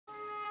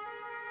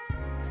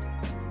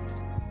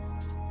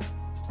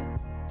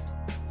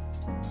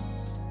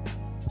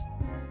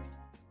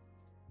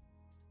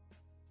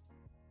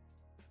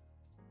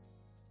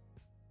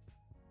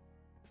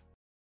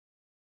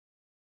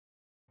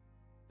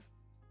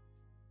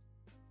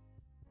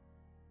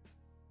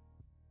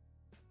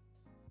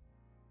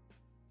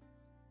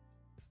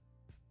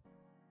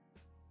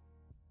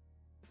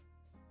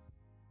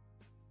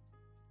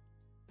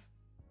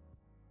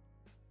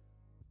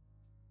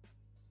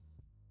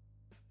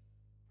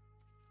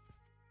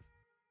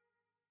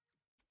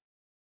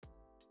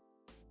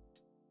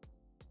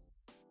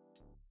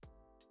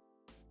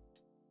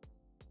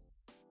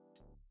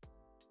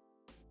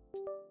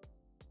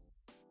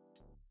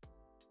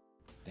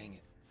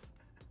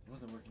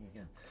wasn't working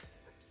again.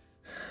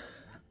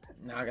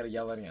 Now I gotta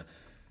yell that again.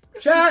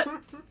 Chat!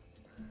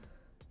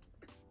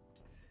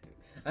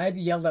 I had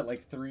to yell that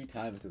like 3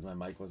 times because my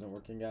mic wasn't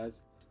working,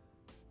 guys.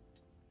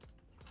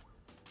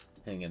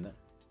 Hang in there.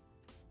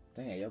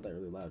 Dang, I yelled that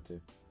really loud too.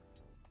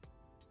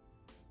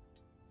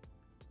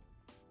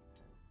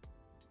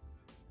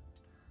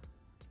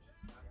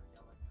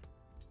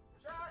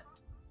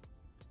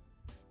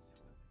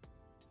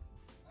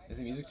 Is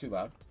the music too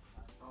loud?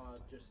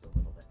 Just a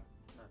little bit.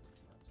 Not super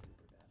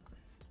bad.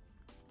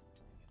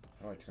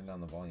 How do I turn down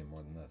the volume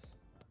more than this?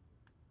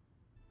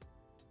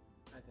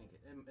 I think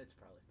it's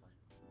probably fine.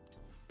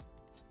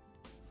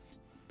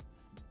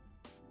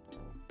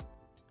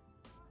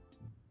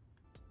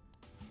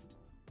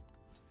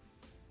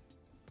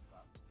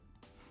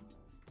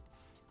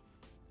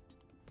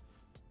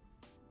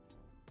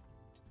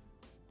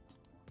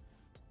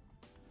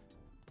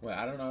 Wait,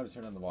 I don't know how to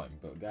turn on the volume,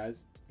 but guys,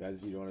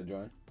 if you want to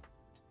join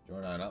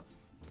on up.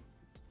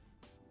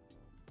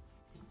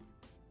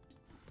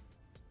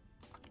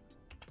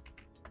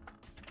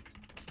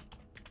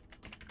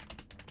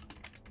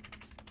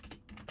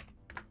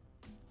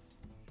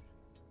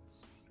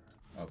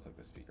 I'll click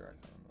the speaker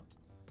icon on the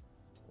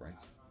right.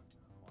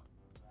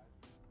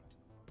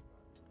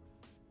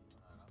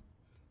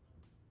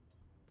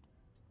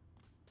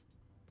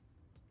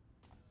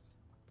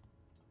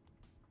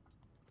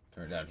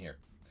 Turn it down here.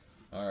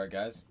 Alright,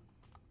 guys.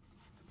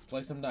 Let's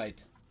play some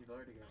Night. You've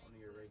already got one of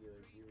your regular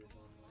viewers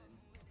online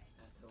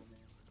at home, man.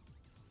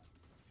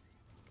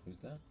 Who's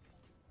that?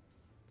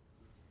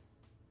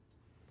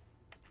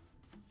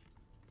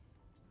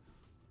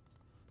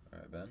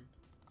 Alright, Ben.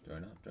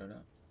 Join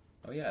up.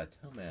 Oh yeah,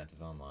 Tomat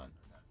is online.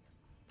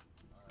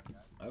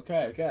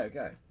 Okay.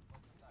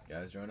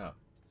 Guys, join up.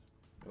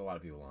 Got a lot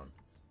of people on.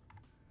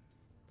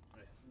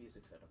 Alright,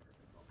 music set up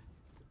perfect.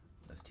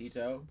 That's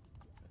Tito,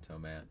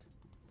 Tomat.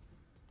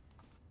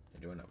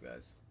 And join up,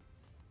 guys.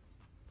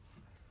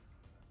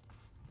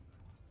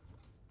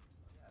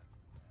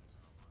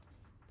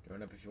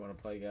 Join up if you want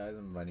to play, guys.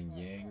 I'm inviting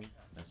Ying.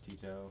 That's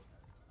Tito.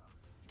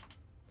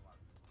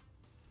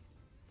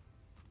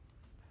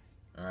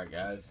 Alright,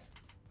 guys.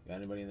 Got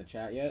anybody in the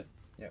chat yet?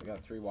 Yeah, we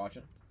got 3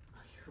 watching.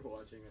 You're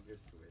watching on your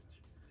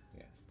Switch.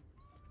 Yeah.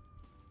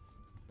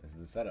 This is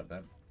the setup,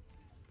 man.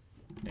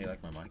 Hey, you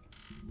like my mic?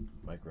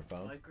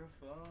 Microphone?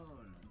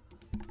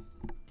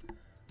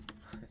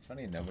 It's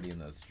funny nobody in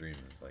those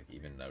streams like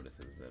even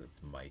notices that it's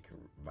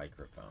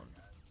microphone.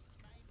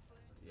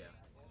 Yeah.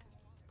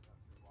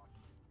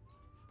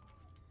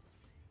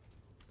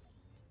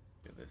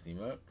 Get this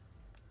emote.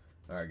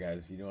 Alright guys,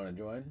 if you do want to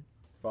join,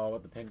 follow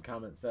what the pinned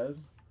comment says.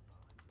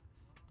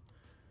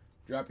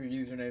 Drop your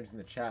usernames in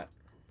the chat.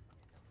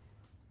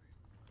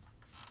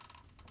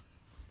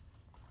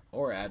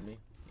 Or add me.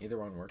 Either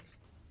one works.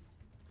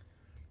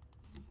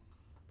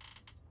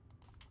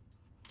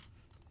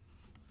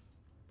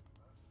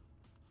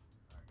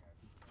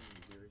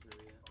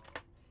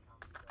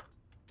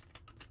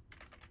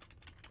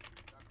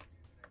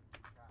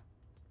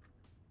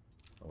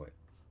 Oh wait.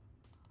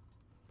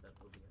 Is that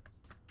OBS?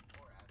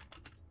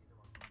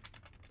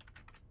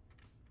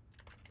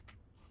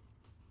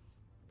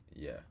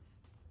 Yeah.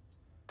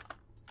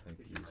 Could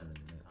you set it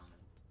in the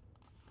comment?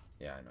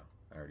 Yeah, I know.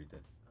 I already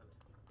did.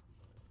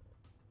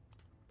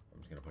 I'm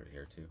just gonna put it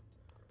here too.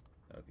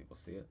 That way people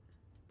see it.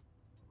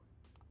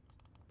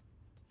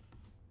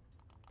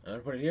 I'm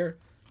gonna put it here.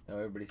 Now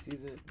everybody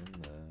sees it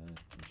in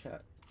the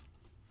chat.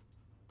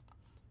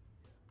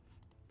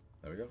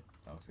 There we go.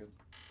 That looks good.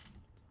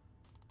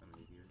 How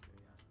many viewers are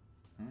you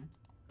at?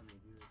 How many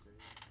viewers are you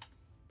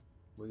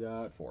at? We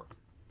got 4.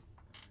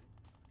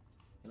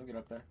 It'll get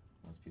up there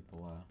once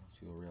people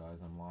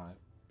realize I'm live.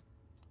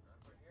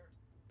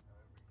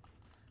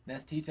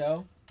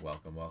 Nestito,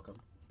 welcome. Welcome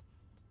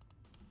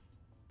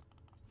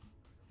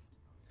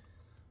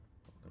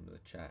to the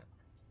chat.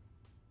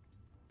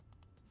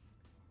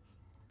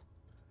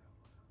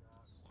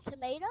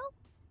 Tomato?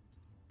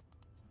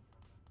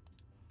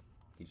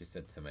 He just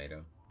said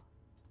tomato.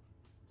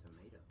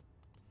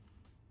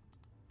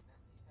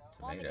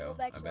 Want me to Tomato. go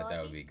back I to bet that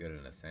would lobby? be good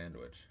in a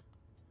sandwich.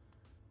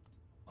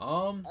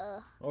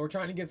 Well, we're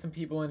trying to get some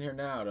people in here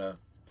now to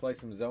play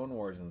some Zone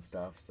Wars and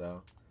stuff,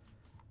 so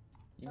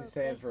you can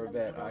stay in for a let me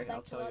bit. go back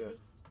I'll to tell you. lobby.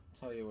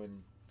 Tell you when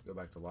to go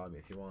back to lobby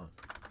if you want.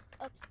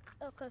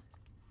 Okay.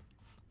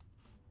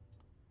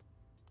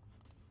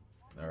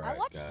 All I right,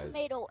 watch guys.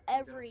 Tomato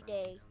every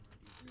day,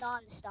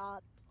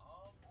 non-stop.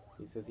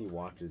 He says he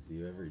watches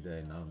you every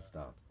day,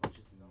 nonstop.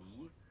 Watches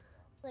me?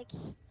 Like,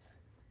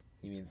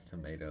 He means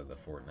Tomato, the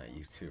Fortnite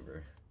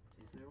YouTuber.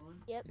 Is there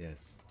one? yep.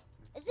 Yes.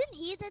 Isn't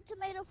he the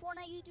Tomato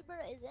Fortnite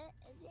YouTuber? Is it?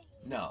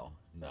 No,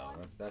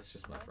 that's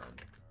just my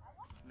friend.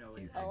 No,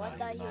 He's it's Oh, I not,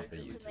 thought he's he not was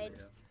the a YouTuber.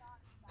 tomato.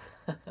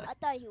 I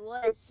thought he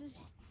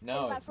was.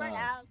 No, my it's friend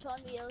not. Adam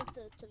told me it was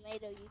the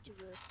Tomato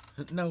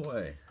YouTuber. No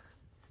way.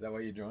 Is that why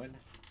you joined?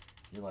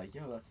 You're like,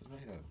 yo, that's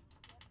Tomato.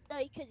 No,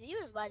 because you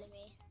invited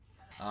me.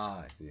 Ah,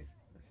 I see.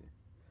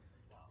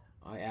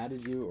 I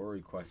added you or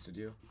requested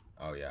you.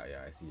 Oh yeah,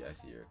 I see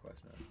your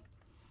request now.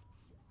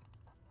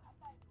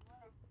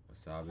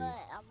 Wasabi. But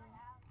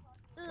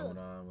What's going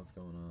on? What's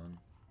going on?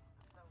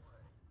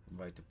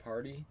 Invite to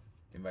party.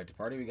 Invite to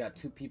party. We got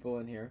 2 people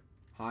in here.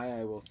 Hi,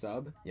 I will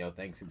sub. Yo,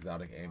 thanks,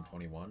 Exotic Aim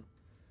 21.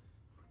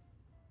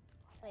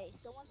 wait,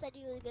 someone said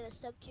you were gonna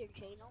sub to your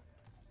channel.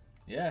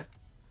 Yeah.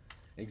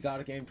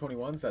 Exotic Aim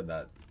 21 said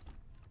that.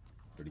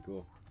 Pretty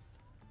cool.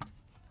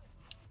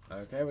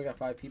 Okay, we got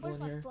 5 people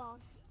Where's in my here. phone?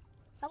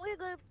 I'm gonna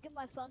go get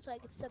my phone so I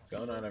can sub What's to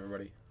going you. on,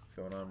 everybody? What's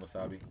going on,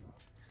 Wasabi?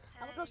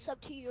 I'm gonna go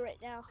sub to you right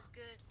now. That's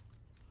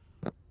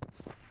good.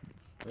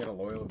 We got a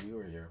loyal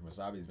viewer here.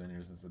 Wasabi's been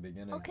here since the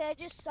beginning. Okay, I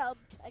just subbed.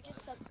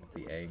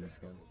 The egg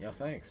skin. Yeah,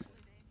 thanks.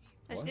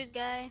 That's What? good,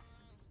 guy.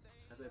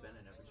 Have they been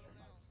in every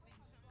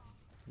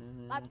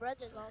stream? My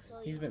brother's also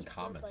a He's been YouTuber, but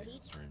commenting he,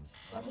 on streams.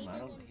 but he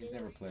doesn't He's do-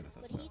 never played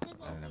with us. but he though.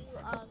 doesn't I didn't have do a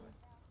friend.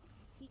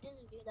 he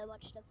doesn't do that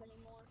much stuff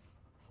anymore.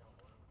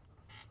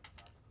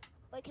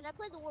 Wait, can I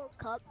play the World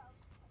Cup?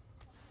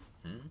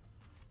 Hmm?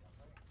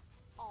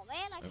 Oh man,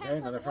 I Okay, can't play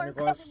another the friend World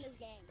Cup request. in this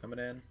game. Coming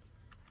in.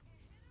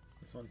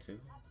 This one too.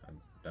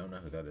 I don't know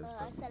who that is.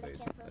 I said I but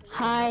can't play the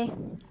Hi.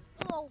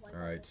 Oh my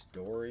Alright,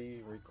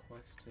 Dory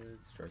requested.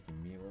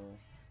 Striking Mule.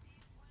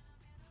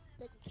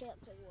 That you can't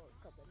play World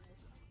Cup in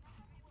this.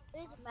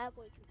 There's a map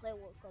where you can play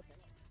World Cup in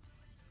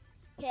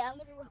it. Okay, I'm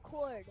gonna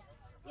record.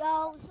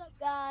 Yo, what's up,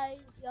 guys?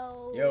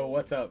 Yo. Yo,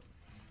 what's up?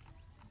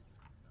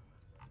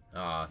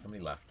 Ah,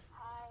 somebody left.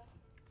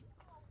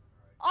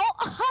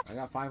 Oh, I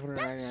got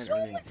 599 That's so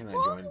earnings. much Can I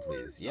join, followers.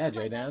 please? Yeah,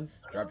 J Dance.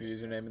 Drop your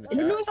username in the Is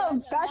chat. this a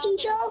fashion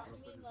show?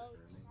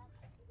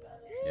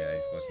 Yeah,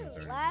 he's posting his earnings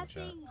in the chat.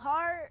 Laughing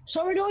heart.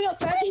 So we're doing a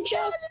fashion show?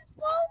 1,000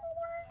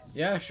 followers.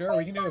 Yeah, sure.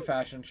 We can do a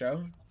fashion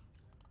show.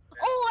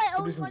 Oh, I We can do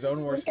always some wanted Zone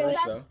to Wars do a first,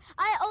 fashion. though.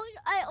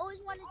 I always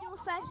wanted to do a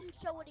fashion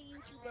show with a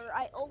YouTuber.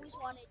 I always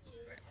wanted to.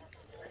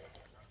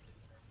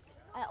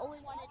 I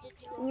always wanted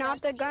to do a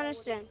Not the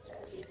fashion show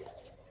with Gunniston.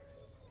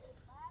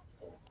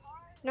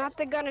 Not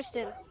the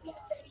Gunniston.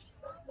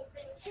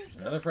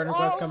 Another friend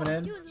request Oh, coming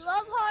in. Dude,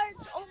 love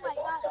hearts. Oh my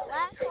god,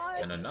 last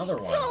heart. And another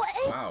one. Yo,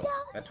 Wow. 8,000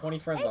 Got 20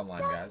 friends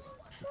online, guys.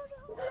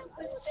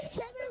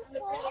 7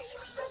 followers.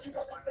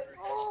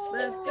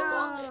 Let's Oh.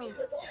 go.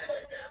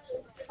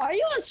 Are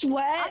you a I'm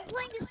sweat?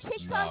 playing this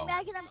TikTok No.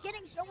 mag and I'm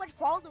getting so much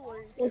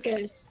followers.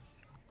 Okay.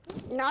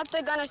 Not the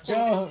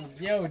Gunniston.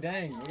 Yo,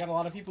 dang. We got a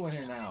lot of people in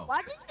here now.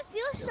 Why does it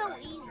feel so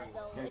easy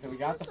though? Okay, so It we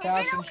got the feels so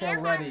fashion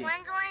show ready.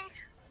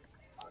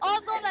 Oh,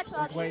 I'm going back to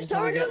Let's lobby. wait So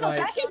until we we're get doing a like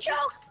fashion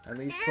show? at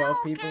least 12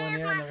 people in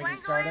here and then we can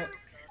start it.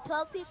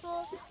 12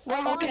 people.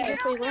 What happens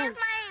if we win?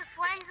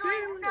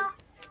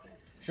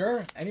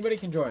 Sure, anybody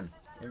can join.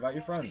 Invite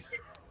your friends.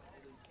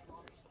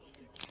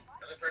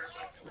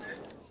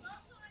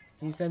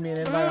 Can you send me an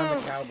invite on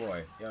the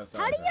cowboy? Yo, How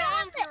sorry. do y'all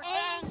have the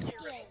Aang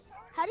skin?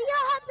 How do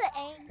y'all have the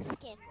Aang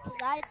skin? Cause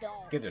I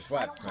don't. Kids are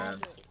sweats,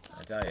 man.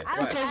 I tell you, I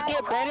don't sweats. Just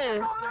get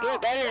better.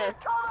 Get better.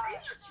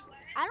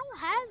 I don't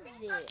have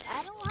it.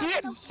 I don't have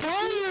Get no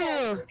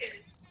better.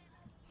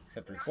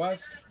 Accept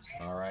request.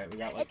 Alright, we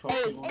got like 12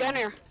 Hey, people.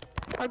 Gunner.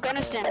 Or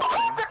Gunniston. Can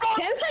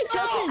I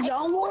touch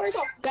Zone Wars?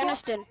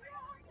 Gunniston.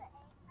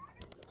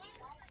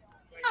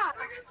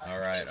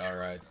 Alright.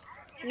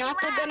 Not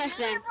the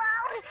Gunniston.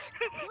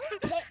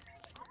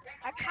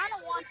 I kind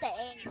of want the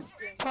Aang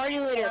skin. Party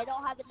But leader. I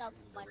don't have enough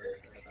money.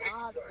 I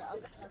don't have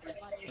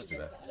enough money Don't to do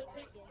get that. the Aang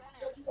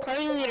skin.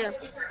 Party leader.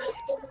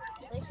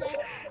 They say.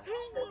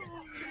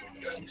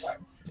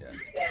 Yeah.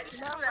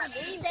 No,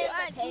 did you say it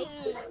was okay?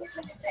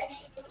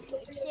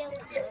 Did you say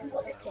it was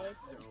okay?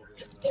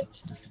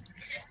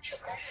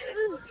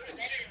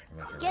 I'm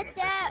not sure Get what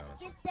that, I'm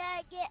get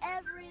that, get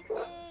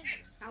everything.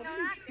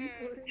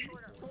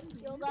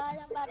 Yo, guys,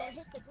 I'm about to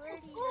hit the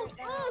birdie right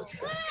now.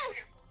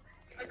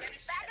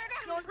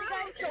 Yo, they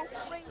gotta go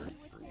crazy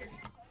with this.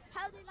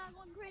 How they not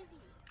going crazy?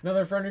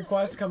 Another friend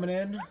request coming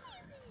in.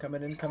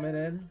 Coming in. Yo,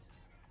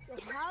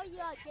 how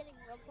y'all getting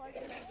real party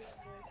doing this?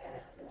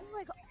 I'm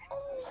like, oh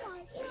my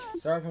god.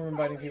 Sorry if I'm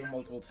inviting people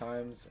multiple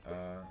times.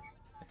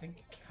 I think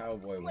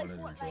Cowboy wanted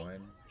to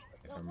join.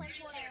 Yo, playing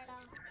Fortnite right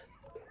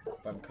now.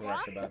 If I'm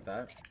correct about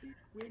that.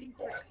 I'm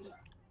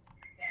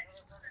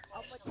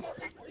a TikToker.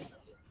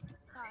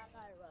 Nah, I'm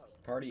not a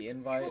rogue. Party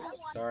invite. I don't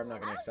want- Sorry, I'm not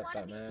gonna I don't accept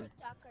wanna that, be a man.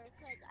 TikToker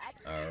 'cause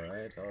I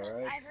Alright.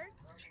 heard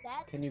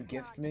that Can you people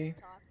gift on me?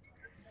 TikTok,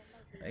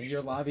 so maybe-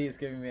 Your lobby is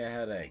giving me a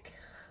headache.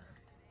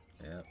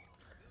 Yep.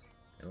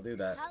 It'll do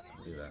that. How It'll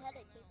did do you that. had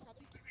it? They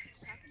talking too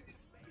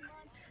much?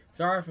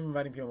 Sorry if I'm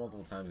inviting people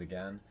multiple times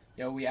again.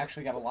 Yo, we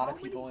actually got a lot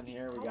of people in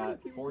here. We got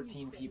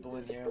 14 people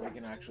in here. We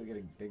can actually get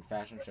a big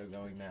fashion show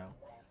going now.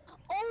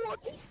 Oh, a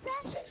big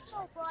fashion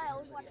show, bro! I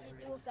always wanted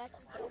to do a fashion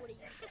show with a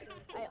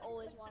YouTuber. I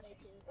always wanted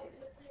to.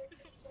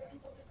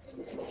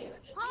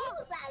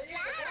 Oh,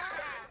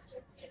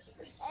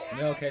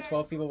 No, okay,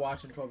 12 people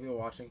watching, 12 people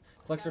watching.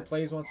 Flexer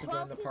Plays wants to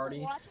join the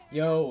party.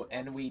 Yo,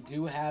 and we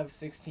do have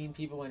 16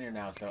 people in here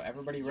now, so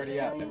everybody ready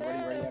up.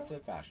 Everybody ready up to the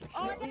fashion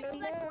Oh, show. that's the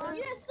next one.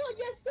 Yes,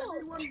 so.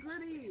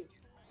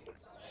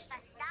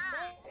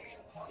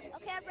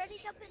 Okay, I'm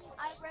ready up and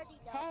I'm ready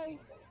up. Hey.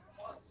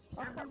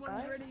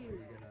 I'm ready.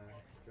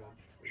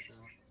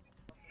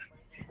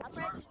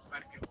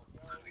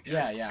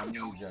 Yeah, I'm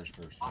gonna be judge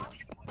first.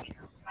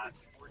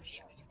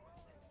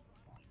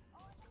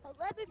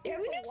 11 Yeah,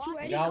 we people just watching.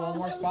 ready. We got one Someone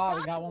more Someone spot.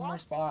 We stopped got one more watching.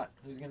 spot.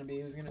 Who's gonna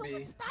be?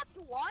 Someone stopped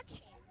watching.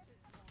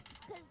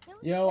 'Cause there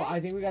was Yo, 10 I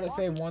think we gotta people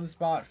save watching. one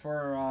spot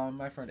for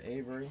my friend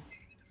Avery.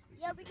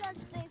 Yeah, we gotta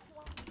stay for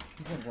one.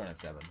 He's gonna join at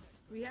 7.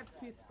 We have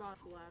 2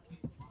 spots left. He's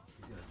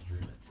gonna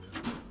stream it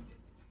too.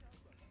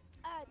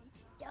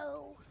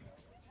 No.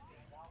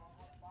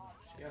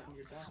 Yeah,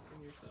 you're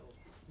doxing yourself.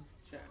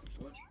 Chat,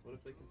 what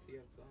if they can see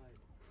outside?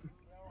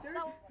 There's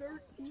No.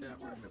 13. Chat,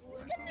 we're in the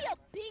It's gonna be a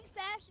big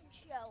fashion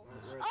show.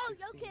 We're at Oh,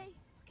 16.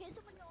 okay,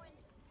 someone joined.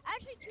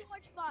 Actually, 2 more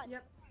spots.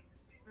 Yep.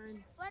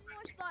 Fine. One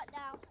more spot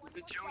now. One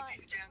more spot. One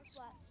more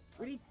spot.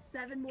 We need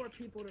 7 more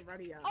people to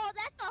ready up. Oh,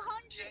 that's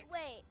 100.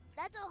 Wait,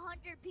 that's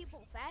 100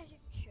 people fashion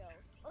show.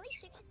 Only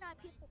 69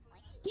 people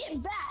playing.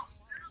 Get back.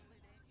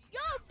 Yo,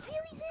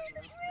 Bailey's in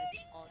the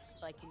green.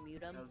 So I can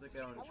mute him. How's it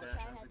going, I wish chat?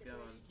 I How's had it the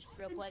going? Just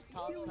real quick,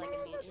 pause so I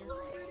can mute you.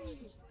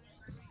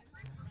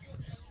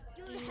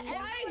 Dude,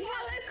 Why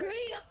gotta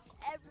creep?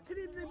 Put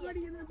in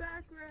everybody in the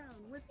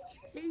background with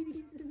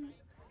Hades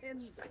and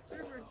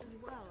servers as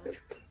well.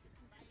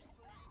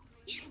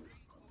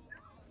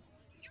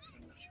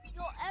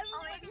 Yo,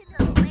 everyone's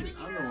in the green.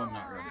 I'm the one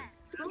not ready.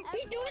 We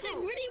doing the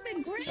gritty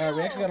McGriddle. Alright,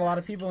 we actually got a lot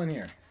of people in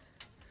here.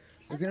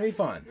 It's gonna be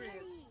fun.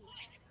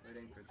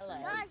 Waiting for Hello.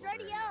 two Guys, people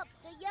ready to- up.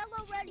 The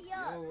yellow ready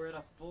up. Yo, we're at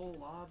a full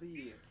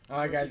lobby.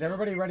 Alright guys,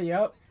 everybody ready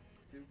up?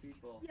 2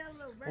 people.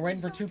 Yellow, We're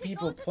waiting for 2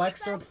 people.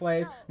 Plexer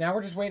plays. Now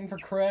we're just waiting for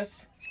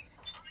Chris.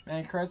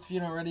 And Chris, if you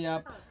don't ready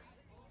up,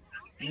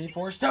 you'll be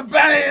forced to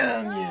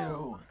ban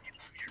you!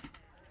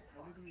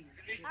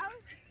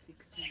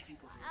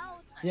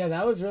 Out. Yeah,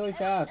 that was really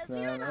fast,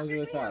 man. That was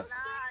really fast.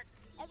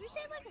 If you say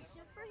like a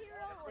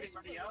superhero or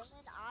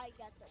supervillain, I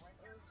got the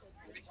perfect thing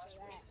for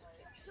that.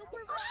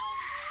 Supervillain,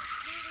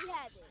 literally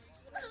have it.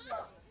 Literally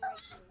have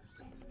it.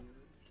 Right here.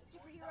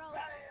 Superhero.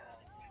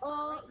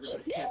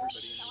 Everybody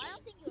No, I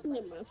don't think you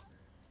would like it.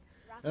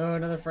 Oh,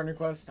 another friend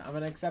request. I'm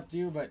gonna accept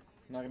you, but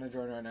I'm not gonna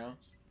join right now.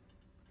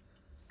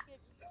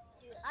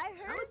 Dude, I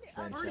heard,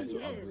 Thanks, already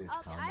guys. is. Ugliest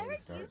I combo heard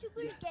to start.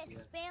 YouTubers get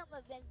spam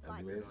of invites.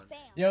 Ugliest. Spam.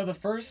 Yo, the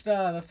first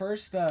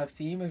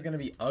theme is gonna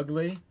be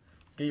ugly.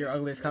 Get your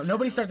ugliest combo.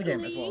 Nobody start the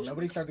game as well.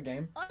 Nobody start the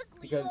game. Ugly.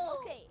 Because-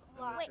 Okay.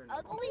 Wait,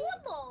 ugly.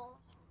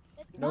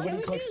 Nobody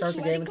we click do start the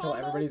sweaty game until combos?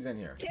 everybody's in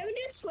here. Can we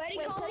do sweaty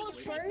Wait, so combos you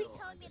basically first?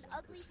 telling me an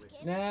ugly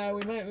skin? Nah,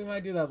 we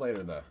might do that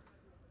later though.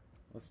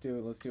 Let's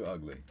do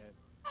ugly.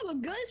 I have a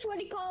good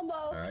sweaty combo.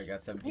 All right,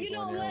 got 7 You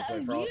people in don't here. Let's let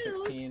wait for all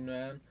abuse. 16,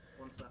 man.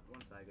 Once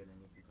I get in,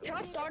 you Can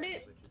I start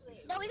it?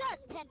 No, we got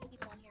 10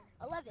 people in here.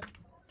 11.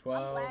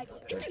 12, lagging.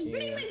 It's a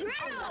gritty 13.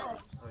 McGriddle.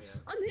 Oh yeah.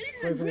 I'm hitting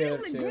Wait the for the gritty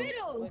other two.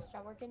 McGriddle. Wait,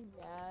 stop working?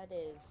 Yeah, it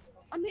is.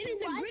 I'm hitting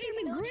the gritty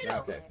Yeah, McGriddle.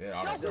 okay. They No,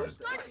 already who started.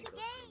 starts the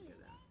game?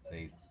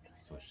 They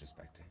switched to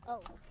spectate.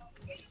 Oh,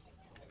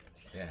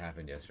 Yeah, it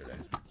happened yesterday.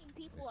 16 We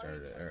people are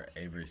started, here.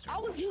 or Avery I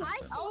started.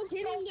 was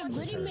hitting the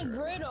gritty Started early.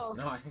 McGriddle.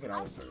 No, I think it I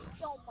always see started.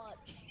 so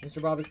much.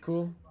 Mr. Bob is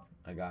cool.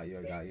 I got you.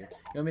 You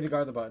want me to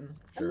guard the button?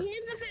 I'm Sure.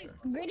 hitting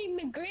the gritty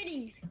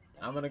McGritty.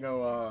 I'm gonna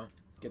go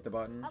get the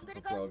button. I'm gonna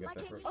Hopefully go I'll to my get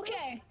there team. first.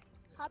 Okay,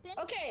 Hop in.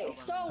 okay,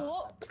 so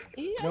what?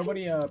 You guys.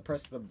 Nobody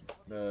press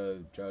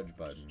the judge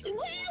button. Wait, I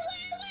got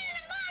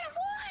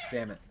it,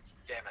 Damn it.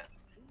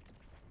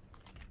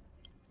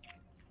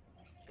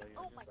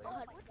 Oh my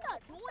god, what's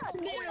that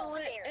doing boy. over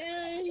there?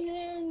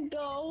 And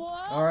go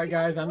up. All right,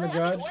 guys, I'm the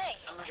judge.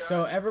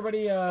 So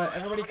everybody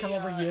come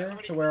over here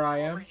to where I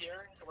am,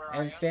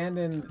 and stand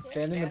in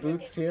the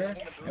booths here.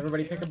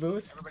 Everybody pick a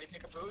booth.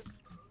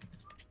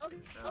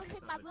 Okay,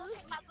 my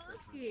booth.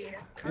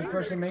 Each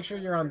person, make sure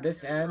you're on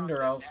this end,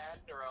 or else.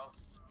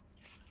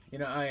 You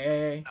know,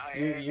 hey,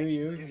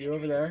 you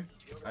over there.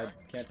 I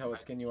can't tell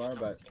what skin you are,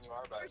 but.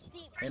 First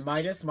team. Hey,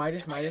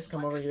 Midas,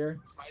 come over here.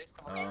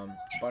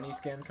 Bunny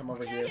skin, come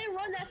over I here. didn't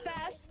run that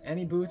fast.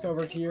 Any booth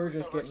over here,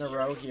 just get in a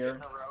row here.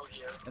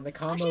 And the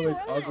combo is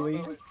ugly.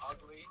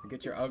 You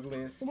get your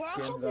ugliest Where I'm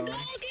skins supposed to on. go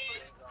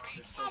again?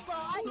 Oh, bro,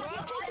 I Where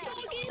I'm supposed to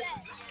go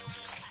again?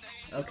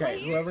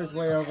 Okay, whoever's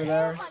way over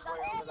there. Oh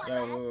my Yeah,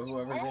 god.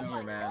 whoever's in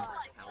here, man.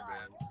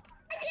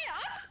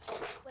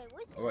 Wait,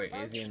 what's Oh, wait,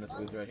 is he in this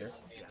booth right here?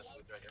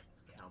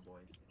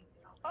 Cowboys.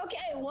 Okay,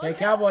 what? Hey,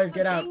 Cowboys,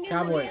 get out. thing is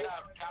Cowboys. again?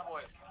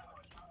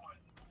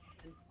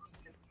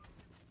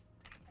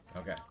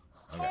 Okay.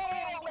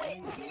 Hey, wait.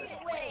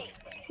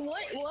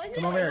 What was it?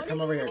 Come over here, What come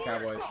is over it here, called?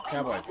 Cowboys. Oh,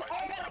 Cowboys.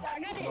 I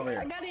got Come over it.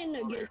 here. I got it in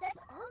again. That's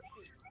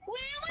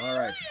ugly.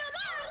 Alright.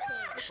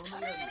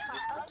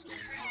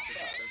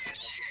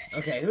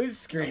 Okay, who's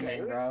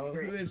screaming, bro?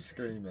 Who is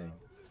screaming?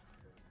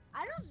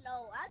 I don't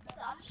know. I think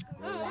I'm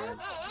screwed. Really, man?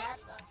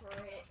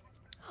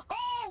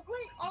 Oh,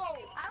 wait. Oh,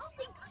 I don't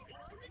think so.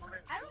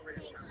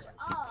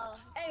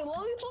 Hey, what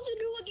are we supposed to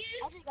do again?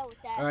 I'll just go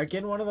with that. Alright,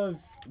 get in one of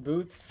those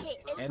booths, Okay,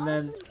 and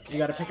then you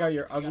gotta pick out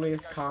your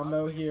ugliest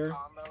combo here.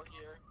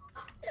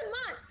 This is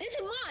mine. This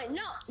is mine.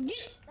 No,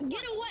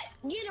 get away.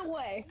 Get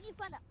away. We need to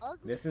find an ugly.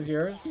 This is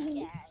yours?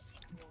 Yes.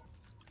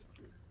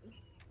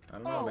 I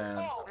don't know, man. I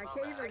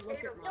can't even look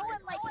at No mine.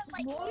 one likes.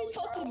 What are we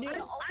supposed to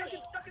do?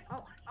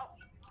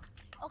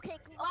 Oh, Okay,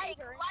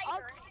 glider.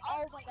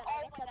 Oh my god,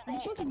 I got the You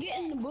supposed to get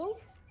in the booth?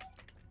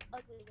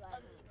 ugly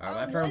glider.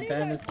 Alright, my friend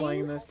Ben is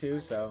playing this too,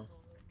 so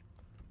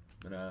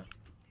I'm gonna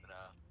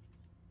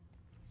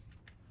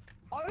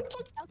Are we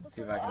supposed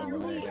see if I can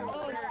eliminate him.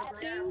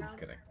 to Just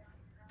kidding.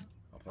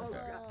 I'll play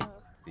fair.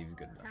 See if he's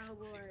good enough.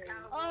 Cowboy.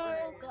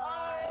 Oh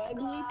god.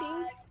 ugly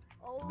thing? I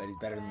Oh, bet he's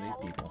better than these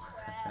people.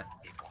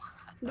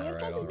 Do we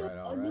Alright, supposed to do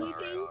alright, ugly alright.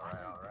 thing?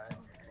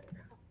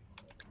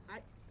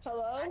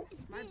 Hello?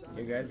 My bad.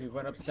 Hey guys, we've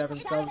went up 7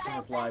 subs in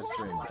this live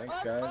stream. Thanks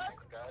guys.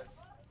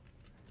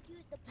 dude,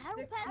 the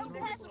battle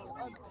pass is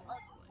ugly.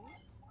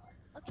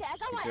 Okay, I got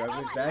Get my. your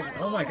uglies back.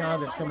 Oh my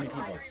god, there's so many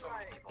people.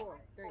 4,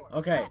 3.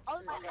 Okay.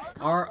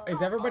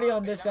 Is everybody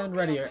on this end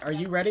ready? Are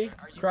you ready?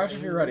 Crouch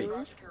if you're ready.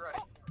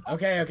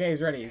 Okay,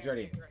 he's ready. He's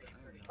ready.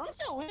 I'm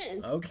still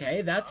in.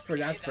 Okay, that's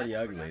pretty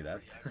ugly.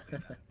 That's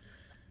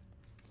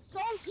So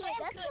good.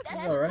 That's the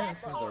That's best. alright.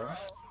 Sounds alright.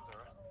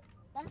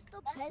 That's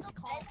the best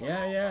console.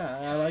 Yeah,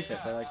 I like this.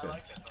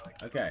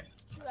 Okay.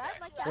 Dude, I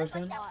like that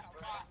Person? a lot.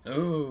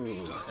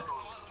 Ooh.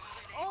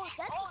 Oh,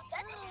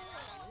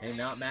 that's. Hey,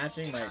 not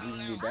matching might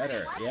even be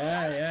better.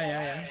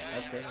 Yeah.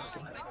 That's good.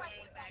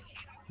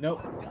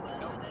 Nope.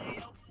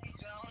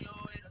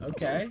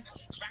 Okay.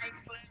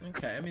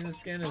 I mean, the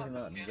skin is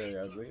not very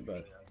ugly,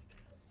 but.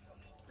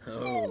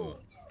 Oh.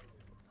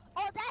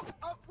 Oh, that's.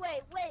 Oh,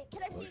 wait.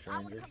 Can I see? Bush I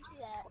want to Ranger. come see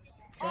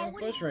that. Strong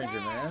what Bush is Ranger,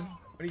 that? man.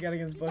 What do you got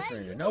against Dude, Bush that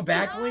Ranger? is No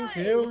backbling nice.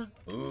 too?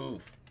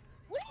 Oof.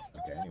 What are you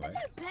doing Okay, with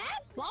anyway. your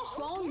back? My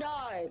phone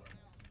died.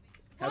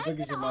 How Why big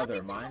you is your not mother?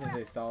 having this Mine is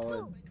one? a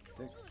solid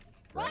 6.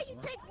 Why Right, you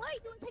what?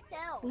 take the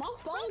L? My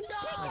phone Why you take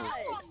the L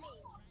died. on me?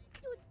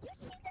 Dude, you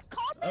see this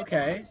comment?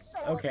 Okay, This is so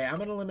okay, I'm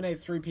gonna eliminate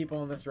 3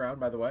 people in this round,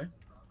 by the way.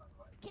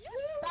 Can you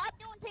stop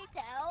doing take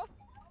the L?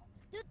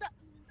 Dude, the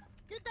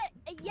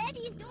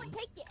Yeti is doing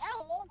take the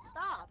L. Won't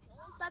stop.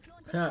 Won't stop doing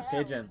take the L.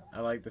 Pigeon,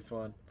 I like this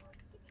one.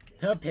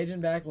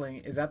 Pigeon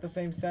backling, is that the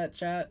same set,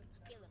 chat?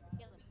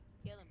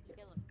 Kill him.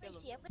 Let me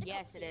see. I'm gonna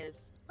Yes, come it see. is.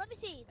 Let me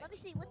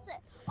see. What's it?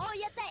 Oh,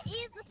 yeah, that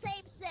is the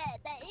same set.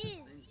 That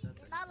is. You're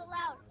not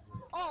allowed.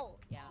 Oh,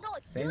 Yeah. no.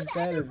 Same do the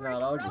set other is not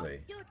version, bro. ugly.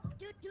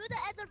 Dude, do the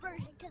other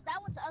version, because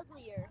that one's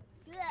uglier.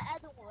 Do that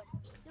other one.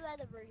 Do the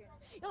other version.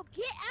 Yo,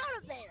 get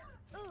out of there.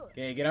 Ugh.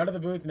 Okay, get out of the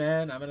booth,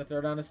 man. I'm gonna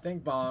throw down a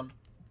stink bomb.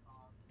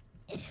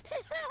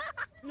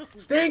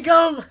 Stink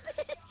 'em!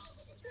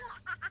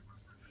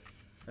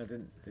 That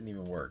didn't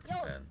even work,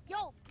 man.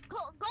 Yo, go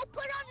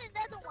put on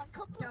another one.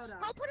 Go put on the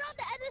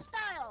other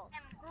style.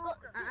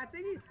 I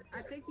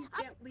think he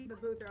can't leave the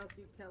booth or else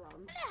you kill him.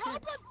 I'm gonna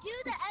help him do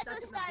the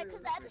other style,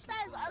 because the other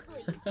style is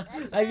ugly. The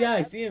other Yeah,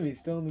 I style- see him. He's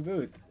still in the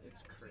booth.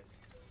 It's Chris.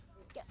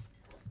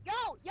 Yo,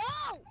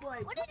 Boy,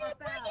 what did you pop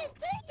bring out. his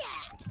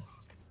pickaxe?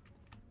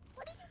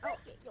 What did you bring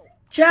it? Yo,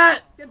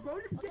 Chat! Did Bo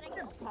just get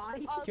the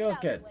body? oh, Kills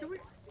get out kid. of the way.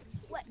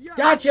 What? Yo,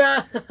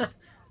 Gotcha!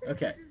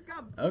 Okay. just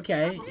got-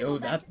 Okay. Yo,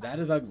 that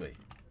is ugly.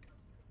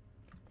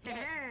 Yeah,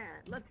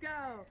 let's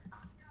go.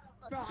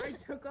 Bro, I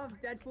took off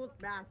Deadpool's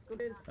mask with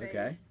his face.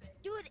 Okay.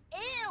 Dude,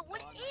 ew,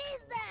 what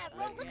is that,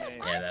 bro? Look at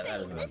my Yeah, that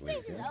face. is an This ugly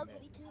face skin. is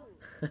ugly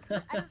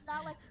too. I do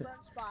not like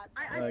burn spots.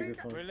 I like think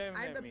this one.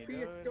 I'm the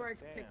prehistoric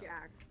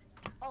pickaxe.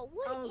 Oh,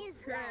 what is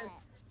Chris. that?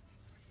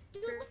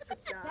 Dude, look at the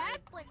Chris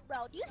back bling,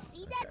 bro. Do you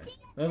see that Okay. thing?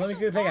 Well, let me That's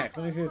see the a pickaxe.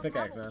 llama Let me see the from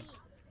pickaxe, man. Halloween.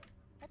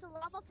 That's a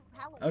llama from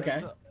Halloween.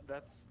 Okay.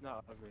 That's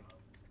not ugly.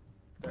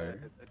 Okay.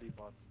 It's the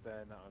defaults.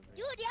 They're not ugly.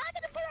 Dude, you're not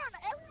gonna put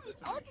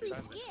on ugly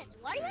skins.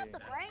 Why do you have the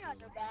brain on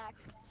your back?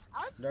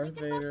 I was Darth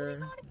thinking about Vader.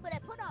 putting on it, but I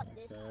put on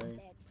this Okay.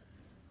 instead.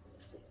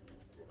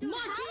 Dude, how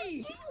do Monkey!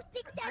 you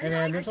think that? Hey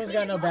man, this one's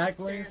got no back.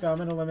 backbling, so I'm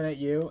gonna eliminate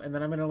you, and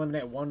then I'm gonna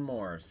eliminate one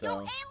more. Yo, So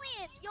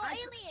alien! Yo,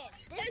 alien!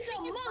 This It's a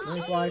thing is let not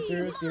me fly ugly.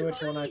 through, see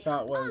which one I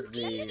thought was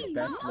the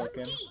best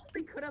looking.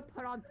 We could have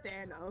put on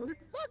Thanos.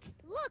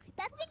 Look,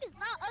 that thing is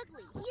not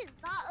ugly. He is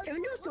not ugly. Can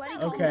we do Look sweaty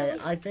at combos? Okay,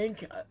 I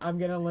think I'm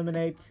gonna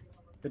eliminate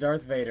the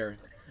Darth Vader.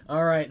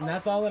 All right, and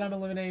that's all that I'm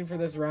eliminating for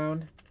this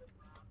round.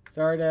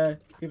 Sorry to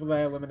people that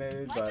I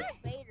eliminated, My but Darth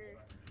Vader.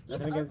 He's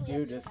nothing against ugly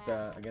you, on the just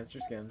mask. against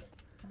your skins.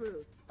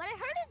 Booth. But I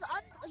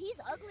heard he's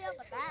ugly on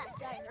the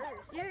mask. I heard.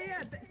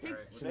 Yeah,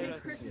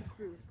 take Chris's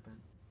booth.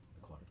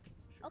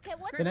 Okay,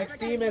 what's The next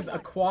second theme is one?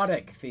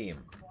 aquatic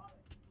theme,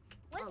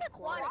 What's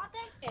aquatic?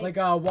 like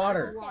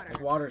water, Water. like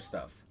water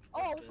stuff.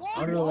 Oh, water.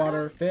 Under the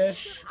water,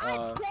 fish,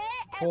 I bet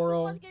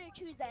coral. everyone's gonna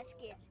choose that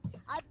skin.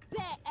 I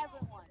bet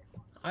everyone.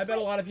 I bet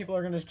a lot of people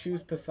are gonna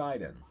choose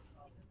Poseidon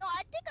No,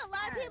 I think a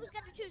lot of people's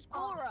gonna choose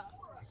Korra.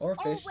 or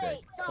Oh fish wait,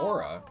 tank. no.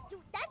 Korra, Dude,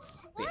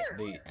 that's the, Slurp.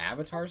 the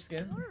Avatar That's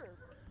skin. Slurp.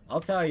 I'll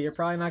tell you, you're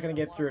probably not gonna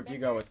get through if you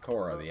go with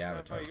Korra, the Are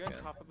Avatar you skin.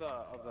 on top of the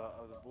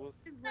booth?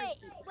 Wait,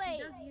 I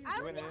You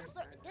don't win think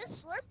it.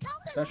 does Slurp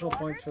count as Special water?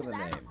 points for the 'Cause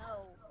I name. don't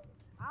know.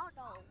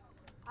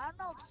 I don't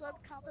know if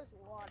Slurp counts as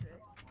water.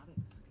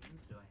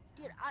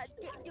 Dude, I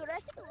think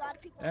a lot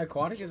of people. Yeah,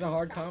 aquatic is a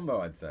hard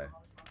combo, I'd say.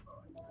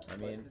 I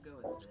mean,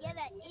 Yeah,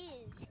 that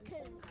is,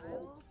 cause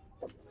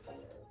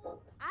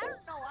I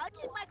don't know. I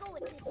just might go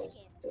with this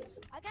skin.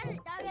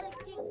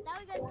 Now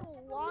we gotta do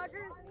a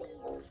water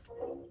theme.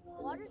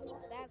 Water theme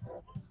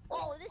background.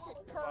 Oh, this is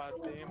Bad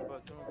perfect. theme,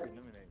 but someone could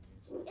eliminate me.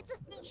 So.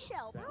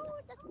 seashell, bro.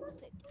 That's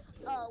perfect.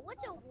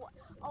 What's a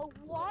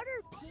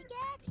water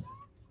pickaxe?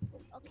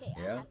 Okay,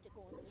 I Yeah. have to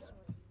go in this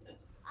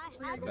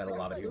one. I bet a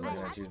lot of people are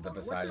gonna choose the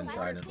Poseidon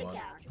Trident one.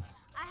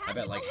 I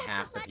bet like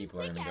half the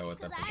people are gonna go with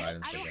the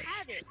Poseidon I don't pickaxe.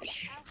 have it. I'm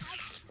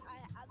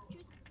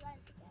choosing Poseidon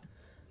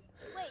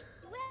pickaxe. Wait,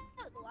 do we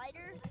have a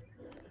glider?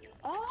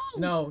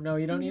 Oh. No,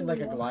 you don't need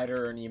like a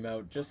glider or an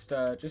emote.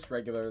 Just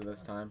regular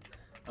this time.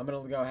 I'm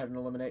gonna go ahead and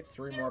eliminate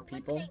 3 more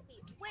people.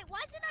 Wait, why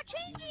is it not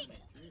changing?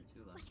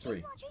 My skin's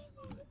 3. not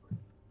changing.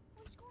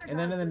 What's going And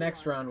then on? in the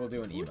next round we'll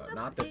do an emote.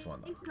 Not this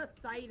one though.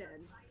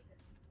 Poseidon.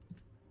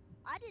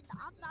 I'm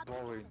not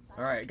Don't worry.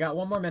 All right, got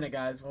 1 more minute,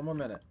 guys. 1 more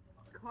minute.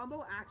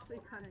 Combo actually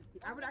kind of.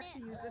 I would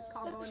actually use this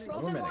combo in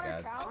One more minute,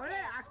 guys. I would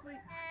actually.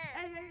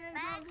 Hey,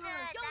 go.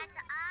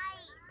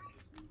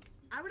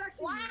 I would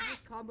actually use this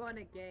combo in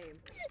a game.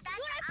 Dude,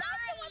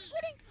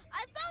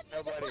 I found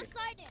using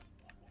Poseidon.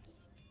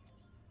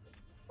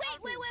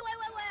 Wait,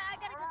 I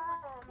gotta go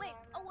one. Wait,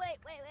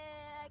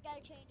 I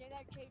gotta change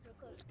real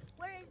quick.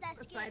 Where is that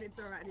skin? Poseidon's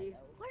already.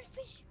 Where's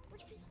fish?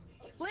 Which fish?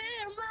 Wait,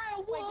 my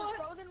Wait, does what?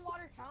 frozen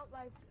water count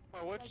like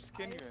Oh, what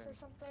skin you ice or in?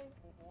 something?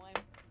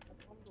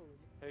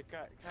 Hey,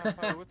 Cat,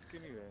 what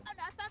skin you in? Oh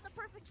no, I found the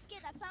perfect skin.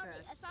 I found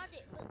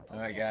it. Look, All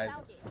right, okay, I guys.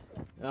 found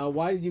it.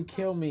 Why did you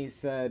kill me?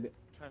 Said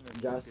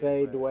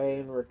Jose,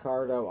 Dwayne,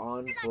 Ricardo,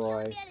 You're not killing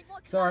Onfroy. me anymore,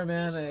 'cause Sorry, I'm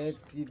man.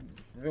 fish.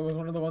 If it was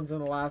one of the ones in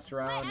the last Wait,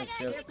 round, I it's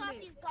gotta just take off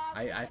these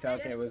goggles. I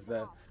felt it was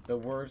the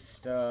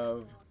worst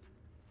of.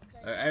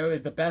 It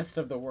was the best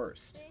of the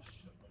worst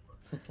Fish.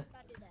 Not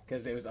do that.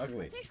 because it was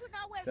ugly. Fish would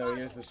not wear So goggles.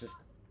 yours was just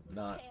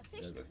not. Okay, a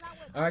fish does not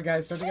wear All right,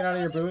 guys, start to get out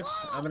of your goggles.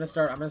 boots. I'm gonna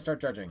start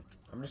judging.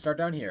 I'm gonna start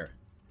down here.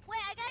 Wait,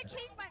 I gotta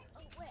change my. Oh,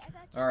 wait, I gotta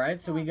change All right,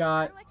 my so we phone.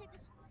 got How do I take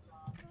this?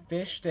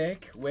 fish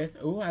stick with.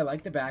 Ooh, I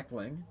like the back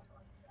bling.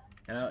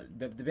 And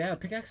the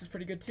pickaxe is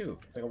pretty good too.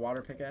 It's like a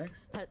water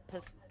pickaxe. The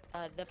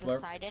Slurp.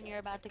 Poseidon you're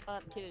about to go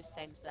up to,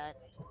 same set.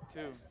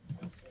 2.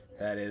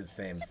 That is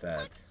same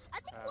set. I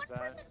think How's one that?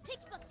 person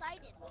picked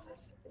Poseidon.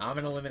 I'm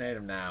gonna eliminate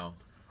him now.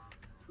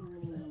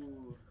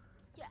 Ooh.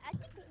 Yeah, I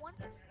think one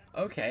person.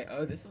 Okay.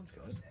 Oh, this one's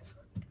good.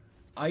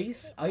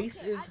 Ice is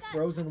I got-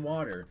 frozen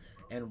water,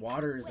 and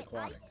water is Wait,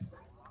 aquatic.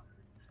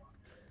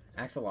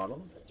 ice?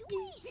 Axolotls.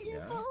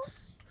 Yeah.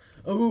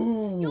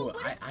 Ooh, Yo, what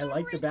is I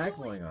like the Cerberus back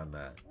doing? bling on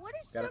that. What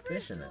is Got a Cerberus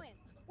fish in it. doing?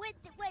 Wait.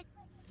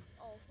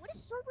 Oh, what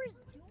is Cerberus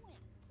doing?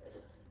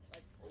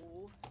 Like,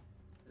 ooh.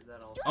 Is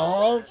that all? Dude,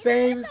 All wait,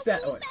 same that's the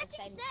set. full Oh, matching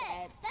Same set.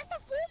 set. That's the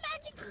full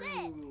matching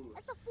set. Ooh.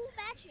 That's the full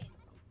matching.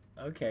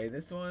 okay,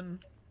 this one.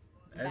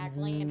 Back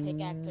bling and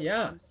pickaxe are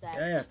yeah, same set.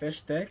 yeah, fish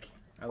stick.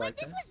 I Wait, like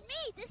this that. was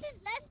me. This is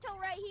Nesto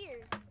right here.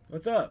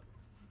 What's up?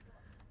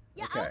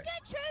 Yeah, Okay. I was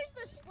gonna choose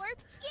the slurp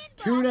skin.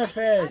 But Tuna I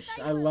fish. thought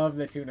you I was- love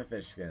the tuna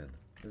fish skin.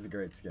 This is a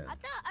great skin. I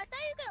thought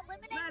you were gonna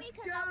eliminate me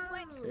because I was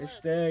wearing Let's slurp. Fish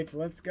stick.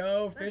 Let's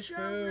go. Let's Fish go,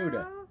 food.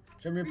 bro.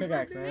 Show me your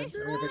pickaxe, man. Fish Show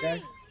me your boy.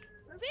 pickaxe.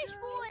 Fish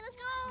boy, let's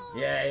go.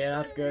 Yeah,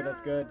 that's good.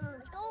 That's good.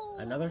 Let's go.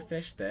 Another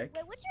fish stick.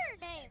 Wait, what's your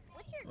name?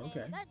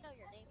 Okay. I gotta know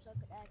your name so I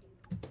could add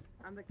you.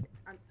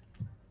 I'm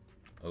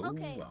Oh,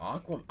 Okay.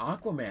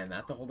 Aquaman.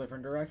 That's a whole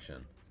different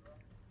direction.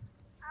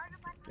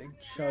 Big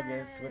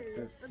Chuggus with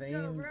the Let's go,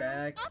 same bro.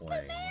 back bling.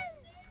 Aquaman.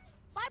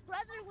 My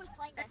brother was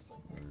playing that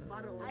season.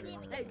 Model. I didn't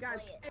even Hey get to guys,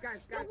 play it. guys,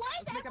 Yo, why is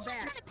let's make a everyone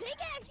band. trying to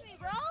pickaxe me,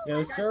 bro? Yo,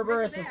 Guys,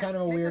 Cerberus make a is band. kind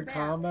of a Make a weird band.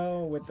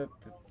 combo with the.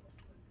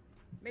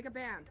 Make a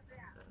band.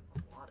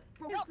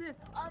 What Yo, was this?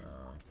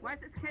 Why is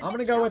this kid? I'm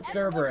gonna go with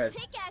Everyone's Cerberus,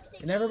 pickaxing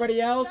and me.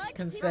 everybody else Such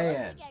can people stay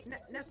in. pickaxing me.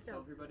 Nesto.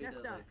 Everybody does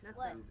Nesto. like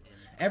What? move in.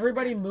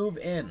 Everybody move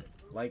in,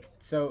 like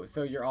so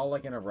you're all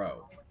like in a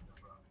row.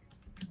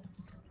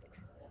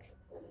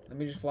 Let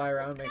me just fly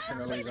around, make sure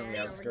nobody's on the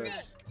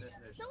outskirts.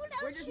 Someone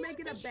else We're just choose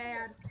making a fish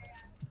band. food.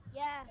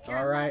 Yeah.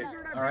 All right,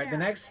 Carolina. all right. The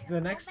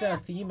next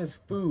theme is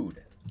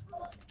food.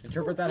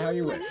 Interpret that how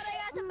you Oh my wish. god, I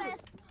got the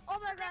best. Oh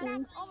my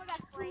god. Oh my god.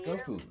 Let's Food. go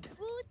food.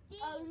 Food theme.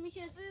 let me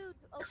just. Food.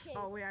 Okay.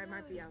 Oh wait, I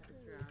might be food. out this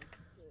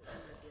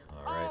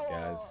round. All right,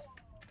 guys.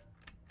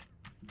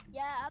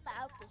 Yeah,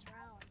 I'm out this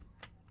round.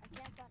 I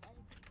can't find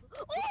anything.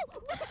 Oh!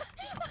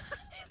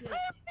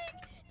 Perfect!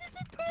 This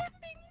is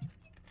perfect!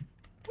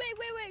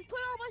 Wait. Put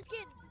on my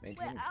skin.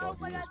 Maintaining Wait, 12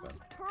 oh my god, viewers, this is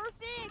man.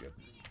 perfect!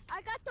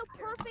 I got the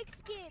perfect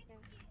skin.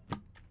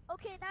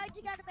 Okay, now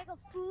you gotta make a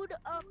food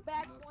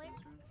back point.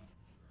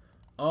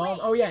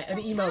 Oh yeah, an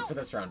emote for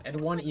this round,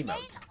 and one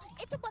emote.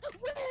 It's a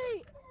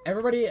wait!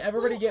 Everybody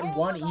get Oh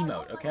one my God, emote,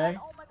 oh my okay?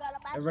 God, oh my god, I'm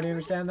actually Everybody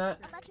understand that?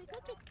 I'm actually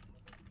cooking.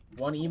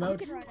 One emote.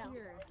 Cooking right now.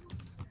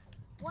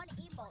 One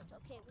emote,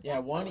 okay. we Yeah,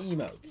 got one one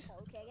emote.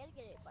 Okay, I gotta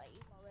get it by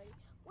emo already.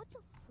 What's a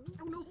food? I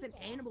don't know if an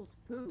pickaxe? animal's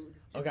food.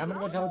 Okay, I'm gonna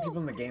go tell the people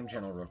in the game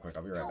channel real quick.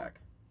 I'll be right back.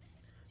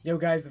 Yo,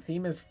 guys, the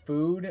theme is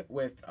food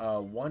with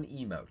one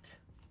emote.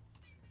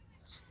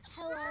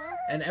 Hello?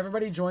 And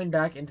everybody join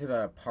back into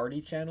the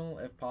party channel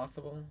if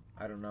possible.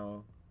 I don't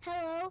know.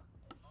 Hello?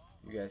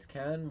 You guys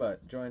can,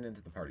 but join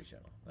into the party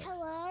channel. Thanks.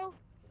 Hello?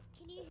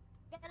 Can you?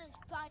 gotta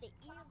find an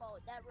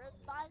emote that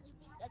reminds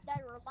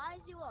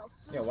you of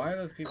food. Yeah, why are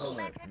those people in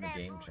the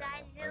game channel?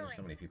 Why are there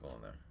so many people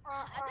in there?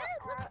 I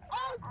gotta look.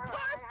 Oh, perfect!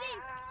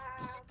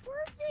 This is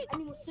perfect! I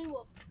need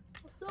Masuo.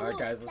 Alright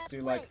guys, let's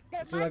do like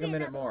a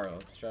minute more.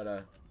 Let's try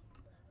to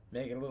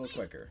make it a little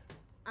quicker.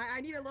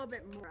 I need a little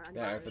bit more.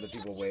 Yeah, for the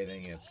people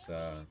waiting, it's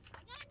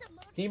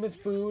theme is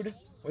food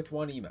with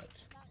one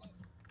emote.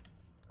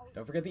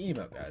 Don't forget the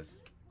emote, guys.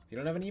 If you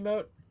don't have an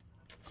emote,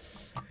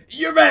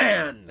 you're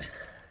banned! Banned!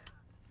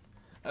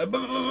 I don't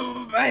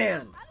want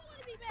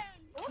to be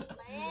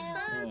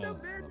banned.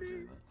 Don't ban me.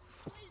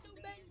 Please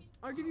don't ban me.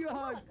 I'll give you a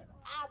hug.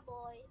 Ah,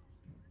 boy.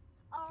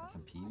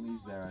 Some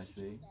peelies there, I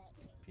see.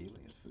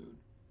 Peeling is food.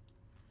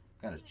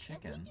 Got a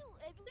chicken.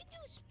 If we do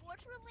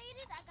sports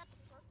related, I got the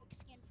perfect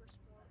skin for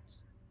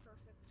sports.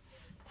 Perfect.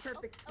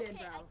 Perfect skin,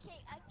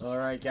 bro.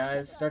 Alright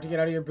guys, start to get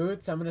out of your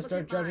boots. I'm gonna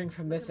start judging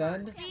from this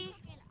end.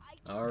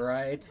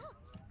 Alright.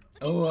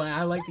 Oh,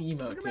 I like the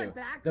emote Look at my too.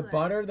 back The leg.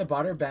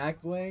 butter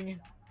back bling.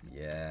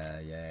 Yeah.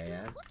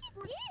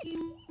 Look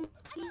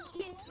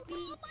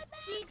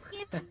at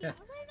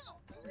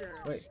this.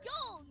 Wait.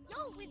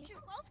 Yo, we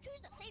both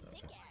choose the same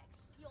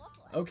pickaxe. You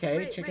also have Okay,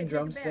 Wait, chicken make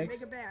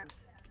drumsticks. a band.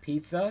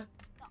 Pizza.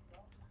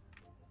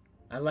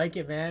 I like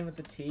it, man, with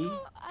the tea.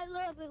 I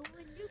love it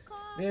when you call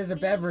It is a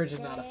beverage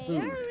and not a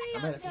food.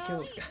 I might have to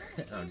kill this guy.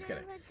 No, I'm just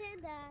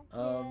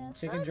kidding.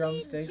 Chicken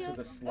drumsticks with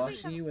a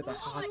slushie with a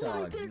hot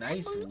dog.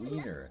 Nice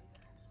wiener.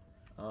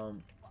 Oh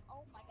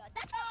my god,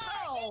 that's a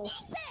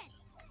perfect set.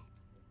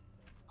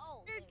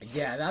 Oh.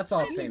 Yeah, that's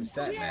all same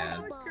set, man.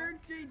 Our current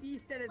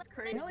JD said it's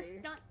crazy. No,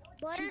 it's not.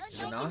 Is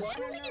it not? It's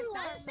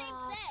not the same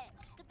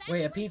set.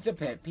 Wait, a pizza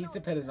pit. Pizza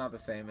pit is not the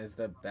same. Is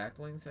the back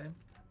bling same?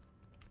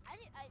 I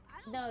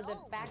don't No, the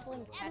know.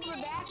 backling's I mean,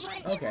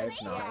 Okay,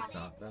 it's not. It's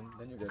not.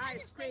 Then you're good.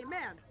 Ice cream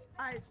man.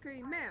 Ice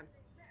cream man.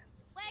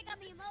 Wait, I got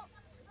me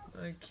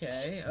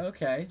emote.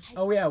 Okay.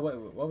 Oh yeah,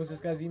 what was this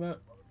guy's emote?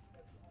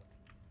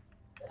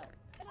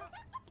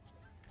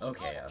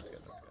 Okay, yeah, that's good.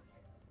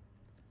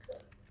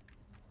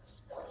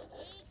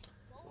 Egg,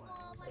 roll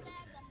on my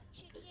back, I'm a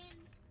chicken.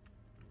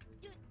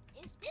 Dude,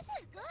 this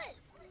is good.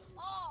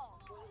 Oh.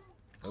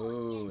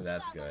 Ooh,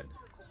 that's good.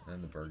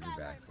 And the burger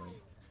back bling.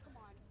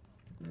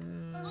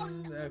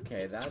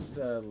 Okay, that's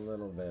a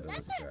little bit of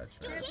a stretch,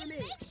 right? Dance for me.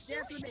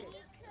 Dance for me.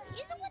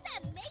 He's the one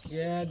that makes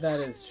Yeah, that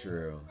is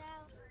true.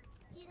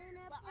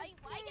 Why you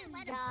gonna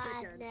let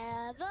him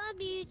never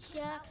meet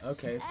ya.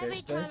 Okay, fish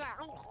stick.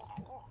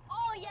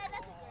 Oh yeah,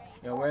 that's a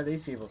great. Yo, where are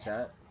these people,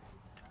 chat?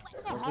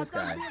 Where's this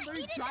guy? They're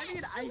driving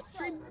an ice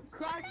cream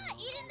truck. I'm not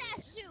eating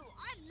that shoe.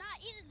 I'm not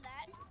eating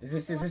that. Is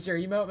this your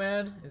emote,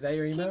 man? Is that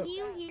your emote? Can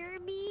you hear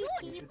me?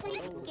 Can you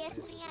please guess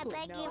me? I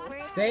beg you.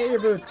 Stay in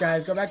your boots,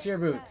 guys. Go back to your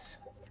boots,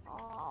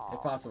 if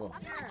possible.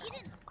 I'm not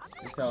eating.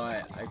 So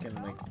I can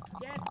like.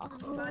 Get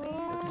buddy.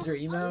 This is your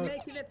I'm emote.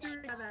 making it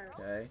through together.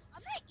 Okay.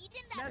 I'm not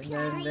eating that. And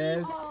then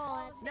this.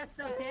 Next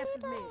up, dance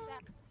with me.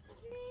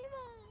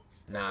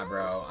 Nah,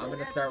 bro. I'm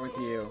gonna start with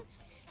you.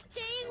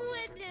 Stay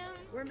with them.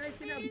 We're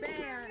making a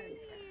band.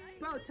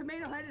 Bro,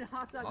 Tomato Head and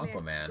Hot Dog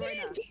Aquaman. Man. Join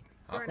us.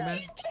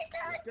 Aquaman?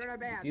 Join our You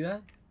band. see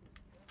that?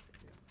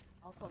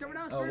 Someone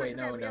else Oh join wait,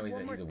 our no, band. We he's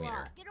have one a more wiener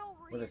slot. Get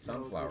over with a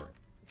sunflower.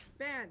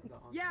 Band.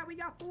 Yeah, we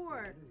got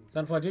 4.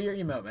 Sunflower, do your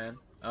emote, man.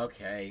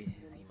 Okay,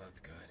 his emote's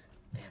good.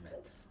 Damn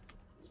it.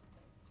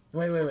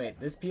 Wait.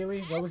 This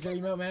Peely, what was your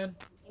emote, man?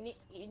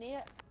 You need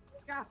it. We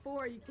got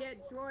 4. You can't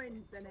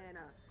join,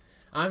 Banana.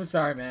 I'm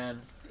sorry,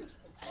 man.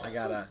 I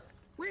gotta.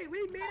 Wait,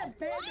 we made a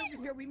band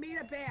over here. We made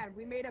a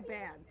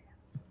band.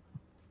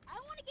 I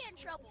don't want to get in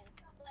trouble.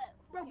 But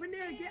Bro,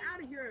 Banana, get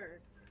out of here.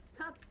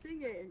 Stop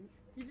singing.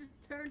 You just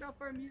turned off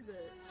our music.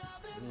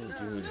 Ooh,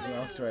 dude, who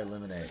else do I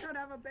eliminate? We don't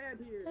have a band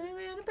here.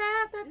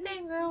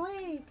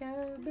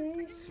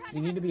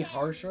 You need to be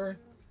harsher?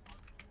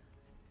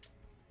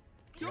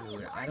 Dude,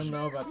 I don't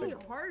know about the Be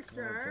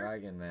harsher.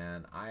 dragon,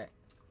 man. I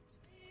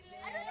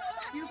don't know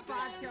Do about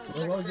 5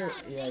 kills. What was your?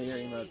 Yeah, your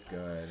emote's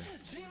good.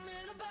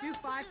 Do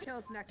 5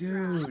 kills next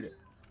round. Dude,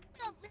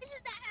 the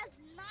lizard that has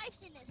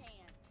knives in his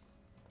hands.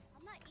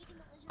 I'm not eating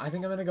the lizard. I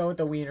think I'm gonna go with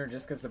the wiener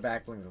just because the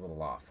back bling's a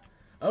little off.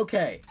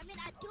 Okay, I mean,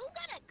 I do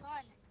got a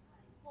gun.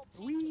 Well,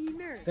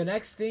 Wiener. the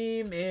next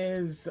theme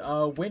is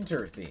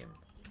winter theme.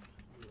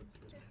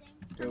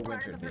 Do a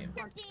winter theme.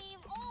 team.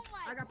 Oh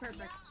my I got perfect.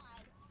 God.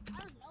 I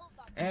don't know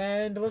about that.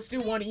 And let's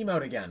do one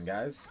emote again,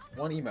 guys.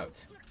 One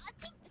emote. Dude,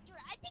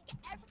 I think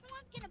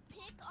everyone's gonna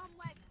pick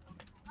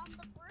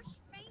the bush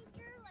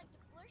ranger, like the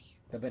bush.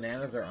 The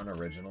bananas are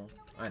unoriginal.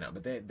 I know,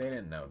 but they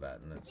didn't know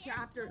that. And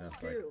Chapter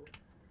that's 2.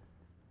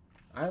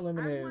 I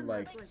eliminated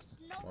like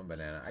snow. one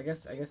banana. I guess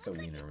the Looks like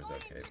wiener it's was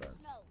going okay, into the but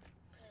snow.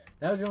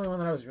 that was the only one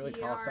that I was really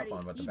He tossed up already-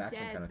 on. But the he back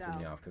one dead, kind of threw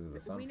me though. off because of the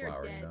The wiener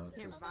sunflower. You dead. know, it's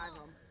Can't just, revive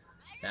him.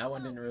 that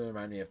one didn't really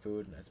remind me of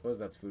food. I suppose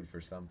that's food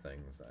for some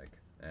things like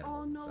animals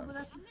Oh and no, stuff. but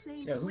that's the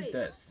same. Yeah, who's Wait,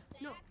 this?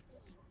 No.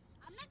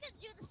 I'm not gonna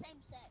do the same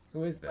set.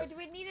 Who is Wait, this? do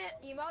we need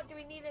an emote? Do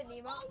we need an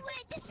emote? Oh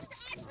wait, this is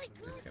actually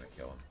good. Just gonna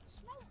kill him.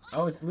 Small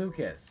Oh, ice. it's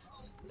Lucas.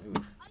 Oof.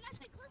 I'm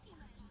actually cooking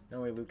right now.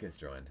 No way, Lucas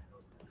joined.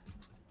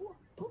 I'm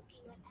cooking.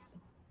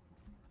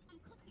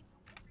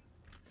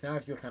 Now I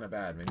feel kind of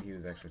bad. Maybe he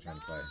was actually trying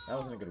to play. That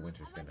wasn't a good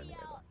winter skin anyway,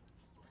 though.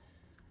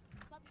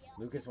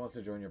 Lucas wants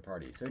to join your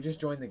party. So he just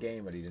joined the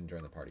game, but he didn't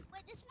join the party.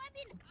 Wait, this might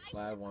be an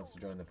Vlad wants to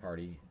join the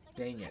party.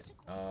 Dang it.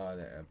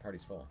 The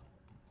party's full.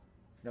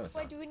 No, it's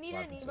Wait, not. do we need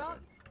Vlad an can still emote? join.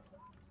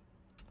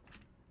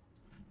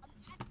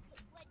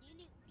 Wait,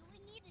 do we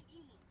need an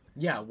emote?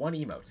 Yeah, one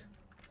emote,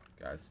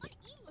 guys. What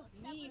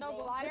emote? No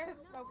glider?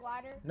 No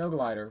glider? No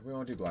glider. We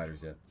won't do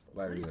gliders yet.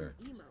 What Gliders is are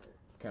an emo?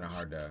 kind of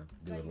hard to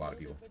do with a lot of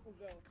people. Spider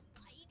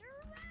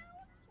round?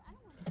 I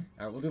don't know.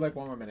 Alright, we'll do like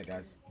one more minute,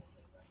 guys.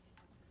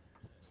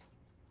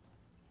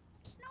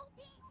 Snow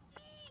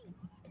Bean!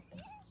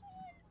 This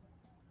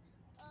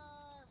one!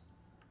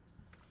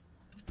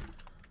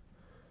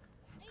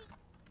 Hey.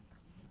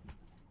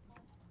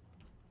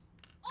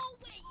 Oh,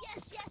 wait,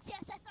 yes,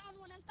 I found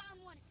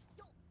one,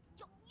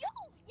 Yo,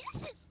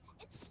 yes!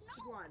 It's Which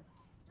snow! one?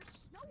 There's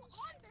snow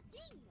on the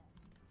thing!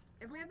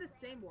 If we have the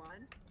same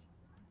one.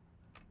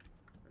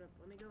 Hold up,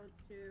 let me go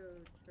to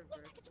Look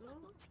back into my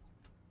traversal. booth.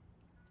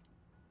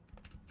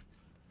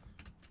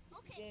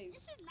 Okay,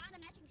 this is not a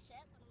matching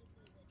set, but I'm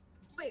doing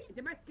good. Wait,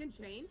 did my skin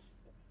change?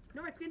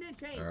 No, my skin didn't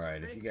change.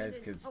 Alright, My if you skin guys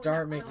didn't- could oh,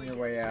 start yeah, making your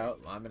way out,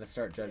 I'm gonna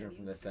start judging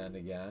from this end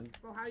again.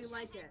 Well, how you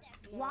like it?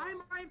 Why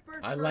am I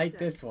first I like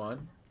person? this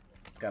one.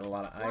 It's got a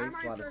lot of Why am ice,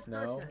 I a lot of first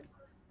snow. person?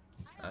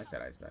 I like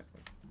that ice back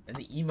one. And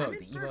the emote,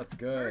 the in emote's first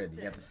good. You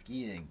got person. the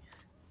skiing.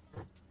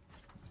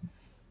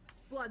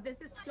 Blood, this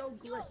is so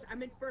glitched.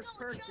 I'm in first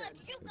No, person. Judge,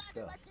 you Good gotta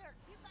stuff. let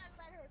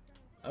her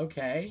through.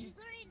 Okay. She's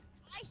literally an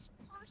ice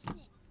person.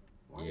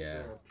 Why Yeah.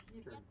 is there a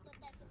Peter? Yep,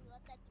 let that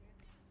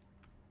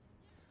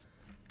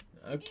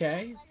through.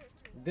 Okay. Let her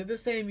through. Did the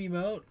same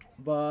emote,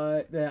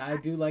 but I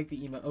do like the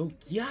emote. Oh,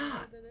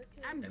 yeah!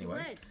 I'm Anyway.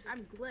 glitched.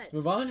 I'm glitched. Let's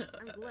move on.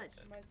 I'm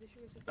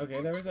glitched.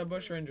 Okay, there was a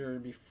bush ranger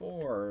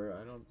before.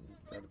 I don't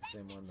got the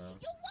same one though.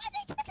 Yo, why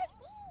they touching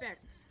balls?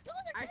 Fixed. Yo,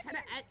 they're I tried to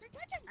touching- en- they're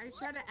touching I just balls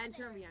tried to over enter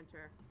there. and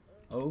re-enter.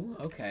 Oh,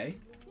 okay.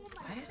 Oh my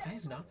I God, have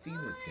that's not so seen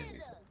this skin good.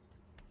 before.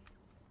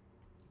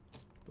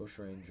 Bush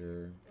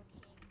ranger.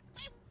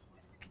 Wait,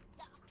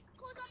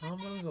 close on my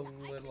Combo's back. a The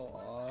little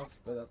icicle- off,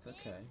 but that's icicle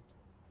stick. okay.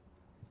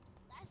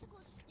 The icicle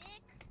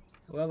stick.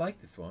 Well, I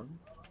like this one.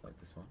 I like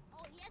this one.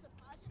 Oh, he has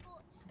a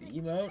popsicle. The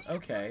Wait, emote, wait,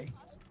 okay.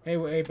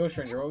 popsicle. Hey, Bush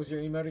Ranger, what was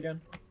your emote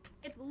again?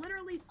 It's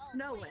literally Oh,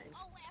 snowing. Wait,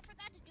 I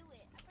forgot to do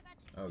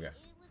it. Okay. It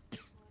was this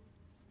one.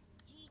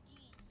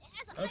 GG's. It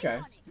has Okay,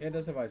 ice on it. yeah, it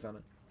does have ice on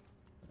it.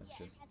 That's Yeah,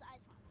 true. it has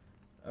ice on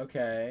it.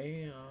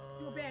 Okay.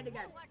 Do a band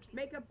again. Watch it.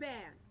 Make a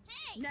band.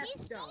 Hey, Next he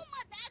stole go.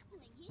 my back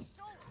bling. He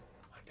stole it.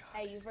 Oh my god.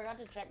 Hey, you forgot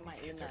to check my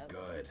These kids are emote.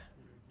 good.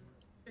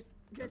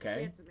 Just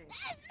Okay. dance with me.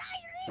 That is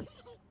not your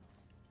emote.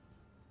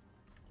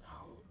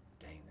 Oh,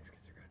 dang, these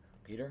kids are good.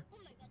 Peter? Oh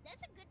my god,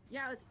 that's a good.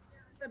 Yeah, it's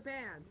the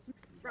band.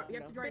 Bro, you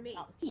have to join me.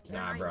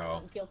 Nah,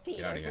 bro. Kill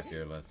Get out of here, Peter.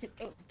 fearless.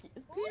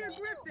 Peter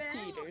Griffin.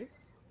 Peter.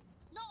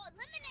 No,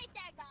 eliminate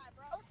that guy,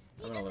 bro.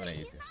 He I'm gonna doesn't- eliminate you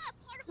he's too. not a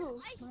part of Oh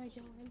the ice my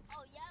team. god.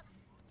 Oh, yep.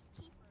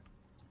 Keeper.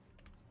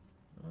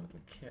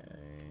 Okay.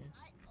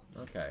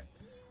 Okay.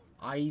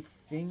 I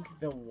think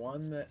the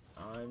one that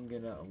I'm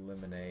gonna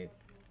eliminate.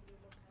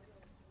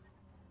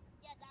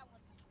 Yeah, that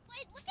one.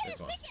 Wait, look at This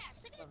his one.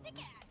 pickaxe. Look at his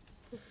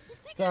pickaxe. His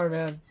pickaxe Sorry, looks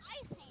man.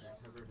 like ice hand.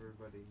 Have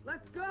everybody.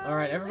 Let's go.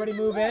 Alright, everybody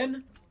move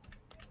in.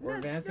 We're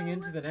Let's advancing go,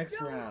 into the let's next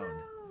go, round.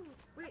 bro.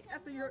 Wait, Okay,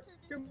 that's we your go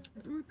to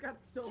this- booth got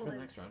For the stolen.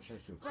 next round, should I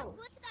shoot? My Oh,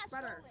 boots got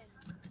Better.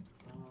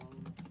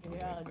 stolen.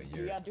 Yeah, but you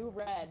you're- gotta do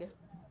red.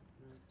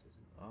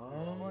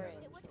 Orange.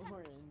 Hey, what's that?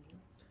 Orange.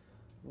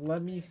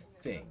 Let me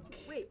think.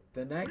 Wait,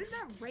 The what is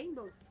next. that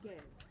rainbow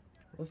skin?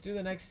 Let's do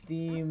the next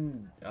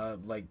theme.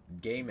 Like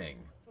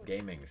gaming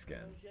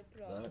skin. Is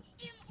that it?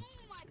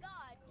 Oh my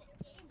god.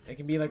 The game. It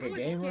can be like a Ooh,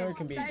 gamer. skin. It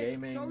can be That is so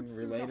gaming true to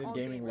related. all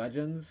Gaming gamers.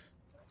 legends.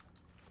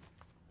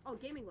 Oh,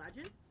 Gaming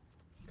Legends?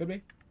 Could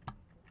be.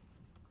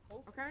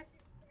 Okay.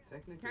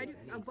 Technically, Can I do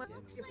any a button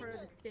skin is in front of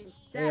good. this thing?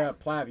 Hey,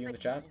 Plav, you in the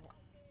chat?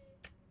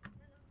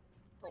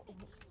 Like a game.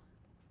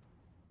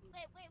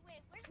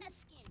 Wait. Where's that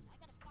skin? I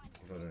gotta find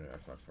It's that. over at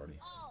Xbox party.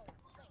 Oh,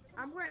 wait.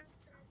 I'm wearing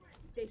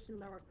Station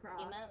Lower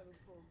Cross. Emote.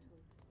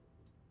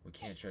 We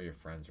can't show your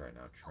friends right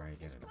now. Try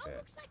again This in a bro bit.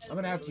 looks like I'm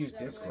gonna have to he's use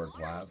in Discord, water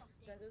or Plav. something.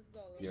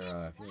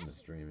 If you're in the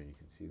stream and you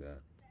can see that.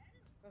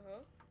 Hey,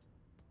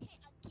 a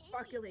game?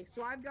 Rocket League.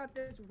 So I've got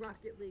this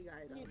Rocket League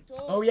item.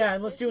 Oh yeah,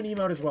 and let's do an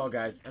emote as well,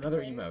 guys.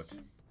 Another emote.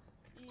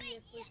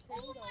 Wait, yeah.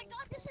 Oh my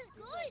god, this is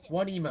good.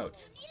 One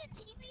emote. You need a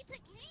TV to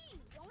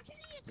game. Don't you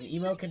need a The TV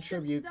emote to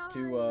contributes to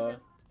Don't you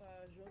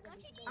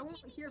need I a won't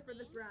TV here to for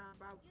this game? round.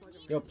 But I'll You plug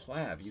need it. Yo, a TV.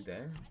 Plav, you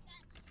there?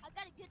 I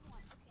got a good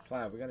one. Okay.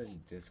 Plav, we gotta do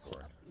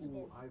Discord.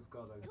 Ooh, I've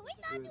got a Can we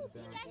not do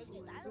good pickaxes?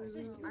 band I don't laser.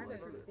 think I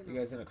don't You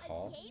guys in a A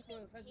call?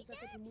 gaming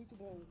pickaxe? I'm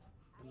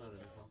not in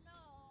a call. No.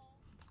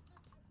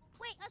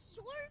 Wait, a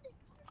sword?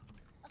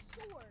 A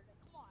sword.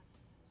 Come on.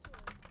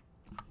 Sword.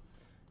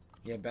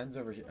 Yeah, Ben's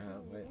over here.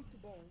 Wait.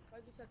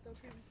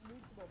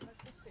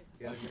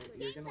 Yeah,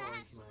 you're gonna like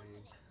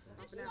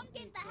There's my. some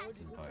games that has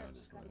Fine, I'll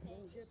just go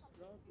ahead.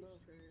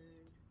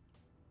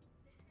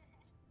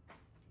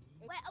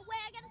 Wait,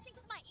 I gotta think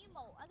of my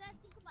emo.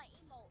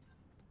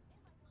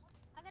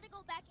 I gotta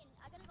go back and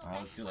I gotta go I'll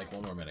let's do like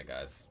one more minute,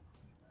 guys.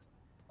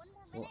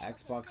 Will minute?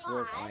 Xbox Okay,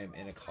 work? fine. I am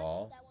in a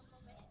call.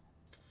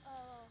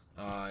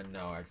 That 1 more minute. No,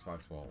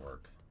 Xbox won't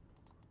work.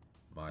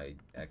 My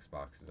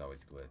Xbox is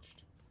always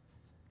glitched.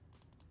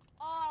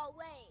 Oh,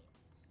 wait.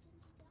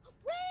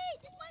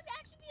 Wait, this might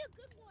actually be a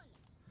good one.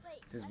 Wait.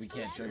 It says we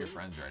can't show your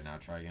friends right now.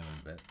 Try again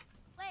in a bit.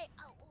 Wait.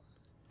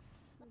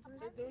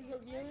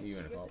 You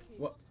in a call?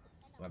 What?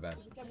 My bad.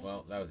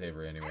 Well, that was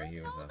Avery anyway. He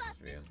was not supposed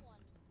to be in.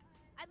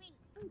 I mean,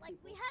 like,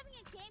 we having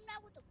a game now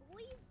with the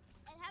boys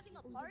and having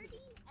a party,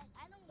 and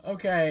I don't.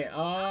 Okay,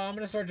 I'm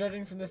gonna start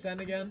judging from this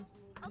end again.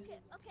 Okay.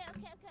 I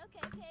think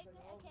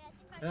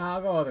I. No,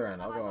 I'll go other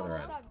end. I'll go other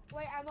end.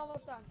 Wait, I'm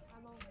almost done.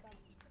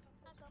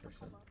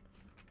 Person.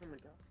 Oh my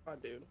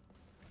god, dude.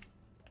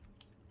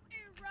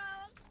 Bro,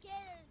 I'm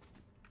scared.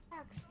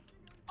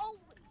 Oh,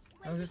 wait.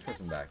 How's this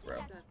person back, bro?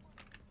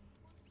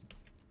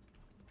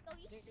 Oh,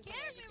 you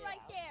scared me right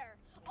there.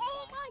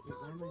 Oh my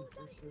god, bro,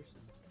 that is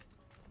insane,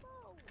 bro.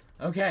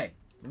 Okay,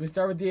 let me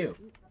start with you.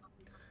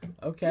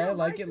 Okay, I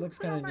like it. Looks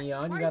kind of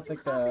neon. You got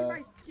like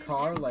the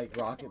car, like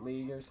Rocket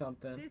League or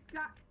something.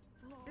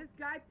 This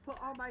guy put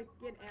on my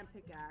skin and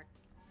pickaxe.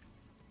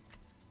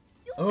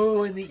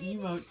 Oh, and the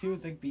emote too.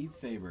 It's like Beat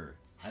Saber.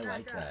 I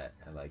like that.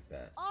 I like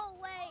that. Oh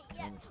wait,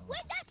 yeah.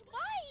 Wait, that's my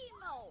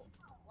emo.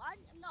 What?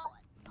 No,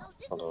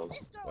 this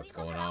girl. What's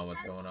going on?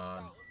 What's going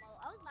on?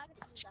 I was not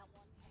gonna use that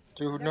one.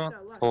 Dude, not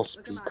the whole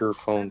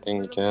speakerphone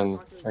thing again.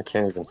 I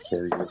can't even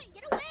hear you. Get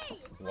away!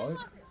 What?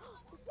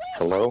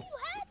 Hello?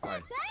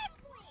 Hi.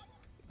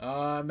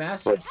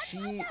 Master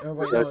Cheat. Oh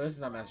wait, no, this is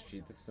not Master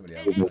Cheat. This is somebody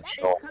else. It's because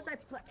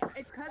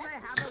I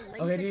have a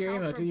link. Okay, do your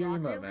emote. Do your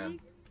emote, man.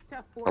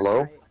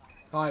 Hello?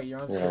 Hi, you're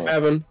on stream. Yeah.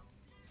 Evan.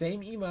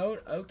 Same emote.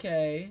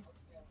 Okay.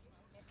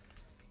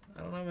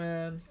 I don't know,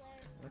 man.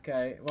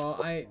 Okay. Well,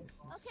 Okay.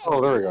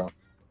 Oh, there we go.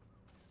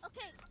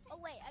 Okay. Oh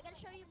wait, I gotta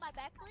show you my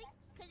backlink.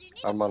 Cause you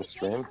need I'm on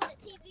stream. the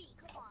TV.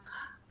 Come on.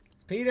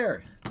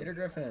 Peter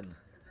Griffin.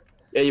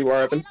 Yeah, you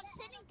are, Evan. And I'm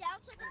sitting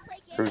down so I can play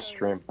games. Who's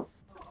stream? I'm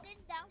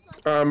sitting down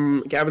so I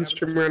can Gavin's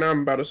streaming right now.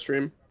 I'm about to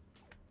stream.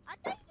 I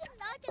thought you did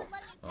not get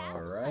let me pass.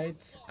 All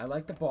right. I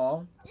like the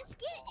ball. This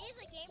skin is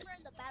a gamer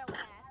in the battle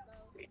pass, so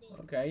it is.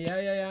 Okay.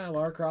 Yeah.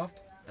 Lara Croft.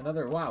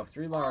 Another. Wow.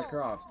 3 Lara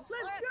Crofts.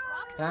 Let's go!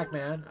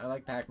 Pac-Man. I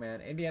like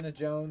Pac-Man. Indiana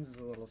Jones is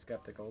a little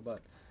skeptical, but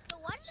The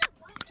one that,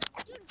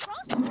 dude, bro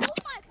stole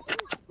my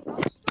food. Bro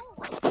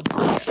stole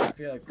it. I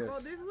feel like this. Oh,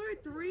 there's literally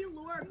 3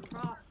 Laura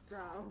Crofts, bro.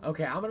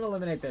 Okay, I'm gonna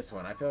eliminate this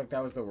one. I feel like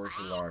that was the worst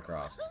of Lara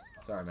Croft.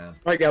 Sorry, man.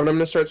 Alright, Gavin, I'm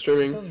gonna start This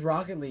streaming. one's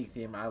Rocket League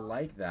theme. I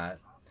like that.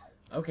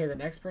 Okay, the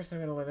next person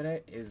I'm gonna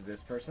eliminate is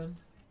this person.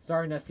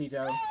 Sorry,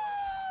 Nestito.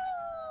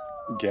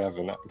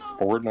 Gavin,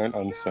 Fortnite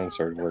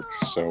Uncensored works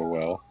so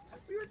well.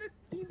 We were just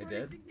team It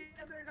did?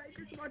 together and I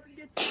just wanted to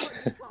get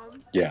to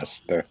pumped.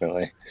 Yes,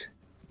 definitely.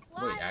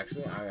 Wait,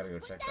 actually, I gotta go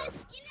check that.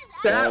 Skin is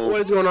Chat, actually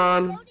what is going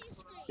on? loading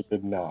screen. It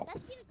did not. That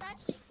skin is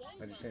actually I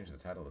game. just changed the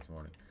title this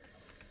morning.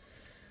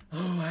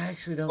 Oh, I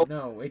actually don't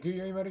know. Wait, do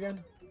your emote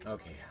again?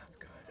 Okay, yeah, that's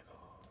good.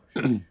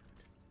 Oh, shoot.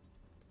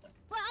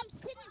 But I'm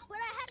sitting, but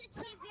I had a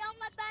TV on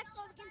my back so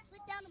I can sit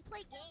down and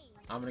play games.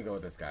 I'm gonna go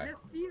with this guy.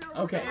 Nestino,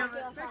 Okay. damn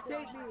it,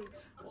 spectate me.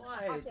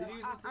 Why? Did you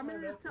even I'm see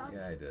gonna that? tell.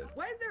 Yeah, I did.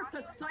 Why is there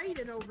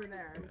Poseidon over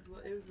there?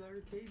 It was the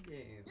arcade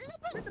game. This is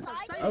Where's the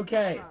Poseidon. Poseidon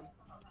Okay. come from?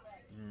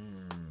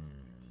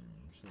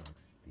 She likes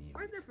theme.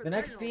 Where's there The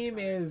next Poseidon theme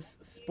from? is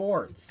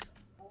sports.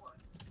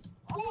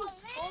 Oh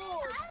man, I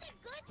had a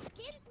good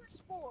skin for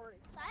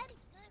sports. I had a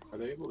good Are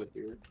they able to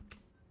hear,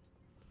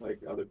 like,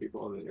 other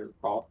people on your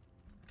call?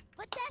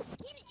 But that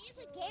skin is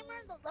a gamer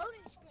in the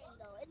loading screen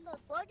though. In the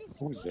loading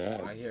screen. Who's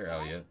that? I hear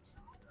Elliot.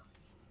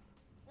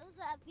 It was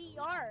a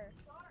VR.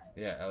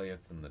 Yeah,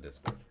 Elliot's in the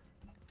Discord.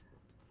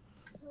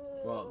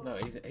 Well, no,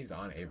 he's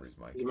on Avery's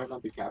mic. You might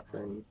not be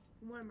capturing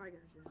What am I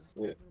gonna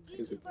do? it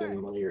because it's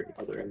in one of your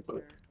other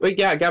inputs. Wait,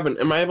 yeah, Gavin,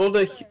 am I able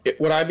to?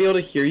 Would I be able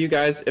to hear you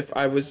guys if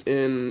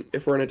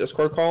we're in a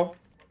Discord call?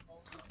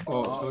 I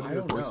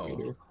don't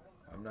know.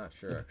 I'm not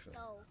sure actually.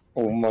 No.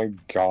 Oh my No,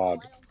 god.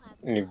 I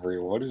don't have Avery,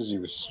 what is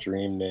your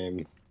stream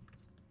name?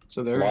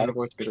 So they're Live- in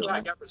voice video.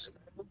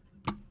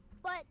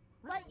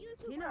 But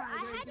YouTuber, You know, I I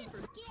had a don't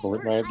skin.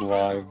 Fortnite I had a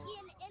Live. skin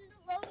in the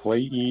loading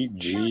Play screen.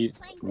 EG I was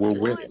playing will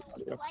VR win. and it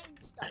was playing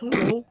stuff. I don't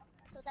know.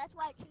 So that's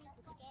why I chose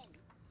the skin.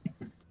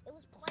 It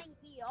was playing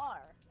VR.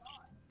 Or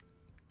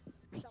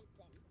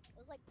something. It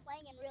was like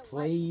playing in real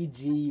Play life.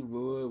 G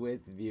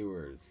with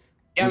viewers.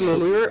 Gavin, when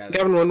we were You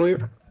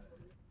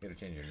gotta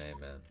change your name,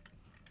 man.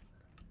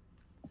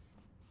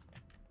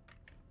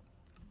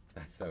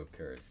 That's so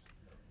cursed.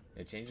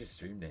 It changes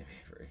stream name,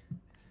 Avery.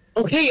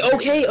 Okay. I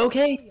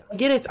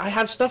get it. I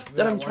have stuff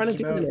that I'm trying to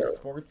do emote, now. the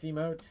sports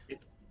emote.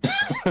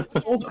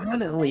 Hold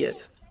on,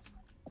 Elliot.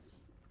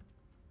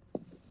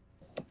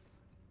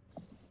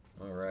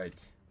 All right.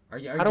 Are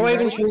you? How do I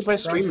even ready? change my Crouch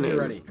stream if you're name?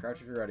 ready.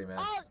 Crouch if you're ready, man.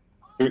 Oh,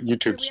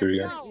 YouTube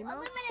Studio. no.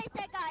 Eliminate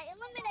that guy.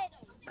 Eliminate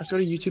him. Let's go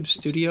to YouTube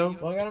Studio.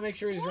 Well, I gotta make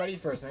sure he's ready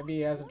first. Maybe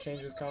he hasn't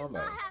changed his Does combo.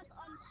 not have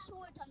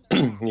sword on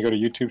You go to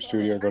YouTube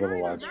Studio, go to the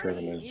live stream,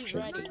 and then He's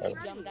change the ready. title.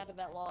 He jumped out of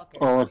that locker.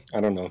 Oh, I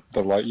don't know.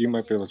 You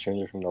might be able to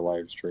change it from the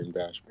live stream I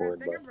dashboard,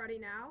 think but I'm ready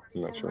now.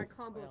 I'm not Oh, sure. my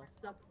combo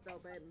sucks though,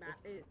 but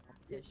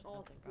it's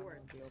all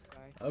sport.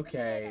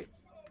 Okay.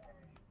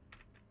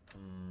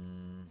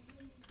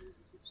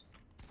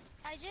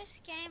 I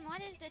just came.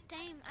 What is the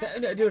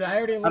time? Dude, I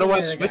already How do I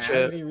eliminated the guy. switch How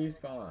it? did he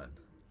respawn?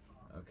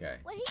 Okay.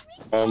 Well, he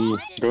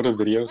respawned. Go to What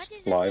videos,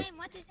 is the live. time?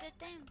 What is the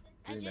time?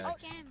 I 3 just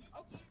minutes. came.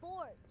 It's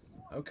sports.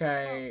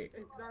 Okay.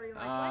 It's already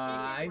like,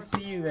 I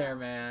see you there,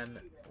 man.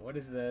 What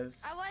is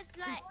this? I was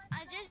like,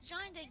 I just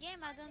joined the game.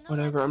 I don't know.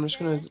 Whatever. what I'm is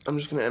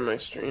just gonna end my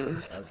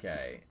stream.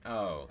 Okay.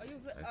 Oh. Are you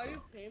I see.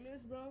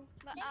 famous, bro?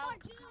 But,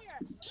 Neymar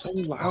Jr. So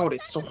loud.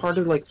 It's so hard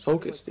to like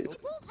focus, dude. We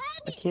both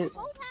have I it. can't. We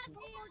both have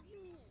Neymar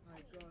Jr.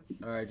 My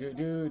gosh. All right,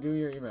 do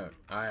your emote.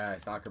 Aye,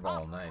 soccer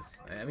ball, nice.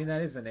 I mean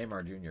that is the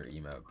Neymar Jr.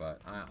 emote, but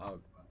I'll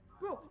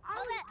Bro, I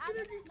was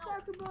gonna do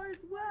soccer ball as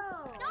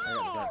well. I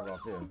got the soccer ball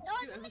too. No,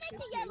 eliminate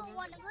the yellow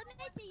one.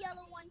 Eliminate the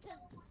yellow one,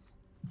 cause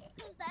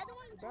the other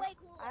one is way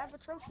cooler. I have a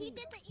trophy. He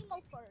did the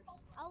emo first.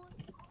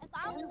 If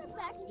I was the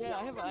fashion Yeah, I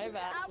show have season,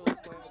 I actual would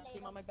sports. eliminate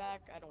Team him. on my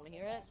back. I don't want to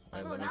hear it.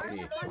 Alright, Bro, let me now see.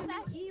 Be a I'm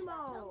fashion emo.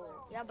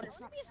 show Yeah, but teller. it's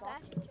I not wanna be a soccer.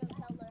 fashion show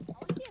teller. I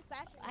wanna be a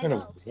fashion I show know.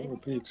 teller. That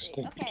would be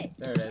extinct. Okay,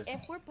 There it is.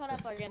 if we're put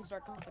up against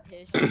our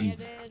competition here,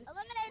 dude,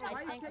 Eliminate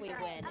I him. think we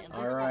win. And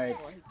All right.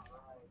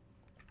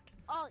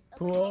 Oh,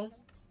 Cool. eliminate him.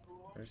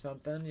 Or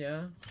something,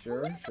 yeah.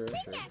 Sure, What is sure, the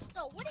sure. pickaxe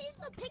though? What is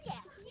the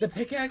pickaxe? The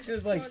pickaxe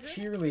is like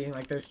cheerleading,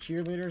 like those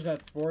cheerleaders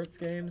at sports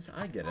games.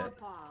 I get it.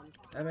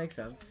 That makes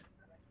sense.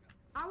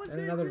 I was And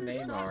gonna another do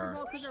soccer Neymar.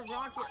 ball 'cause of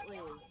Rocket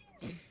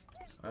League.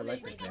 I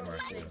like this Neymar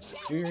too.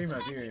 Do your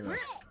emote, do your emote.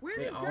 Where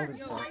They did all Greg did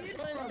go? soccer. Where is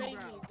Don't from, kill me.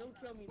 bro?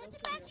 Don't kill me. That's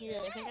Don't a kill me. matching Here,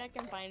 I set. think I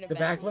can find a The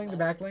back bling, the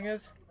back bling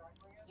is?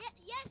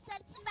 Yes,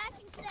 that's a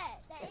matching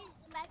set. That is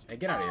a matching set. Hey,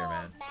 get out of here,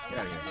 man. Get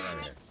out of here, get out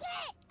of here. Matching set.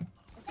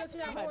 That's a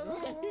Yeah, matching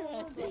set.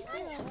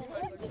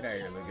 Get out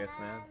of here, Lucas,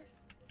 man.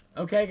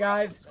 Okay,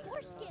 guys.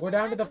 We're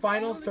down to the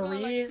final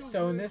 3,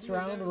 so in this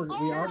round,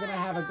 we are going to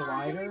have a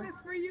glider. This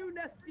for you,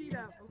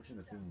 Nestito. What should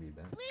the thing be,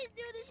 Ben? Please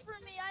do this for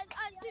me. I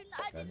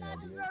did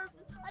not deserve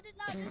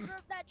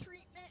that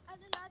treatment. I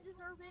did not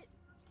deserve it.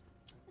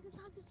 I did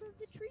not deserve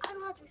the treatment. I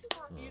don't have to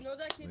respond. You know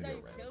that kid that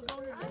you killed, bro?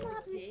 I don't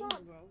have to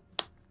respond.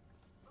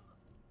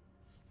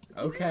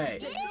 Okay.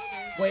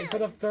 Wait,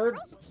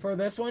 for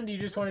this one, do you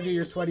just want to do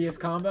your sweatiest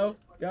combo,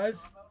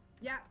 guys?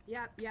 Yeah.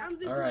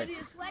 Alright.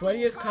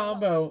 Sweatiest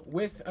combo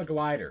with a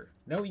glider.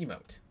 No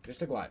emote.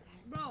 Just a glider.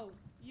 Bro,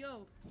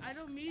 yo, I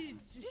don't mean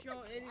to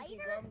show anything,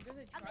 bro. I'm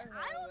gonna try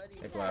hard already.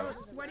 Hey, Cloud.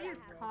 What is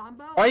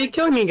combo? Why are you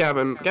killing me,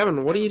 Gavin?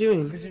 Gavin, what are you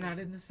doing? Because you're not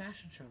in this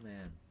fashion show,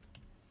 man.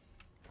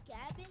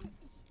 Gavin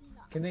is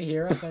not. Can they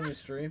hear us on your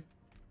stream?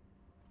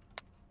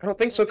 I don't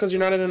think so, because you're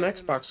not in an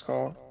Xbox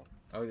call.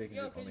 Oh, they can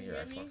Yo, just can only you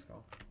hear hear me? Xbox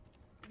call.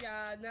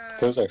 Yeah, nah.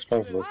 Does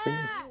Xbox work for you?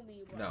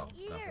 No,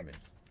 not for me.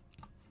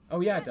 Oh,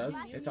 yeah, it does.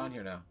 It's on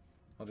here now.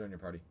 I'll join your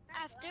party.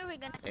 After we're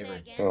gonna play Avery.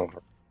 again. Oh,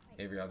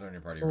 Avery, I'll join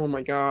your party. Oh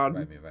my god.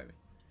 Invite me, invite me.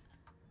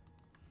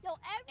 Yo,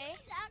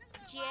 everyone's out of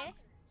their GA?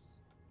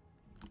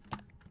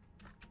 lockers.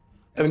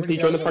 Evan, can you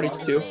join the party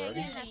We're too? gonna play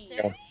again after.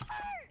 Yeah. Oh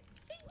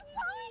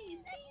wait, he's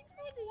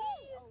already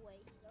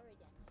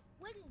dead.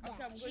 What is that?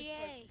 Okay, I'm good.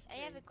 GA, I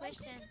have a Oh,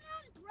 question. this is an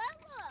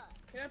umbrella.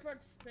 Can I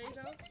participate This is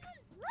now? an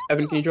umbrella.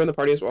 Evan, can you join the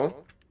party as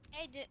well?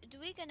 Hey, do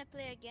we gonna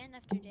play again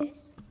after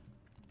this?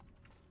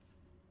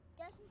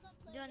 Yes, we're gonna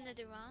play Do again.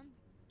 another round?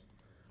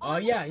 Oh,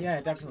 this yeah, is yeah,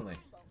 the definitely.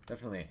 combo.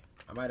 Definitely.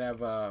 I might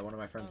have one of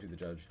my friends be the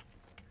judge.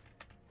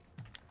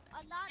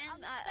 I'm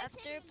And spectating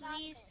after, anonymous.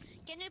 please,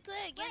 can we play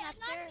Wait, again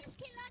after? anonymous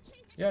cannot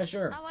change the Yeah, scene.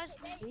 sure. I was.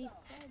 We said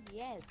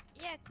yes.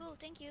 Yeah, cool.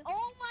 Thank you.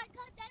 Oh my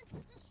god, that's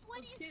the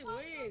sweatiest kid combo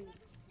I've wins.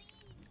 ever seen.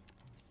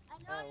 Oh,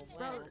 Bro,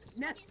 wow. that's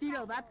the sweatiest Nestito,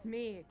 combo. that's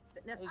me.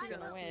 Who's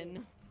gonna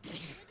win? You're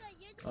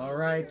the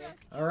Alright,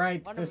 superhero.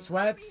 alright. One The of them-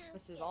 sweats.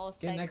 This is all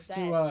Get seg next set.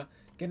 to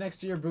get next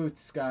to your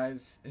booths,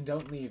 guys, and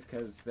don't leave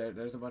because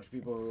there's a bunch of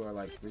people who are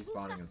like Dude, who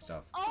respawning got and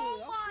stuff.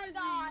 Oh my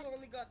god. You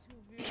only got 2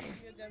 views in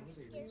your damn That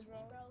stream, scares me, bro.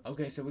 bro.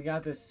 Okay, so we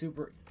got this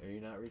super. Are you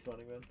not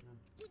respawning, Ben?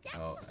 Dude, that's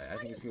Oh, the I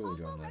think it's sweatiest people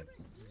who combo joined I've late.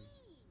 ever seen.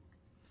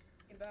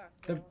 Get back,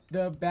 The bro.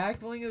 the back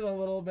bling is a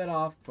little bit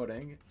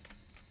off-putting,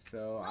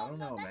 so I don't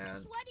know, that's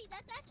man. sweaty.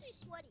 That's actually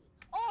sweaty.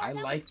 Oh, I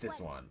that like was this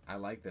sweaty. one. I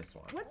like this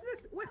one. What's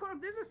this? Wait, hold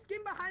on. There's a skin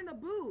behind the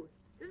booth.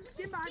 There's a There's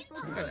skin a behind skin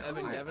both. behind-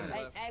 Evan, I- Gavin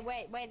I- left. Hey,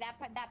 wait, that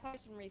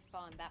person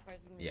respawned. That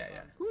person respawned. Yeah,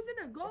 yeah. Who's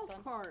in a golf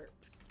one? cart?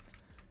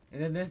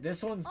 And then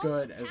this one's Oh,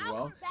 good the as power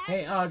well. back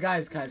Hey, bling.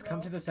 guys,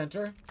 come to the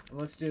center and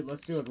let's do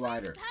a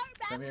glider. Power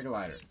back Come here, because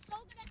glider. He's so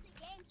good at the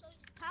game, so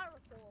he's powerful.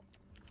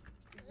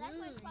 So that's why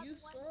he's Dude, probably you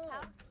one of the suck.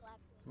 powerful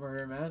Come over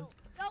here, man. Yo,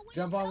 when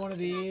Jump you on go one of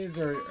to that these,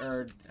 glider,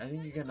 or I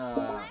think you can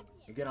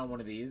you get on one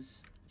of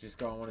these. Just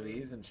go on one of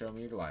these and show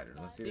me your glider.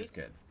 Let's see this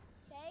kid.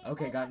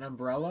 Okay, got an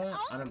umbrella,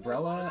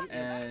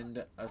 and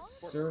a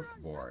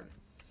surfboard.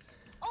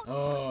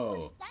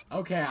 Oh,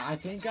 okay. I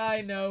think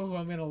I know who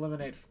I'm gonna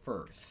eliminate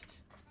first.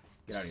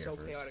 Get out of here So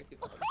first. chaotic. dude.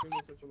 I'm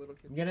doing such a little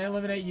kid. I'm gonna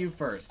eliminate you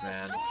first,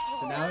 man.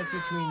 So now it's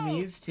between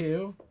these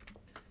two,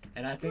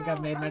 and I think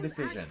I've made my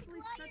decision.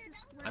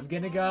 I'm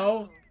gonna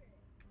go.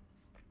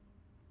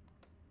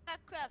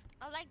 Craft.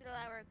 I like the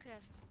Lara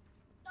Craft.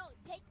 No,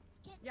 take.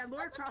 Yeah,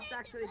 Lara Croft's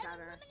actually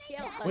better.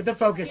 With the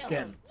focus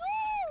skin.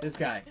 This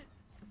guy.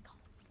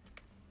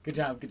 Good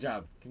job, good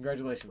job.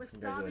 Congratulations,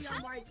 congratulations.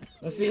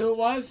 Let's see who it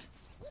was.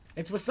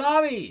 It's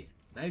Wasabi.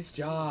 Nice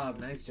job,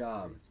 nice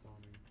job.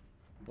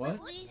 What?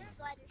 It's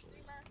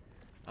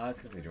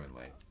because they joined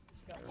late.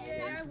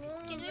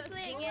 Can we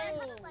play again?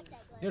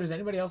 Yo, does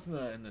anybody else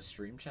in the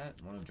stream chat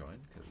want to join?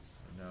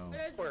 Cause no.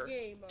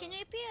 Can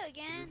we play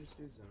again?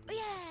 Oh,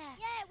 yeah.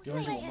 Do you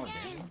want to do one more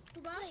game?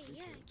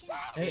 Yeah.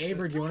 Hey,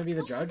 Avery, do you want to be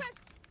the judge?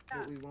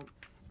 But we won't.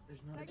 There's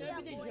not a Ready up,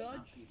 good boys. way to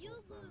stop You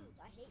people from lose.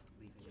 I hate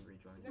leaving and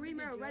rejoining.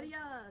 Dreamer, ready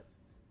up.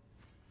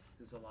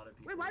 There's a lot of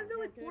people. Wait, why is there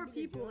like 4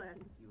 people in?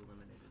 You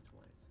eliminated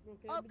twice.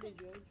 Oh, cause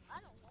I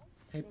don't know.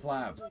 Hey,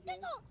 Plav. Dude, they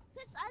go.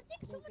 Cause I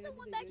think some of them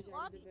went back to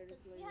lobby because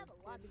we have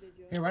a lobby.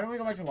 Hey, why don't we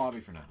go back to lobby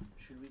for now?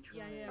 Should we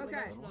try?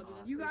 Okay,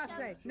 you gotta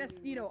say,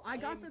 Nestito, I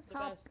got the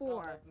top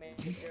 4.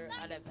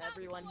 Out of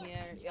everyone here,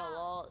 y'all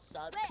all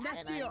suck.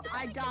 Nestito,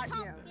 I got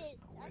you.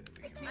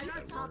 I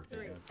got top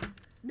 3.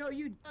 No,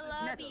 you,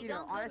 lobby, Nestito,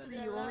 don't go to honestly,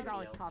 the you only got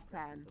lobby. like top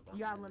 10. You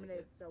got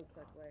eliminated so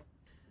quickly.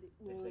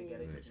 If they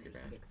get it, Ooh. you just kick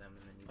them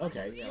and then you.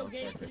 Okay, yeah, Yo,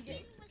 let's Gabe, try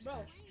 15.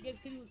 bro, Gabe,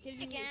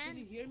 can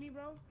you hear me,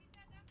 bro?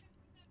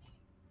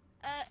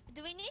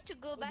 Do we need to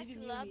go back to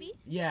lobby?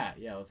 Yeah,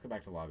 let's go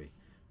back to lobby.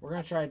 We're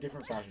gonna try a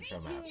different fashion show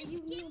map. No, play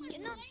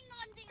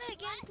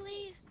again,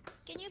 please.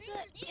 Can you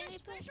play? Can we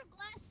play?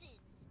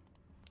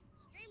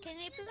 Can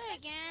we play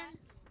again?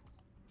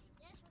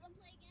 Yes, we're gonna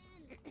play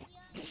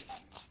again.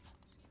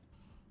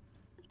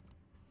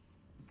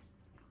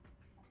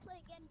 Play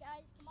again,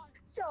 guys. Come on.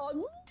 So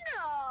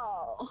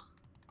no.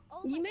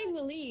 Oh You my made God.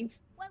 me leave.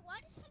 Wait, why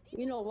did some people?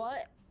 You know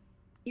what?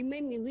 You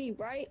made me leave,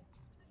 right?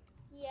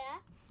 Yeah.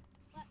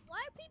 Why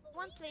are people?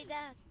 Won't play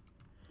that.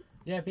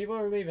 Yeah, people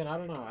are leaving. I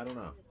don't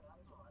know.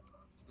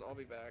 I'll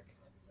be back.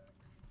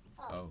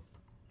 Oh.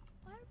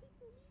 Why are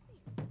people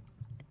leaving?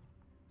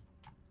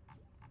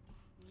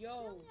 We Yo.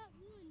 only have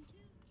 1, 2,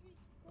 3,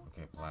 4,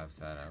 Okay, 5, Plav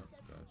sat out. 7,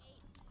 Good.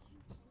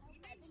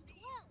 8, 9, 10, 11,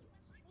 12.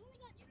 We only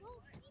got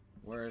 12 people.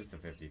 Where is the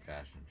 50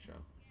 fashion show?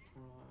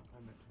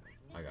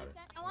 I got it.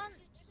 I want.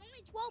 There's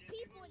only 12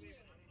 people in here.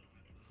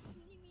 What do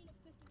you mean a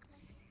 50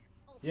 person?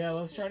 Oh, Yeah,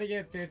 let's try to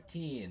get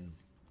 15.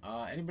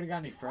 Anybody got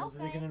any friends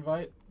that they can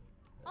invite?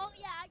 Oh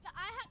yeah,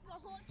 I have the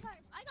whole entire.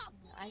 I got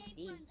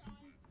 48 friends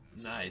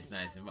on. Nice.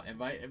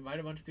 Invite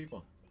a bunch of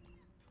people.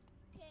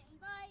 Okay,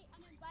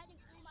 I'm inviting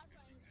all my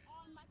friends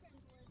on my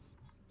friends list.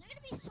 They're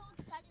gonna be so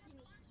excited to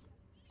meet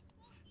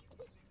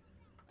me.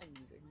 I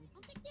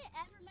don't think they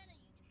ever met a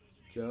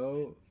YouTuber.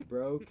 Joe,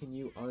 bro, can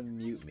you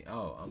unmute me?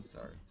 Oh, I'm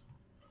sorry.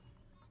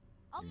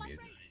 All my Muted.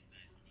 friends.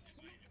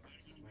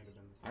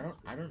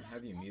 I don't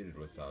have you muted,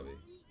 Wasabi.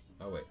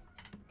 Oh wait,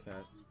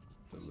 Cass,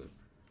 Lulu.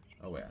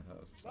 Oh wait, I thought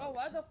it was Bro, Wasabi.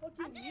 why the fuck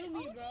you mute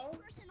me, bro?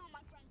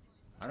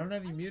 I don't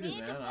have you muted,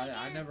 man.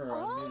 I never Oh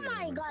unmuted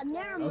my anybody. god,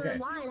 never Okay.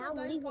 mind. I'm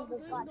leaving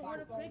this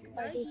goddamn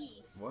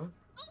place. What?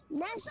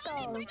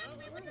 Nesto.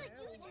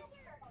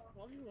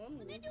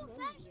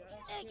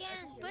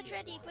 Again, put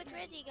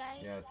ready,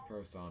 guys. Yeah, it's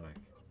Pro Sonic.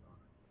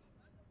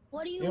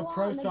 What do you Yo, want?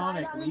 Pro The guy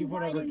Sonic, that leave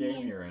whatever invited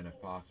game me? you're in if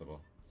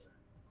possible.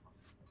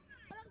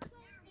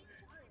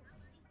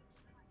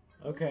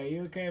 Okay,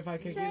 you okay if I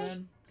kick you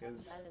then?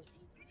 Cause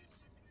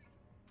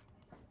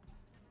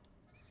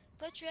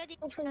Put ready,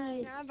 Please.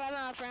 guys.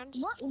 Yeah,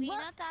 friends. We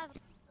not have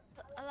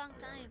a long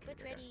time. Put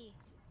ready.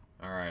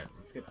 all right,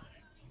 let's get.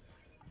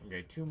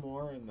 Okay, 2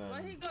 more and then.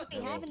 Why he got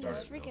then we'll start it, we'll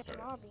freaking start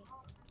it. lobby.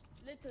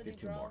 Literally, Get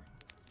 2 bro. more.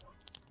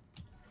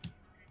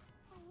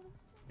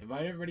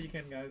 Invite everybody you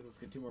can, guys. Let's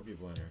get 2 more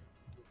people in here.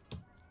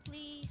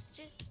 Please,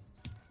 just.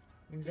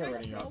 Things are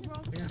running up.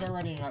 Things are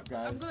running up,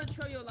 I'm guys. gonna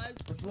show your live.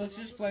 Let's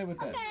just play with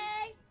this.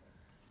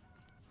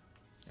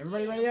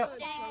 Everybody ready up?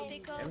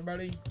 Pickle.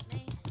 Everybody?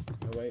 Me.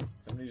 Oh wait,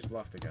 somebody just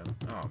left again.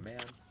 Oh man.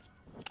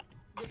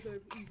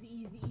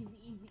 Easy.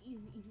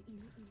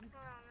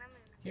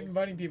 Keep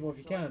inviting people if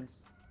you can.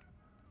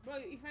 Bro,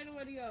 if I know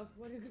where to go,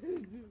 what are you gonna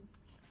do?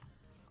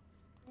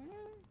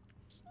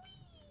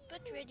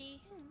 Put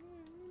ready.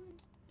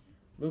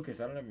 Lucas,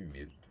 I don't have you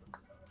muted.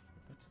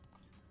 What?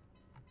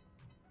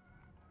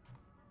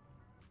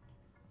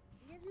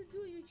 Yes, you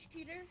do, you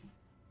cheater.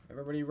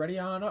 Everybody ready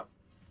on up?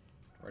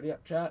 Ready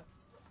up, chat?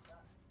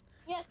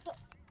 Yes.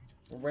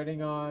 We're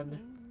waiting on...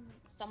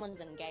 Someone's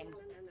in game.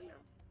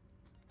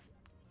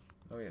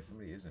 Oh yeah,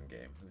 somebody is in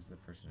game. Who's the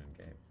person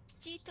in game?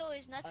 Tito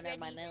is not Oh, ready. never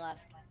mind, they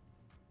left.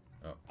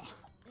 Oh.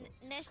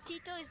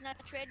 Nestito is not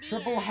ready.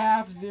 Triple and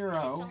half it's 0.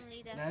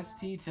 only the-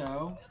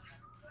 Nestito.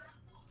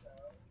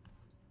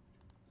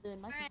 Dude,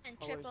 my And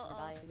controller's triple gonna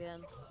die off. again.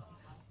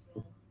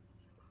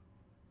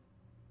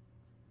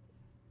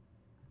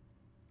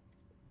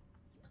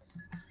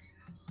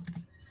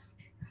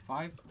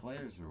 5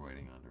 players are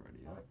waiting on to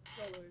ready up.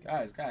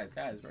 Guys,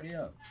 ready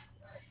up.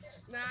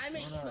 Nah, I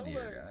make What's going on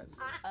slower. here,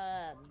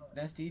 guys?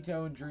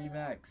 Nestito and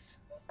DreamX.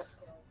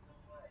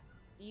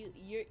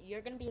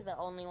 You're gonna be the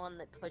only one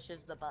that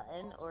pushes the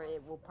button, or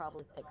it will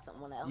probably pick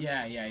someone else.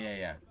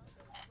 Yeah.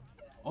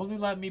 Only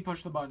let me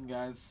push the button,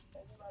 guys.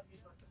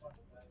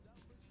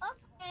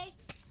 Okay.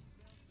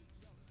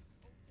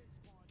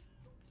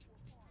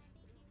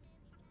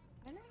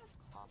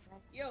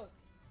 Yo,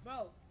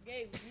 bro,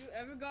 Gabe, you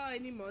ever got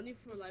any money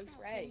for live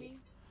streaming?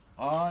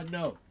 No.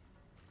 No?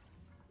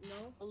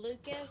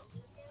 Lucas,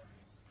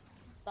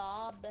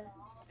 Bob, no,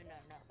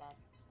 not Bob.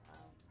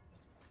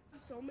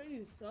 So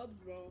many subs,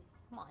 bro.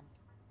 Come on,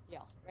 yo,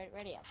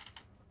 ready up.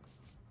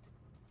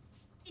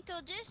 Tito,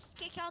 just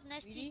kick out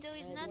Nestito.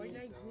 He's not.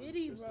 Fortnite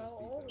gritty,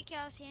 bro. Kick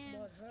out him.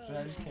 Should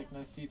I just kick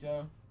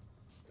Nestito?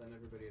 Then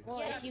everybody. Well,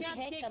 Yeah, if you yeah,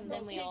 kick him,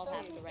 then we all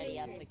have to kick ready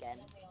up him. again.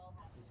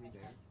 Is he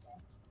there?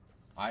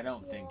 I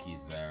don't think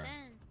he's there.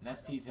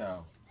 Understand.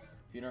 Nestito,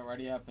 if you don't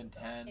ready up in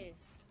 10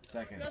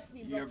 seconds, Trust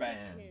me, bro, you're kick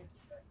banned. him.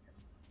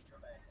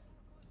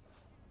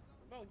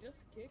 Bro, just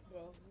kick,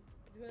 bro.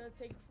 It's gonna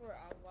take for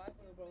a while,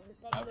 bro. He's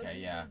probably Okay, gonna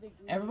yeah. be the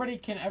green.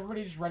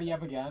 Everybody just ready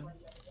up again?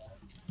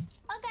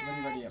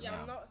 Everybody ready up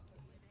Yeah, now.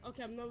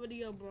 I'm not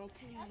ready up, bro.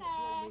 Please, Okay.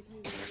 don't make me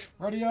ready.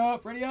 Ready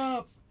up, ready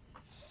up!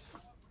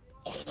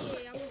 Yeah,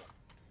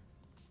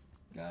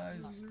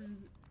 Guys.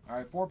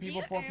 Alright, 4 Do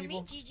people, you 4 earn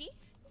people. me, GG?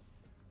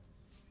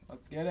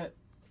 Let's get it.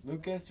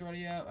 Lucas,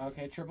 ready up.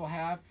 Okay, triple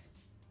half.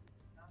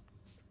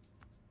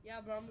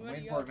 Yeah, bro, I'm I'm ready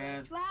waiting for up. it,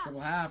 man. Wow.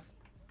 Triple half.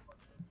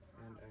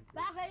 And accurate.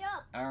 Wrap it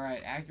up.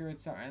 Alright, accurate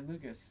start. And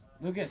Lucas.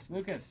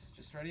 Lucas,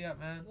 just ready up,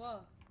 man.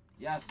 What?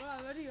 Yes. Bro,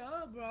 ready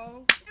up,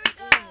 bro. Here we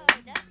go.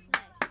 That's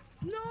nice.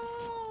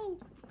 No!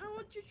 I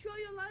want you to show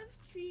your live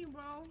stream,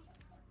 bro.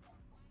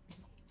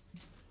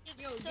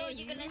 Yo, So Gabe,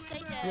 you're you gonna say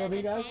remember Yeah, the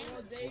we got- thing?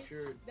 all day Make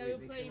sure that we make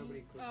sure played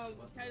nobody clicks the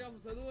button. Tide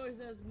of Zone Wars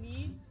as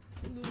me,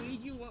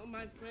 Luigi,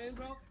 my friend,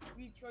 bro.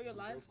 We show your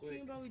live Real quick.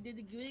 stream, bro. We did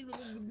the good.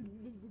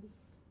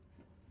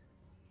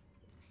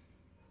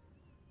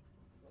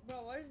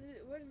 Bro, what is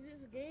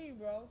this game,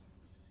 bro?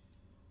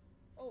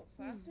 Oh,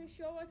 fashion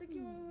show? I think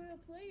you want to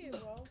play it,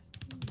 bro.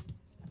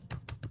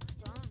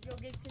 Yo,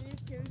 Gabe, can you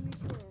carry me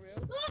for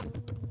real?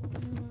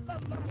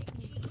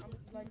 I'm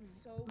just like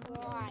so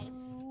Right.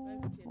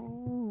 I'm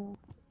kidding.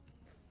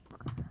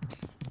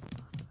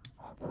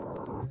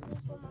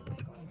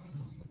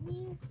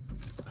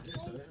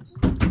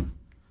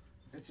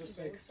 It's just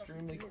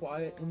extremely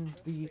quiet in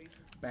the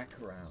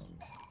background.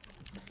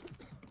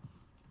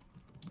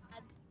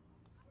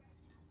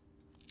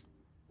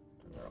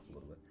 Turn that up a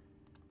little bit.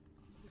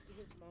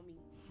 His mommy.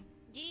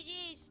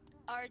 GG is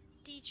our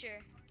teacher.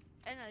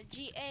 No,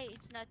 GA,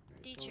 it's not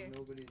teacher. So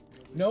nobody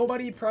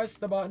Nobody press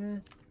the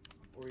button.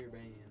 or you're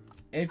banned.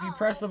 If you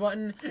press the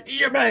button,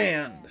 you're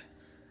banned.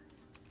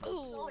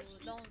 Ooh,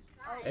 don't.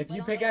 If you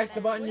don't pickaxe let the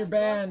that- button, you're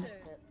banned.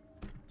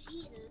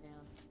 Jesus.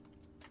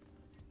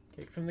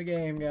 Kick from the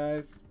game,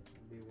 guys.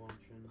 Be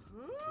watching.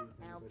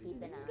 I'll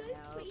keep an eye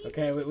out.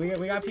 Okay,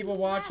 we got people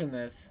watching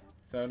this,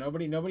 so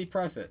nobody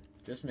press it.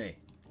 Just me.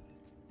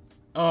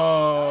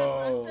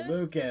 Oh, press it?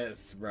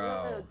 Lucas,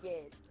 bro.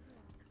 Lucas.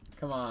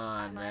 Come on,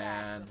 I might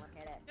man. have to look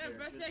at it. Yeah,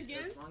 press it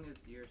again. As long as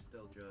you're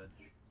still judge,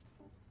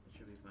 it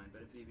should be fine.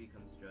 But if he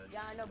becomes judge, Yeah,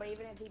 I know, but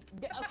even if he...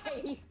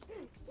 Okay.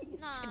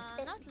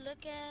 Nah, not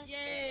Lucas.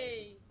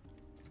 Yay!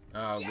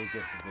 Oh,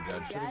 Lucas is the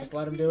judge. Should we just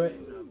let him do it?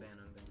 no, ban on ban.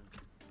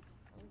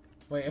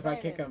 Wait, if I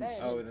Ban kick him, him, ban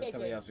oh, him, then kick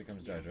somebody him. else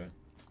becomes judge, right?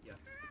 Yeah.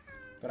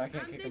 But I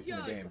can't I'm kick the him from the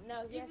judge. game. No,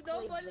 you have If to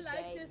leave nobody the likes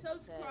game and to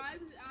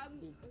subscribes, I'm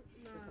be- for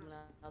nah. someone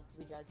else to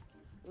be judged.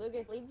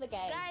 Lucas, leave the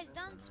game. Guys,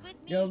 dance with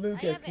me. Yo, I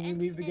Lucas, have can an you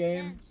leave the infinite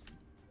game? dance.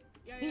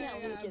 Yeah,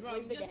 Lucas, bro.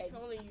 leave I'm the just game.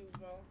 trolling you,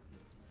 bro.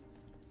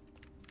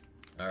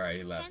 Alright,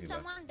 he left. Can He left.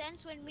 someone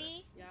dance with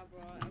me? Yeah,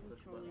 bro. I'm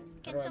trolling you.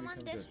 Can Alright, someone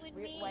become dance judge. with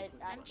Wait, me? wait,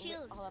 I'm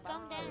chills. hold on, Come I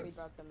don't know if we dance.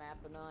 broke the map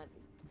or not.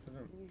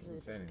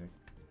 Doesn't say anything.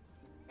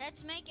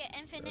 Let's make an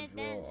infinite Judge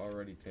roll dance.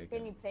 already Can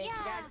taken. you pay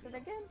Yeah. Jackson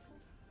again?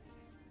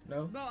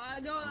 No? Bro, I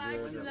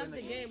actually Zero. left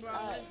the game, bro.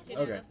 I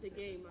Okay. left the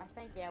game. I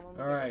think, yeah, when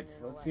we Alright, get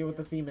into let's see what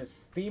the theme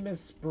is. Theme is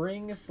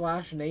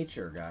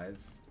spring/nature,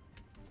 guys.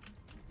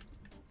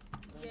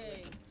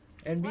 Yay.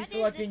 And be What is the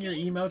selecting your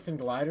theme? emotes and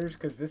gliders,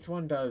 because this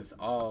one does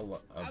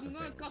all of I'm the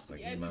gonna things, copy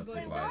like everybody. emotes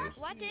and gliders.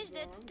 What is the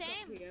Bro, I'm theme?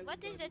 copying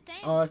What is the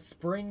theme?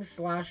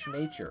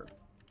 Spring/nature.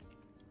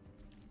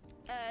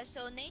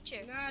 So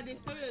nature. Nah, they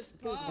started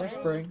a Or spot, bro.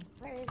 spring.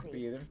 Where is Be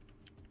he? either.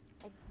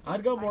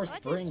 I'd go more What is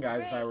spring,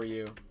 guys, if I spring? were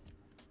you.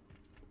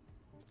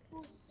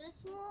 Who's this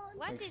one? What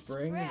Like is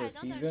spring, spring? I the don't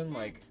season, understand.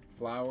 like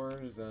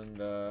flowers and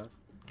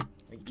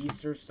like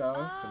Easter stuff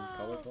and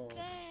colorful.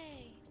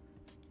 Okay.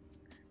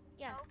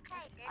 Yeah.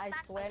 I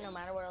swear, no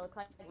matter what it looks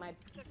like, my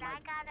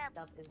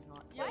stuff is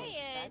not. Why going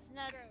back. it's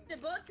not? The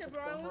button,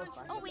 bro. I want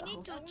you. Oh, we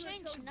need to I wanna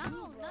change show now,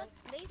 you, bro. not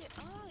later.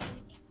 Oh, we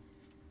need.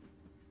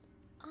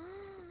 Oh.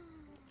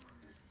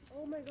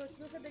 Oh my gosh,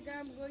 look at the guy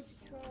I'm going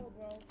to troll,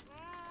 bro.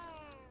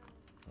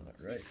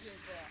 Alright. Secret,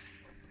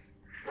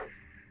 bro.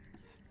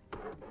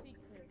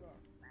 Secret, bro.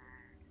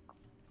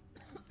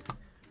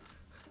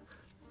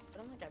 But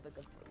I'm gonna grab a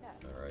good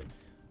pickaxe. Alright.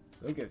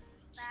 Lucas.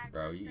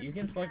 Bro, you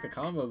can select a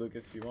combo,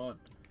 Lucas, if you want.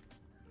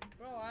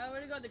 Bro, I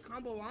already got the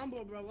combo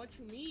wombo, bro. What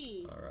you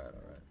mean? Alright.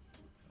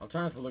 I'll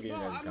try not to look at Bro,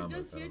 your guys' I'm combos,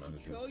 just so I here don't to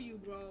understand. troll you,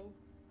 bro.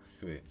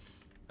 Sweet.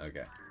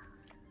 Okay.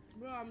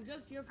 Bro, I'm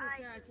just here for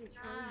can I can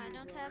show I you,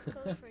 don't bro. have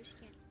color for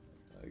skin.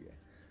 Okay.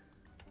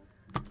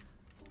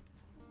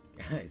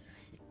 Guys.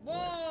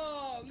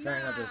 Whoa, I'm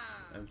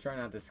trying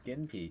not to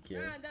skin peek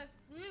here. Nah, that's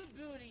fruit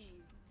beauty.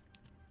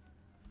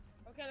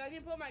 Okay, let me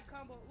put my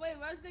combo. Wait,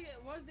 what's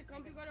the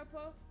combo you gotta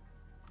put?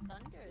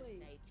 Thunder's Wait.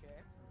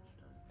 nature.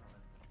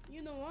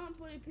 You know what? I'm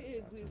putting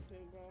Peter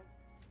Griffin, bro.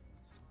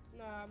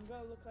 Nah, I'm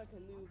gonna look like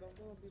a noob. I'm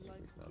gonna be like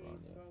It's not Gabe, on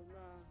yet. bro.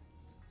 Nah.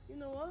 You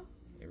know what?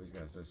 Avery's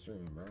gotta start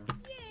streaming, bro.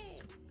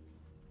 Yeah.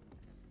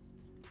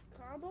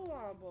 Combo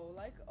wombo,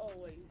 like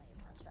always.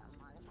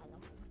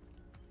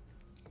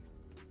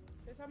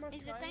 This time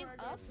Is the time I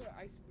gotta up? put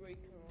icebreaker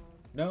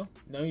on.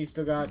 No, you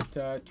still got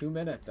 2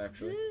 minutes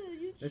actually.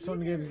 Dude, you This one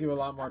cheater. gives you a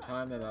lot more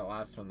time than that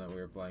last one that we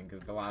were playing,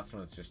 because the last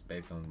one is just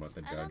based on what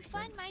the I judge don't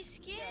find thinks. my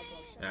skin.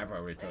 And I've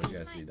already told you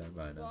Where's guys to be done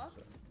by now. Box?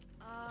 So.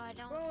 I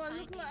don't Bro, I find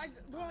look it. like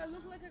I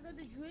look like I got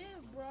the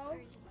drip, bro. Where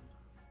is it?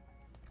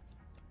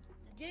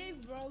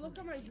 Gabe, bro, look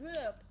at my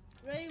drip.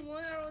 Rate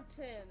 1 out of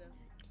 10.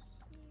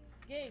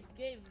 Gabe.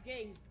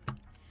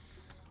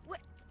 What?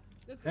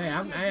 Look Hey,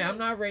 at my drip. I'm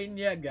not rating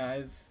yet,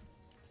 guys.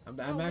 I'm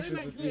Oh, where's actually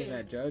my supposed to be in drip?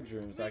 that judge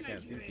room, so I Where's my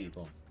can't see drip?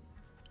 people.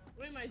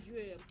 Rate my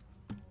drip.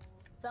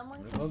 Someone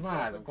I'm can close my steal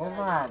eyes, the I'm closing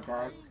judge my eyes,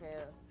 guys.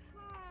 too.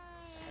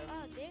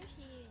 Oh, there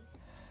he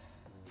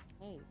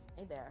is.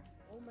 Hey there.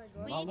 Oh my We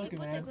god. Not need to looking,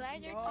 put man. the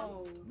glider too.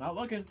 Oh. Not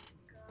looking.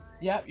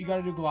 Yep, you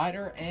gotta do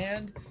glider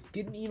and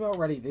get an emote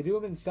ready. They do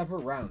them in separate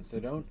rounds, so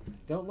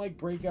don't like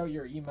break out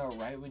your emote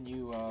right when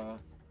you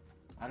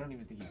I don't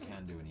even think you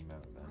can do an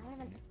emote then. I have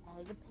an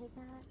egg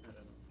pickaxe.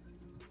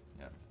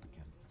 Yep, you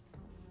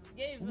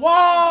can. Gabe,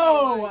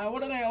 Whoa!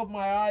 What did I open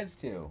my eyes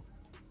to?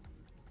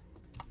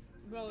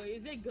 Bro,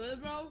 is it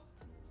good, bro?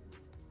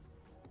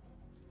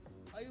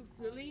 Are you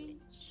feeling?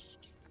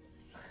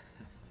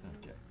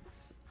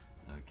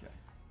 Okay.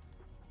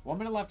 1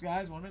 minute left,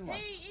 guys. 1 minute left.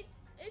 Hey,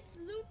 it's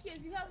Lucas.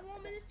 You have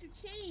 1 minute to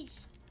change.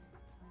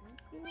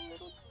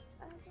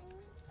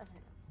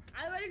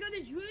 I already got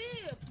the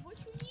drip. What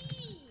you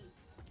mean?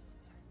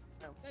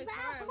 Hey,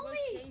 fine,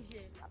 let's change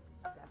it.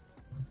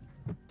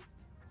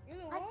 You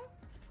know what?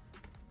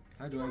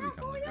 How do I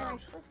become the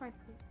judge?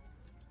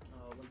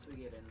 Once we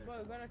get in there. Bro,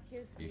 you gotta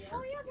kiss You me.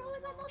 sure?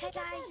 Hey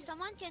guys,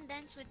 someone can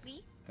dance with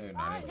me. They're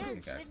not able to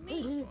Dance pickaxe with the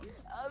me. first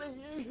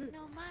one.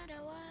 No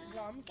matter what,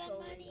 Bro, I'm got so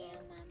money bro.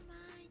 on my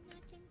mind,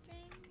 nothing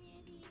brings me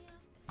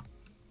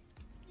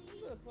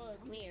You could've put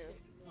Come here.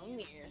 Come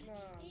here.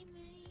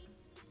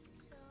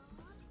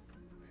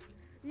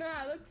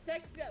 Nah, look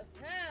sexy as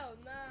hell.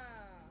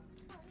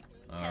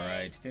 Nah. All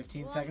right,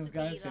 15 Wants seconds, to be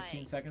guys. 15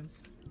 like-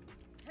 seconds.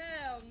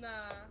 Hell nah.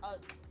 Oh,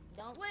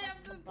 don't Wait, push I'm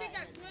the doing button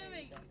pickaxe. or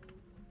Wait.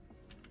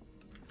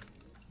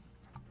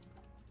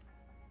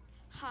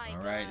 Hi All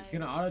right, it's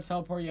gonna guys. auto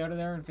teleport you out of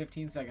there in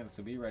 15 seconds.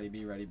 So be ready,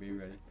 be ready, be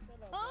ready.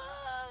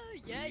 Oh,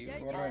 yeah, Be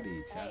yeah, ready,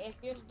 Hey, chat. if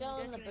you're still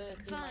in That's the gonna be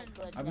booth, you might fun.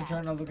 put I've been that.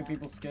 trying to look at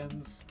people's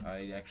skins.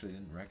 I actually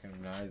didn't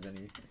recognize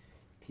any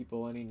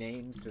people, any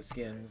names to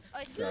skins. Oh,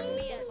 it's so not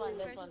me. This one,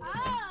 this First one. one.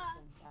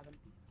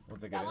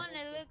 What's it I good? want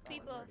to look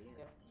people.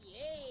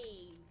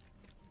 Yay.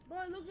 Bro,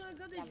 look, I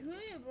got the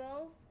drip,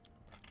 bro.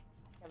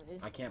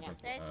 I can't press.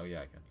 Let's Oh yeah,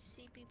 I can.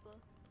 see people.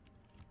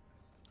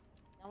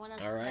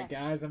 All right,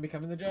 guys, I'm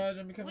becoming the judge.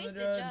 I'm becoming Who's the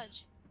the judge.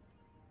 judge?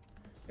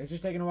 It's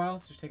just taking a while.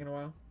 It's just taking a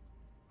while.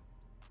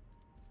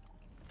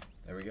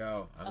 There we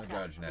go. I'm the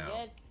judge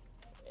now.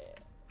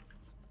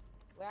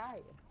 Where are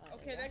you? Oh,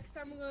 Okay, next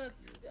time I'm gonna.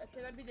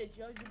 Can I be the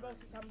judge, bro?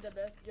 Since I'm the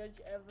best judge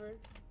ever.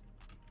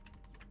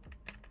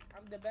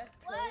 I'm the best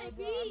player,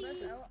 bro. I'm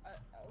best,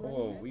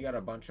 Whoa, we got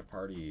a bunch of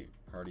party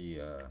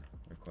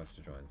requests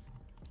to join.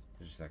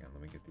 Just a second,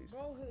 let me get these.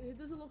 Bro, he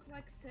doesn't look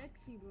like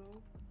sexy,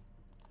 bro.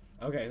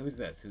 Okay, who's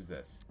this? Who's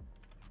this?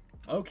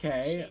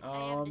 Okay, Shit,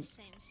 I have the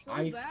same skin.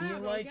 I bad, feel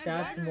bro. like Get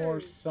that's better.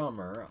 more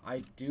summer.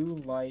 I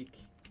do like,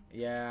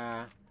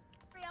 yeah.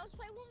 I was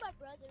playing with my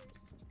brothers.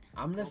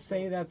 I'm gonna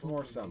say that's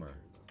more summer.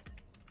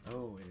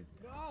 Oh, it is.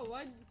 Bro,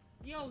 what?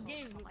 Yo,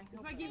 Gabe,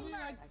 if I give you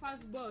like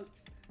 $5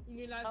 in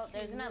your life, Oh,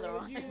 there's another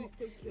one. would you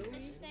still kill me?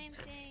 The same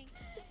thing.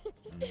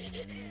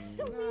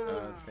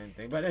 Same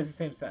thing, but it's the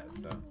same set,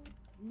 so.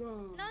 No.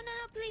 No,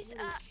 please.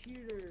 You're a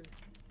cheater.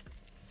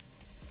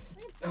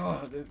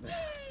 Oh, this, dude, I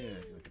feel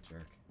like a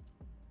jerk.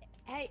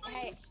 Hey,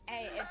 it's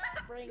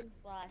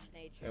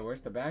spring/nature. Hey,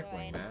 where's the back So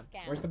bling, I man?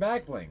 understand. Where's the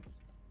back bling?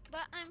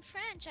 But I'm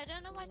French. I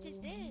don't know what is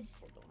this.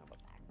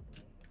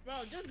 Bro,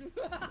 just.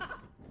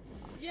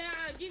 Yeah,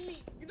 give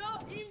me. You know,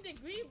 give me the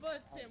green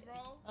button,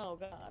 bro. Oh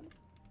god.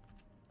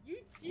 You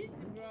cheated,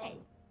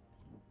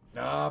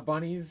 bro.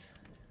 Bunnies.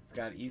 It's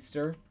got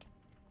Easter.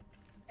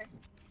 You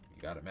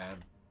got it, man.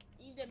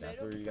 In the Got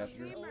middle, through, you got because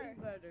through. you're always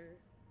better.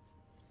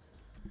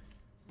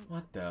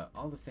 What the?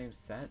 All the same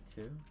set,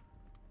 too?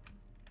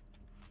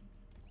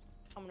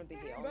 I'm gonna be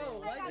the only Bro,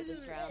 one why for did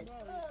this you round.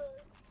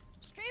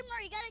 Streamer,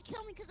 you gotta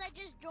kill me because I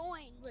just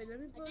joined. Wait, let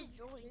me I put. just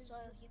joined, so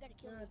you gotta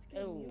kill Nah, me. it's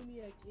gonna Oh. mute me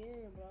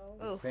again, bro.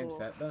 Oh, Same cool.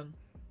 set, then?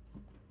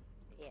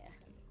 Yeah.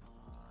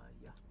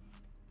 Yeah.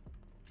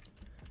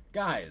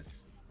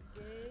 Guys.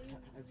 Gabe,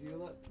 Have you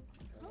let?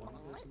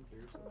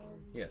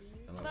 Yes,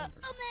 I love But- him.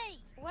 Kill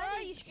me! What Where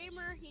are you, is-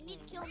 streamer? You need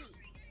to kill me.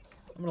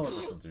 I'm gonna let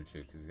this one through too,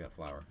 because he's got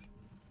flour.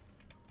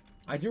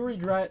 I do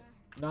regret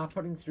not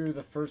putting through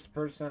the first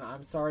person.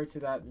 I'm sorry to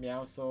that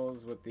Meow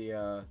Souls with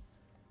the,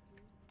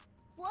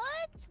 What?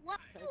 Why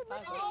do you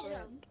That's eliminate fine.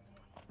 him?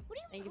 What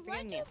do Thank you, you for why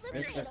giving do me you a This,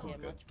 eliminate this him?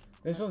 one's good.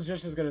 This one's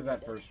just as good as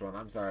that first one.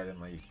 I'm sorry I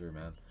didn't let you through,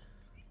 man.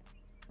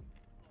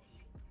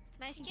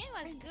 My skin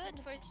was good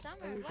for summer.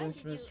 Why did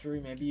Christmas you? tree,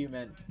 maybe you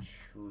meant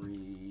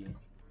tree.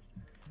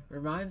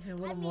 Reminds me a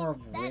little I mean, more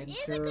of that is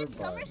a winter, good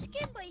summer but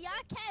skin, but y'all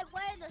can't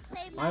wear the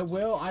same. I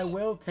will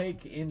matching shit.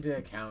 take into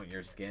account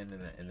your skin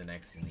in the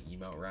next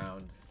emote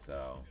round.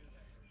 So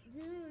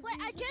Dude, Wait,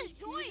 I these just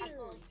fucking joined.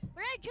 cheaters.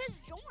 But I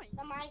just joined.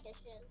 The mic is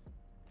shit.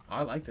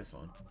 I like this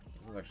one.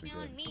 This is actually You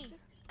good. and me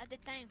at the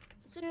time.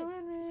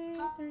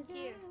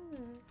 Here.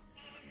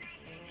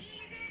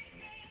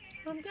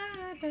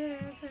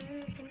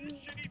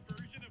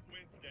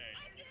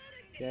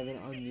 Kevin,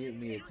 unmute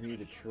me. It's me,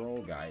 the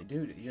troll guy.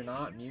 Dude, you're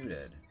not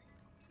muted.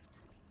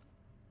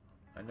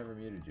 I never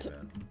muted you,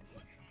 man.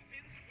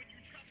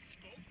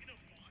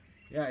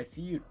 Yeah, I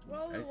see you.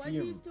 Bro, I why see do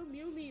you you. still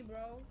mute me,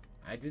 bro?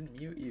 I didn't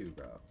mute you,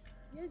 bro.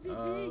 Yes, you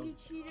did, you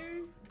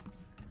cheater.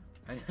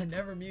 I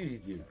never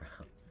muted you,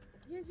 bro.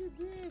 Yes, you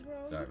did,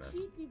 bro. Sorry, you man.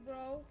 cheated,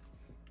 bro.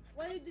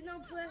 Why you did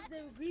not press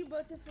the green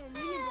button for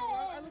me, bro?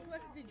 I look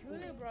like the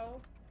driller,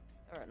 bro.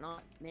 Or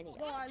not many.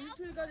 Bro, I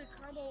literally got a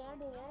combo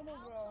wombo,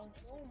 bro.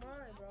 Oh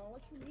my, bro.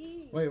 What you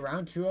mean? Wait,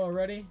 round 2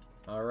 already?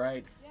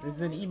 Alright. This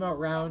is an emote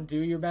round. Do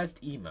your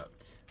best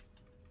emote.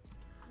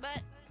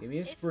 But Give me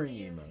a If spring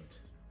you- emote.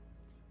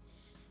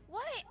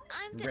 why?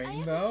 I have the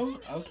Rainbow? same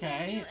thing Okay.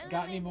 and you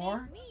Got any eliminate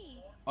more?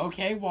 Me.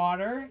 Okay,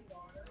 water.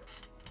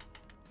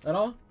 That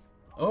all?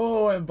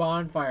 Oh, and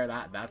bonfire.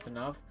 That's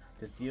enough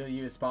to seal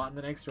you a spot in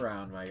the next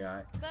round, my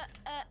guy. But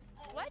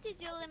why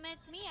did you limit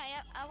me?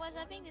 I was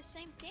having the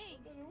same thing.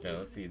 Okay,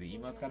 let's see. The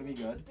emote's gotta be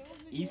good.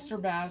 Easter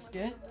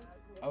basket.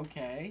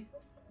 Okay.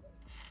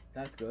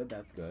 That's good.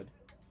 That's good.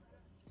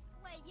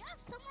 Wait, yeah,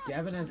 someone.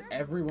 Gavin has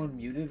everyone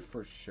muted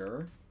for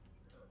sure.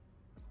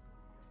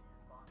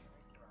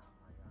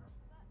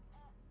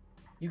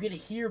 You can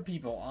hear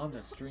people on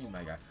the stream,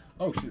 my guy.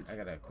 Oh shoot, I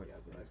gotta quit.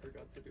 I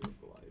forgot to do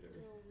a glider.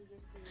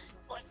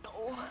 Let's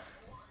go.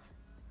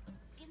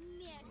 Give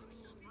me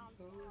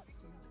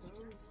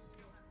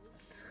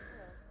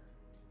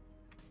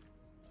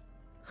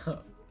a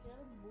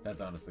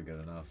That's honestly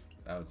good enough.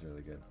 That was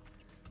really good.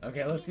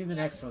 Okay, let's see the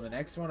next one. The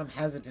next one I'm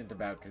hesitant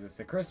about because it's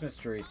a Christmas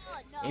tree. Oh,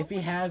 no, If he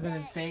what has is an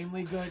that?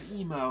 insanely good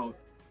emote,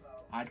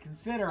 I'd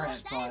consider Oh, it, that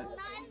is but not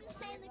an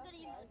insanely good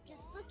emote.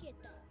 Just look at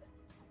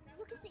that.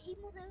 Look at the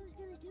emote that I was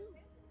gonna do.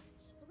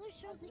 Look,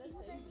 shows the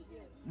emote that I was gonna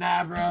do.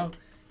 nah, bro.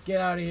 Get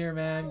out of here,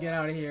 man. Get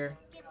out of here.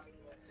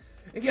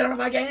 Get out of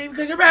my game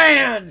because you're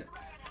banned!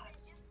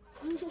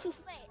 Wait,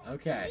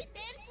 Okay. is he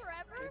banned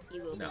forever? He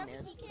will No. be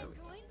missed. He can't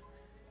join?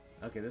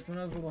 Okay, this one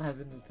I was a little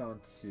hesitant on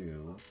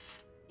too.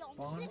 Yo,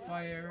 I'm sitting.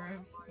 Bonfire.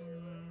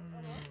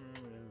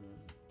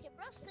 Okay,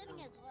 bro's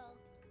sitting as well.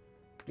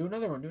 Do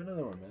another one,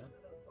 man.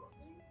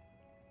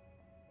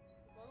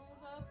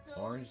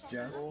 Orange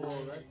Justice. Oh,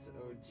 that's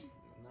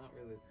not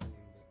really a thing.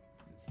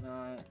 It's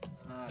not.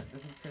 It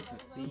doesn't fit the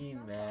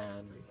theme,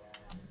 man.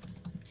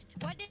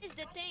 What is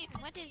the thing?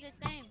 What is the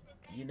thing?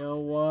 You know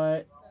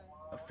what?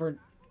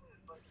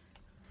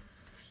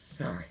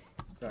 Sorry,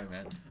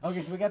 man.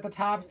 Okay, so we got the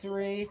top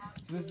 3.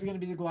 So this is gonna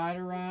be the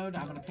glider round.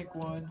 I'm gonna pick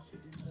one. Should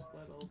you just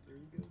let all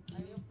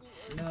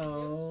 3 go?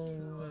 No,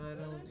 I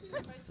don't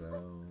think so.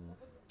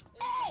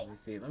 Let me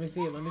see it,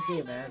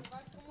 man.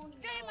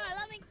 Streamer,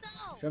 let me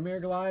go. Show me your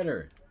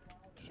glider.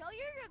 Show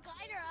your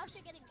glider, or else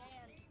you're getting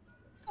banned.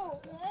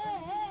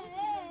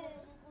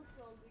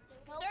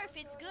 Surf,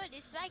 it's good.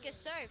 It's like a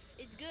surf.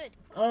 It's good.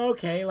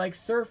 Okay, like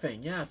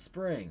surfing. Yeah,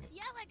 spring.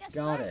 Yeah, like a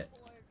Got it.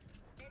 surfboard.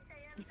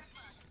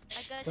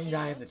 I got Some you.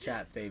 guy in the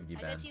chat saved you,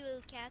 I Ben. got you,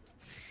 little cat.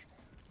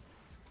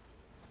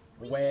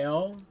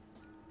 Whale.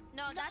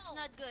 No, that's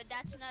not good.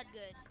 That's not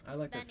good. I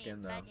like the Ban him,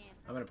 skin though. ban him.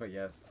 I'm gonna put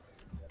yes.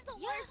 It's the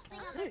worst thing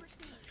I've ever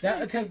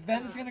seen. Because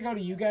then it's gonna go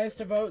to you guys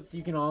to vote, so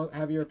you can all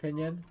have your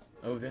opinion.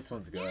 Oh, this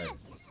one's good.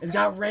 Yes. It's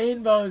got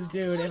rainbows,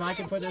 dude. Oh, If I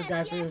can put this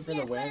guy through for the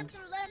let win, him through,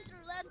 let him through,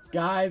 let him through.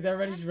 guys,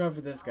 everybody should vote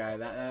for this guy.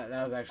 That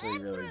was actually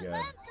really good.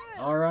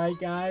 All right,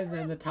 guys,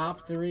 and the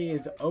top 3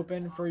 is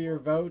open for your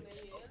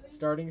vote,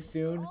 starting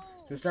soon.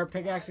 So start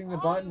pickaxing the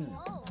button.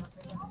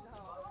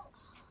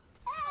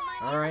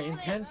 All right, in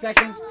 10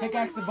 seconds,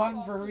 pickaxe the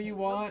button for who you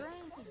want. I'm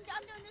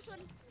doing this one.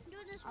 I'm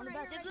doing this one right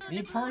The here. blue, Me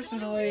the blue,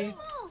 personally,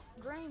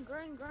 Green.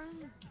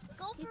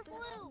 Go for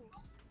blue.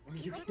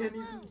 You can't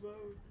even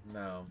vote.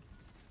 no.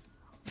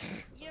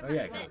 You're Oh, right,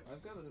 yeah, but,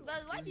 I've got a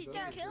but why did you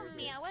vote kill right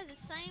me? here. I was the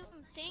same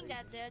thing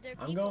that the other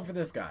people. I'm going for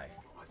this guy.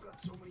 I've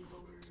got so many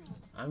voters.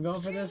 I'm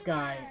going for this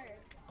guy.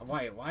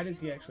 Why does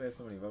he actually have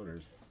so many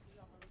voters?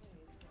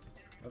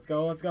 Let's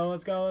go. Let's get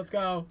this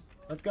guy.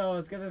 Let's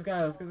get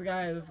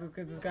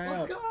this guy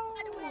Let's up.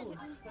 go!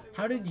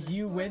 How did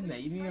you win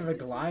that? You didn't even have a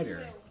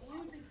glider.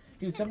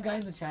 Dude, some guy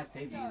in the chat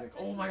saved you. He's like,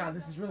 oh my god,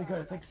 this is really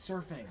good. It's like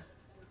surfing.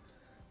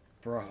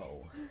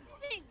 Bro.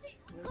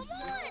 Come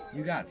on.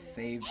 You got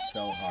saved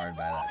so hard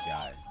by that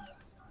guy.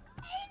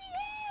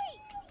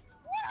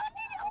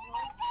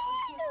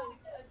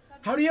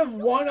 How do you have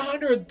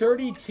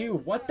 132?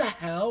 What the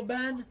hell,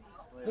 Ben?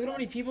 Look at how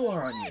many people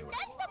are on you.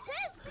 That's the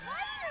best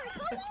glider.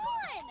 Come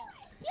on.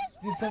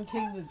 Dude, some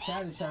kid in the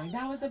chat is shouting,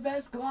 that was the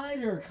best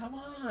glider. Come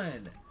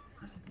on.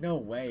 No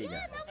way, guys.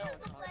 That was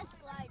the best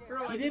glider.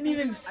 Bro, He didn't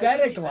even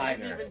set a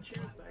glider. I didn't even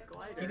choose that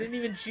glider. He didn't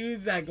even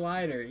choose that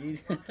glider.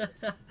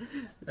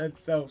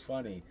 That's so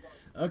funny.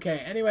 Okay,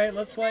 anyway,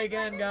 let's play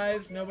again,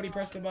 guys. Nobody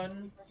press the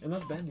button.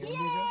 Unless Ben, you want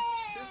to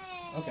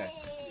do it? Okay.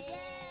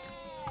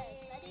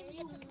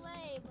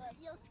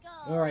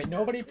 Alright,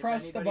 nobody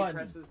press the button.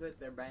 Presses it,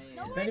 they're banned.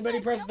 If anybody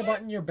presses the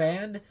button, you're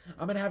banned.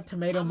 I'm gonna have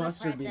tomato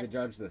mustard be the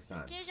judge this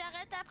time. Ok,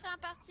 j'arrête après en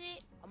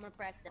partie. I'm gonna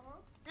press it.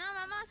 Non,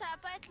 maman, ça va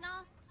pas être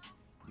long.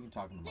 You can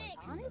talk to the mic.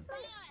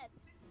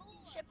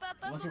 Je sais pas,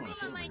 pas Unless you beaucoup, wanna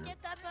sit maman, right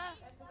inquiète-toi pas.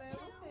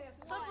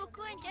 Pas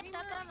beaucoup,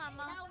 inquiète-toi pas,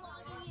 maman.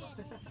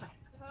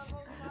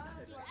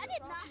 I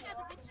did not have a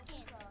good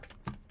skin.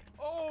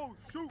 Oh,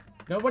 shoot!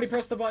 Nobody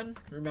press the button.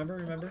 Remember?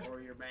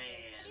 Or you're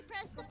banned.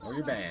 Or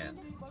you're banned.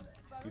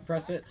 You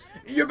press it,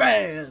 you're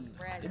banned.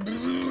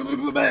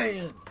 You're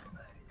banned.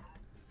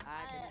 I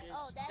can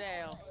just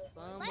tell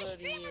somebody is.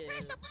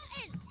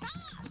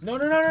 No.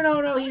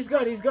 He's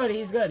good.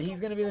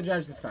 He's gonna be the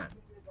judge this time.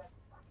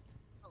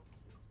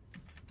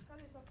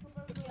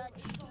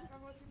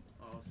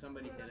 Oh,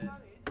 somebody hit it.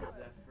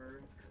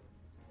 Zephyr.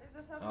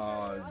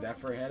 Oh,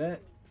 Zephyr hit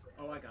it.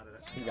 Oh, I got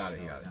it. He got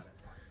it.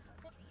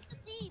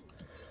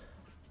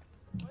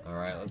 All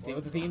right, let's see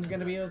what the theme's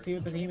gonna be. Let's see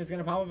what the theme is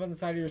gonna pop up on the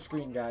side of your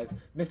screen, guys.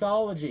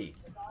 Mythology.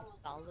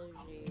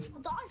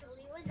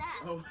 What's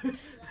that? Oh,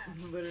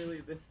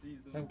 literally this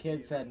season. Some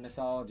kid said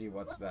mythology.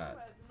 What's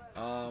that?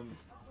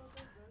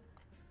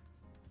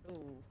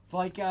 It's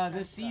like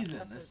this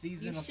season of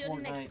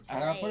Fortnite. I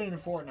gotta put it in a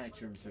Fortnite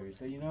stream series.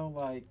 So you know,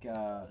 like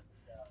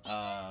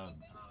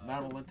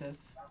Mount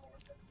Olympus.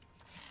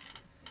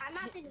 I'm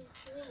not gonna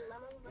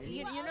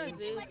You know,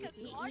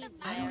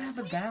 I don't have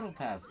the battle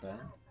pass, Ben.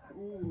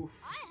 Ooh.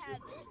 I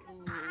have it.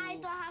 I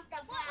don't have the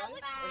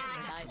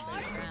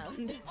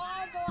I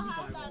don't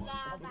have the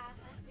battle.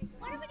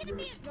 What are we gonna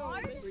be a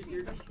guard?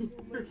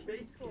 Your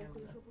face cam.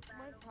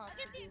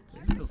 You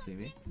can still see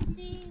me.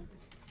 See.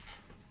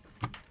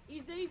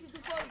 Isso aí, se tu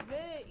for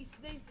ver, isso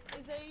aí, se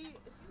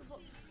tu for...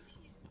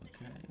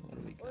 Okay, what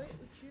do we go? Oi,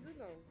 o tiro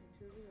não,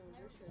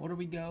 deixa. What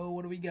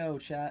do we go,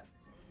 chat?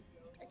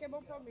 É que é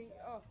bom pra mim,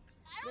 ó.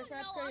 Nessa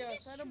época aí, ó,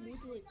 isso era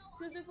muito ruim.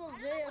 Se você for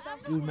ver, eu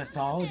tava... Dude,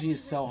 mythology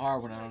is so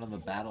hard when I don't have the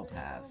battle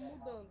pass.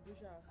 mudando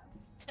já.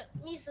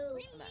 Me too.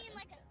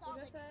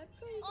 Nessa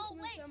época aí que eu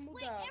comecei a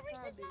mudar, Aries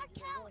does sabe? not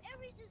count.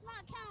 Aries does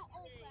not count.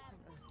 Oh crap.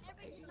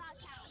 Aries does not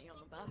count.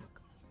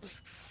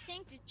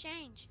 Thing to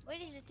change.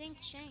 What is the thing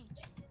to change?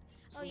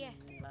 Oh yeah.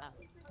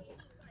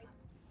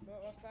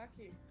 Vou ficar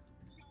aqui.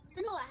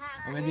 You know what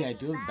happened? Or maybe I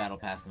do have the battle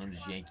pass and I'm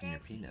just yanking your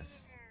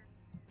penis.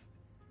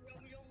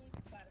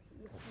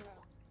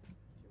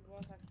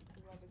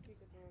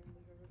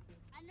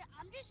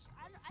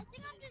 I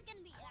think I'm just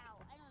gonna be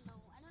out. I don't know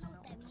what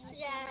that means.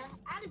 Yeah,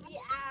 I'm gonna be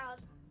out.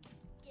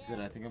 He said,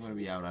 I think I'm gonna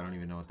be out. I don't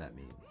even know what that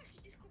means.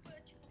 Just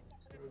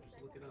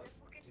look it up.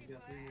 You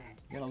got 3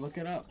 minutes. You gotta look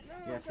it up.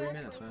 You got 3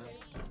 minutes, man.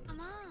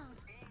 Maman.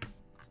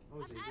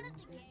 Oh, is it Out of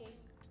the game.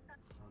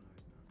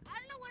 I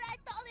don't know what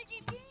mythology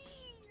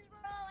means, bro.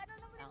 I don't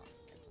know what it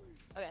means.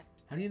 Okay.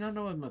 How do you not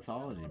know what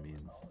mythology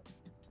means?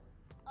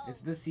 It's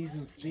this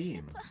season's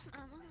theme.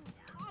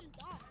 I'm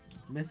dumb.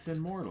 Myths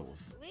and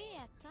mortals. Oui,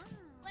 attends.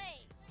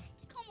 Wait,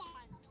 come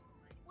on.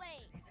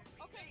 Wait.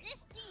 Okay,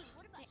 this theme.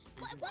 What about?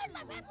 What is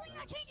my backbling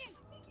not changing?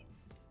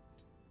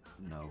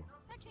 No.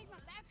 I changed my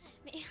backbling.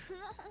 Mais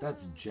non.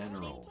 That's Je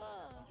general. sais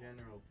pas.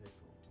 General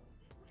pickle.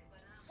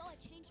 Oh, I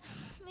changed.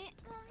 Mais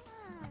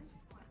maman.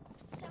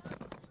 Ça va.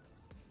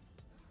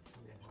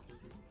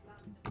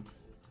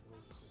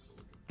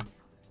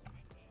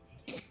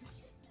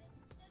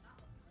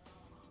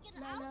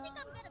 I don't think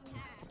I'm gonna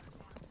pass.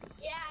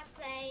 Yeah,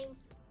 same.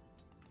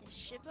 Je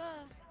sais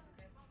pas.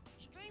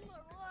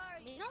 Streamer, where are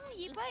you? Mais non,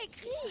 il est pas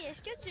écrit.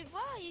 Est-ce que tu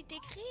vois? Il est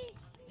écrit.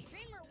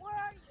 Streamer, where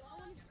are you? I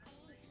wanna see.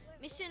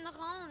 Mais c'est une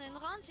ronde. Une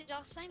ronde, c'est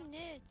genre 5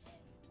 minutes.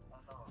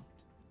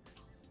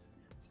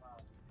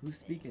 Who's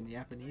speaking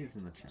Japanese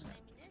in the chat?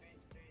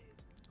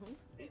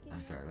 I'm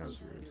sorry, that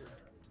was rude.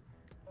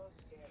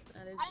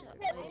 That is We're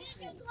gonna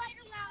do a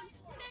glider round.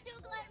 We're gonna do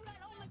a glider round.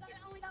 Oh my god, I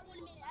only got 1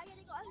 minute. I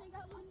gotta go. I only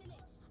got 1 minute.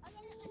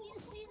 I need a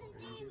season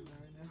theme.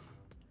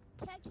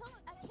 I can't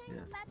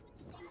Yes. match with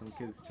the same Some set.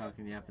 kids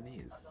talking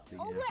Japanese. Speaking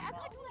Oh wait, I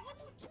Japanese. gotta do an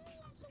emote too.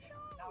 So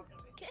no.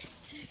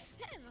 Qu'est-ce que tu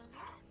fais,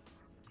 maman?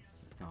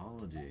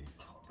 Mythology.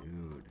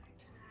 Dude.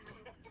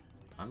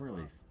 I'm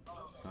really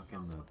stuck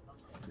in the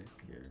stick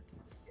here.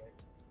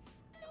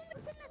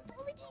 It's an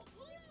mythology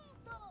theme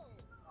though.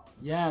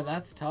 Yeah,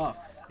 that's tough.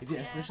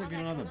 Especially if you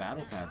don't have the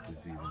battle pass this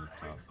season, it's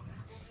tough.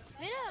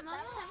 Mais là, maman,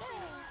 là.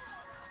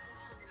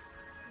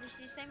 Mais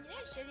c'est 5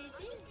 minutes, je te l'ai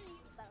dit.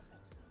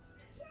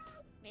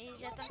 Mais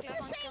j'attends que la It's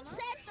the ronde same commence.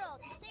 set though.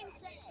 The same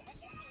set.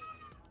 That's the same.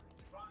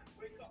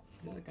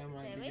 feel like I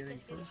might Ben be oui, getting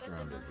parce que des first fois, tout le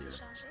rounded monde s'est here.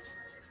 changé.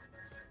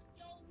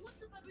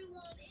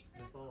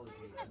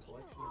 Mythology, a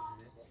collection of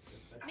myths,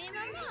 especially Mais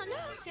maman,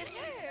 là, sérieux?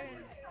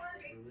 religious or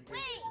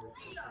cultural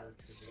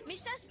traditions. Mais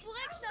ça se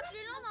pourrait que ce soit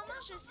plus long, maman,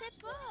 je sais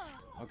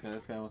pas. Okay,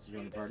 this guy wants to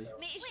join the party.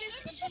 Mais je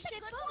sais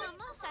pas,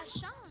 maman, ça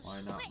change.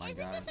 Why not, my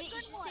guy? Mais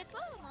je sais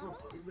pas, maman.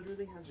 Bro, it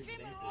literally has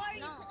examples.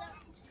 Non.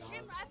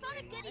 Streamer, I found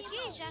a good Ok,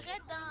 emote.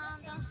 j'arrête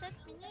dans 7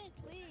 minutes,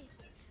 oui.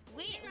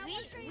 Oui.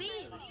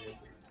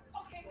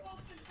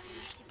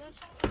 Je t'ai pas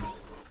obstiné.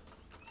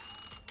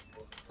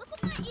 Look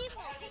at my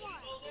emote. Come on.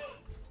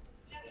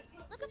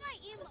 Look at my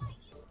emote.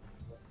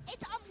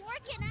 I'm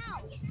working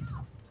out.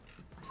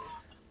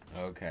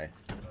 Okay.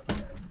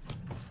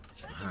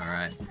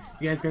 Alright.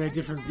 You guys got a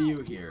different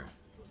view here.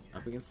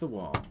 Up against the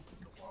wall.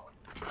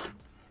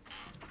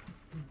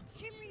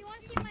 Streamer, you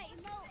want to see my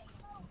emote?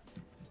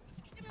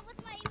 Streamer, look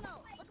at my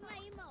emote. Look at my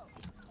emote.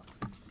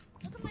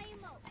 Look at my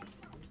emote.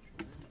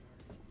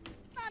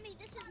 Mommy,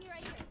 this is me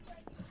right here.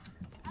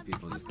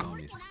 People just call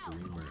me working out.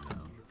 streamer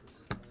now.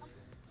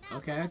 Now,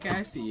 Okay,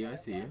 I see you. I'm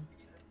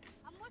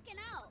working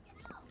out.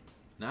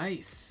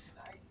 Nice.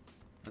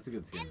 That's a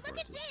good skin And for look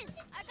it, at too. this.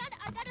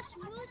 I got a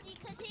smoothie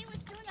because he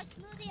was doing a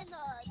smoothie in the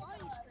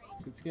loading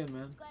screen. Good skin,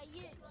 man. So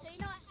you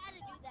know I had to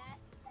do that.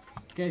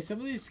 Okay, some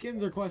of these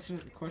skins are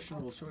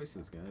questionable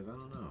choices, guys. I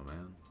don't know,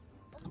 man.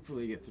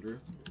 Hopefully you get through.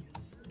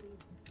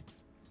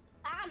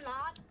 I'm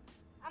not.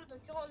 I'm the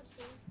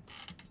Johnson.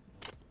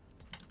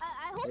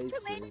 I hope Hey,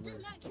 Tomato streamer. does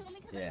not kill me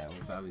because Yeah,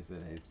 Wasabi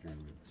said, hey, streamer.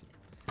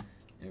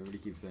 Everybody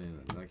keeps saying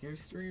that. They're like, hey,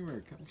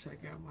 streamer, come check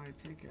out my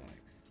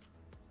pickaxe.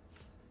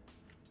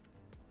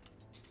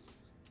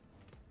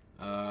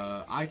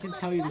 I can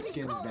tell you the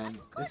skins, Ben.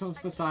 This one's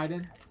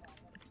Poseidon.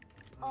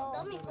 Oh,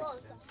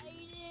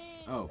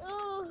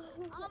 Oh.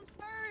 I'm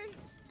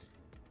first.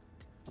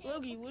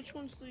 Logie, which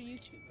one's the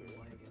YouTuber?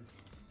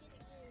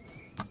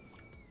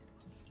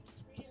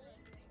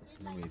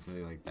 Let me tell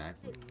you, like,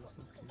 backbling and stuff.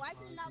 Too. Why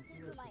can not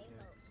Google my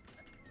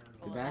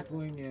emote? The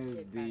backbling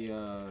is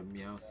the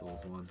Meow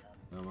Souls one.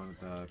 The one with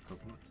the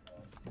coconut.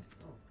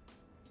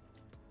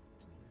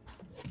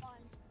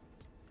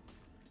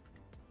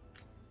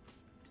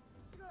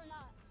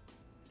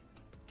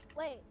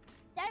 Wait,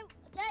 that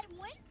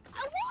win? I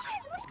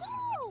won! Let's go!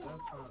 That's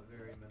not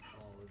very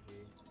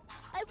mythology.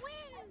 I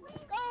win!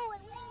 Let's go! I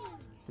win!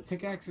 The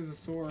pickaxe is a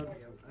sword. Yeah, I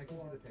can see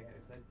the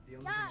pickaxe. That's the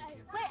only Yeah, thing I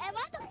can't wait, am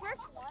I the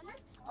first one?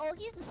 Oh,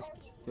 he's the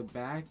second. The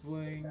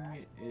backbling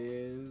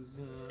is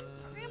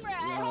Streamer,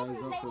 I hope is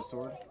you make also a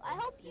sword. it. I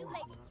hope you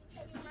make it,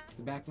 Streamer.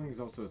 The backbling is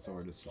also a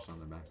sword. It's just on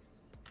the back.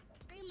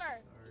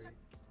 Streamer, Sorry.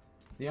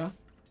 Yeah.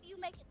 you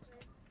make it through.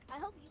 I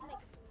hope you make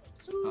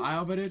it through.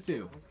 I'll bet it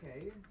too. Okay,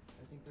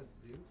 I think that's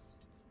Zeus.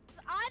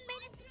 If I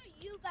made it through,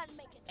 you gotta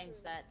make it Game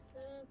through. set.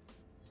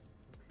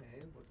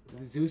 Okay, what's the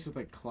The Zeus with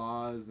like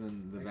claws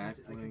and the I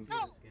can backbling. see the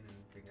skin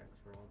and pickaxe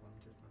for all of them,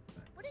 just not the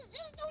back. What is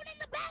Zeus doing in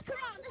the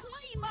background? This is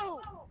my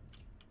emote.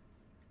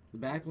 The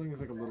backbling is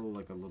like a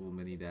little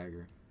mini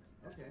dagger.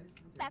 Okay.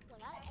 Back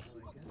when I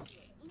actually want to see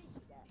it. Let me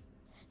see that.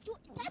 Dude,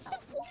 that's the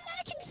full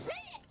matching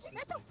set.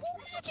 That's a full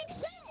matching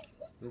set.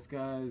 This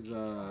guy's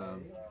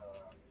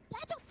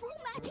That's a full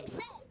matching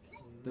set.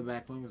 the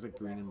backbling is like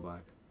green and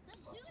black. The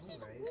Zeus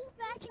is a full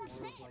matching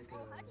set. So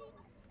how do you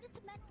get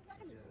to match let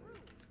him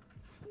through?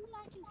 Full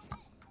matching set.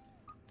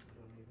 I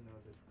don't even know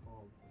what it's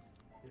called.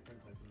 It's different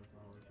type of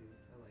mythology.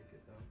 I like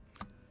it though.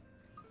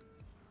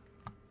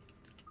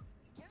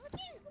 You're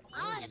looking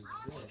What on. is this?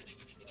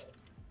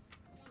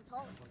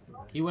 What's the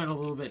back? He went a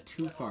little bit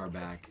too far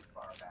back.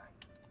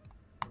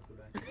 What's the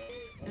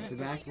back? The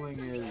backbling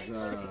is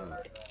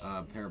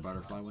a pair of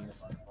butterfly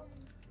wings.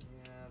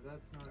 Yeah,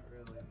 that's not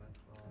really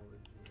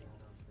mythology, I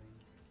don't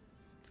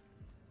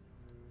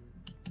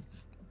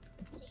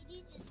think.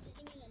 Sadie's just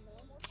sitting in a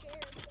normal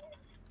chair.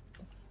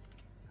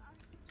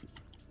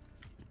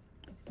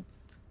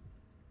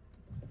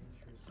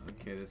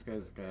 Okay, this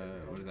guy's got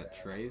what is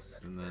that,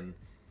 trace, and then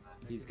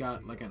he's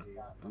got like an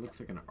it looks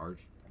like an arch.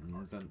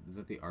 Is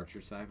that the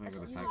archer sack like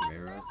with a pack of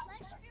arrows?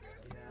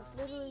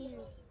 Literally.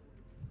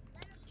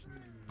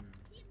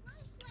 He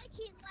looks like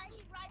he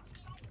rides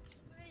skateboards. He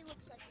really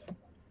looks like it.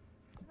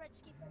 He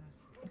rides skateboards.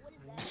 What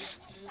is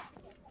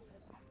that?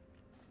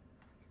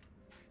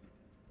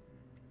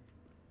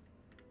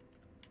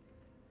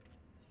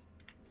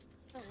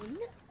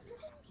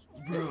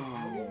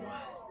 Bro,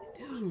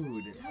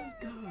 dude, that was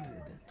good.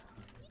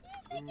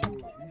 Ooh, you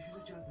should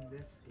have chosen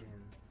this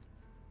skin.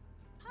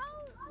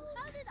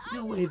 How did I?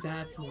 No way,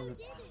 that's more than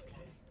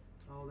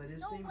Oh, that is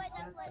No same way,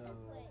 set that's like though.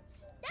 way.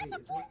 That's a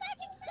Wait, full is it-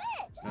 matching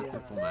set. That's a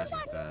Yeah. full matching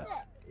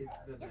set. Is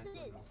the Yes, it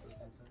backbling is. also the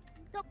same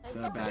set?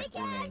 The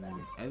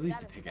backbling, at least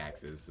the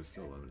pickaxes, they're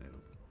still eliminated.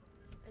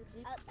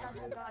 I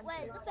think the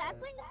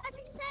backbling the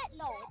matching set?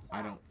 No, it's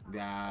I don't.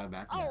 Yeah, the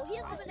backbling. Oh, he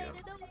yeah.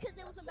 eliminated them because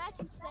it was a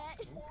matching set.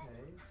 Okay.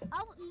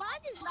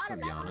 Mine is not To a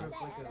be matching honest.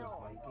 It's like set a at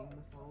all. Viking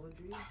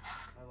mythology.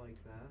 I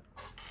like that.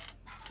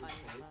 Good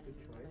choice, good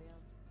choice.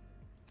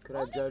 Could I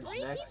Only judge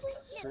 3 next people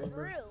can get streamer?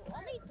 through.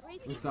 Only 3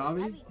 people. Wasabi?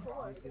 That'd be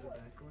cool. You see the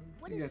back one?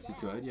 What I is guess you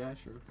that? could, yeah,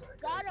 sure.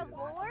 God of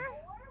War?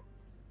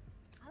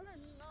 I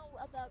don't know.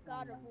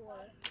 God of War.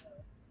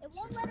 It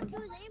won't let him do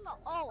his emote.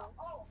 Oh,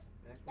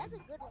 that's a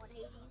good one,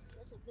 Hades.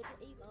 That's a good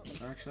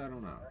emote. Actually, I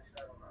don't know.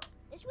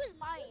 This was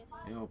my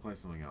emote. Maybe we'll play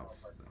something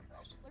else next.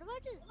 What if I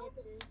just did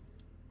this?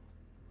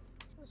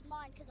 This was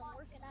mine because I'm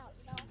working out,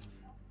 you know?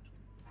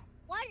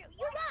 Why? You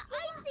got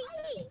icy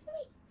feet!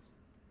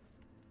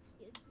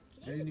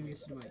 I didn't even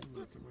get to do my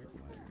emotes on my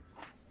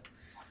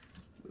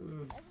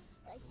glider.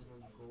 Icy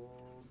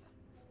Gold.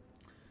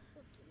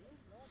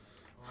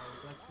 Oh,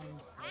 that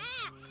seems.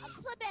 I'm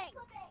slipping!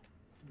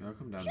 I'll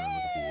come down there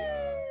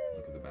and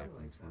look at the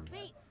backlinks for me.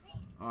 Wait.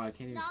 Oh, I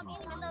can't even Now see I'm my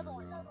getting another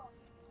one. backlinks.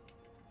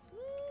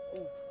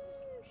 Woo,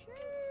 sure.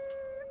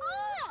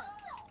 Ah!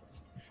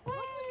 What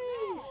was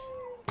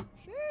that?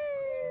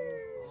 Sure.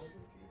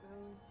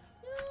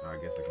 Oh, I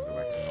guess I can go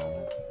back to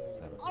normal.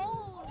 Seven.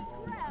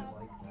 Oh, crap.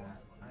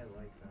 I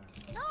like that.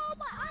 No,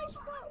 my ice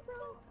broke,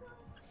 bro.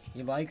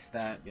 He likes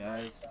that,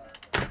 guys.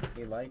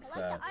 He likes I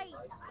like that. the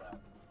ice.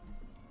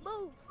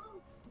 Move.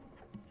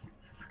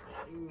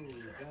 Ooh,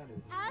 that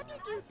is. How did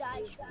you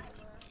die,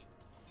 Shredder?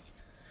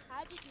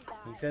 How did you die?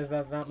 He says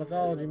that's not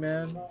mythology,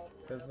 man.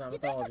 Says it's not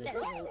Did they put mythology. that?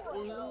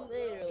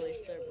 Literally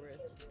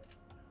Cerberus.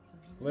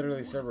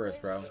 Literally Cerberus,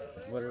 bro.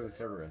 It's literally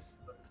Cerberus.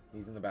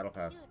 He's in the battle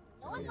pass. Dude,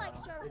 no one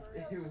likes Cerberus.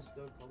 It was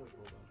so colorful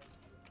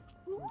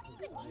though. Who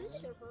even use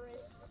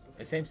Cerberus?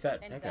 The same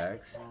set. Same Heck, set.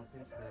 X. Same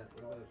set.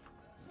 What about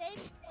Same,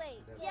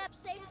 wait, yep,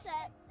 same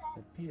set.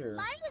 Peter.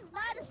 Mine was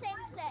not a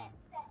same set.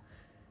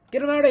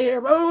 Get him out of here!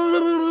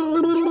 Battle!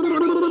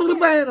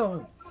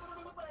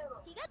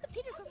 He got the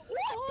Peter. What the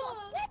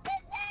flip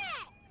is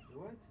that?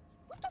 what?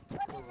 What the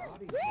flip is this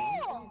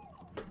Karate ball?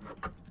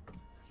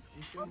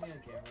 You showed me on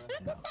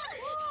camera.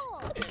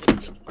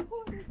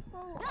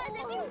 Guys, if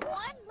you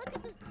won, look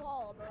at this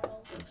ball, bro.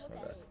 Look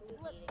at it.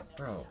 Look.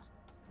 Bro.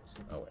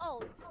 Oh, wait.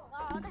 Oh,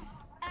 God.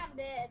 I'm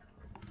dead.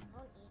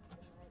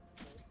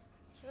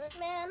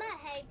 Man, I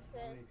hate How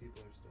many this.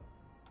 people are still?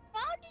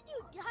 How did you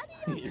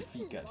Your get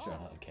feet this got ball? shown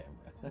on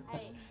camera.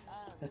 Hey,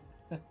 Alright,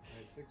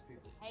 6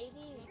 people.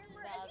 Hades,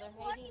 Streamer, the if other you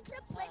want, you Hades, could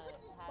have played with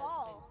this has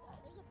ball. same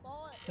There's a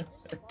ball. There's a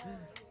ball right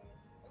here.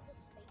 It's a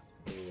space.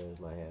 There's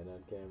my hand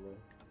on camera.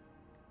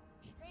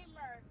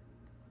 Streamer,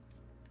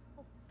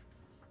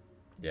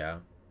 Yeah.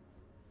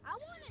 I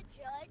want to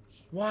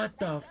judge. What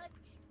the? Judge.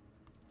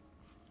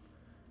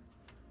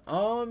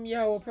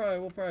 Yeah, we'll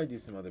probably do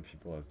some other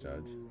people as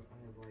judge. Ooh,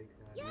 I like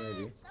that. Yes, Maybe.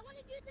 I want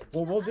to do the.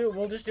 Well, I wanna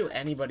we'll just do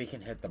anybody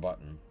can hit the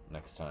button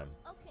next time.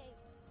 Okay,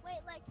 wait,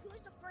 like who's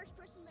the first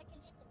person that can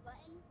hit the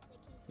button?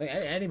 Like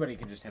anybody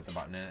can just hit the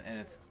button and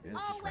it's Oh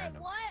just wait,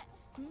 random. what?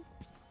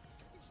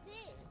 Is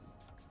this?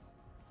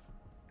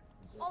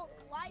 Oh,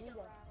 glider round.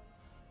 What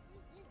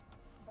is this?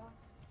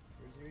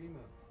 Where's your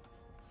emote?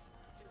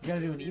 You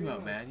gotta do an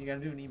emote, man. You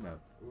gotta do an emote.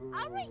 Ooh. I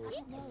already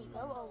did this emote. I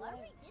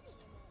already did it.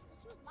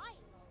 This was my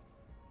emote.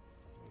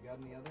 You got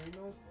any other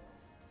emotes?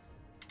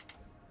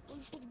 Wait,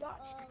 I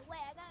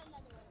got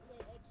another one. Wait,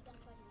 I just gotta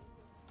find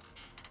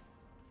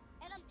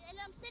it. And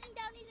I'm sitting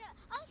down eating.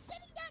 I'm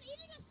sitting down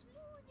eating a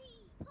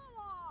smoothie. Come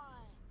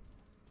on.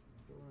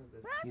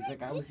 Bro, He's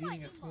like, I was did my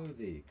eating a emote.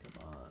 smoothie. Come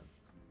on.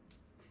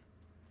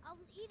 I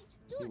was eating.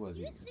 He Dude, was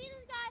you eating see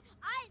this guy?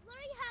 I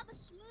literally have a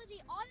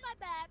smoothie on my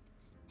back,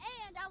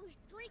 and I was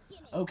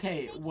drinking it.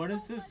 Okay, It makes what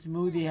does so this much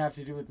smoothie sense. have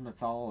to do with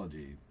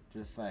mythology?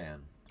 Just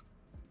saying.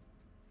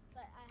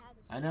 But I have a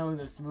I know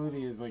the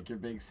smoothie is like your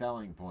big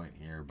selling point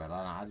here, but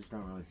I just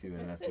don't really see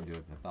what it has to do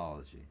with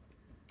mythology.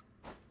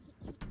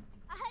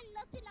 I had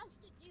nothing else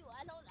to do.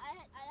 I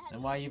had.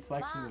 And why are you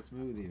flexing the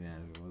smoothie,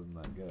 man? If it wasn't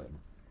that good.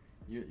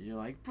 You're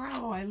like,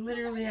 bro, I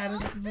literally had a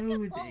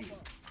smoothie. I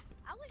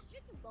was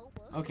drinking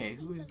boba. Okay,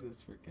 who is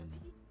this freaking?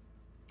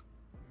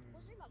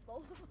 What's in my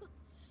boba?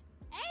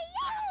 Hey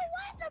yo,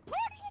 why's the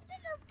party? It's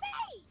in your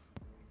face.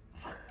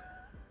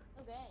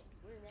 Okay,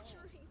 we're there.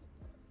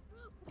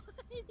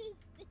 What is this?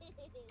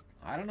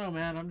 I don't know,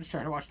 man. I'm just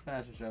trying to watch the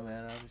fashion show,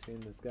 man. I've just seen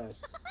this guy.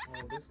 Oh,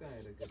 this guy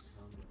had a good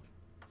combo.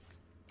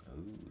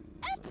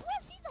 Ooh. And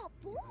plus, he's a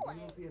boy. I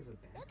don't know if he has a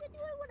back. Nothing to do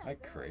with a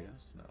Like boy.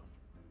 Kratos? No. I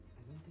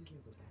don't think he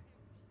has a back.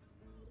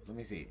 Let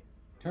me see.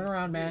 Turn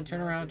around, man.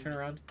 Turn around. Turn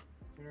around.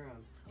 Turn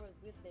around.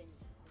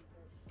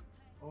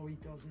 Oh, he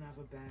doesn't have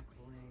a back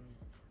bling.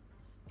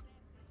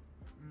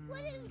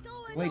 What is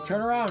going on? Wait,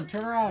 turn around.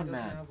 Turn around, He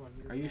doesn't man. have one,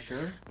 he Are you doesn't have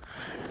sure?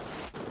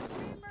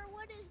 Streamer,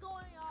 what is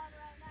going on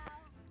right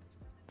now?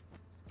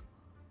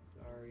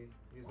 one. Sorry.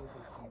 He was also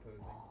T-posing.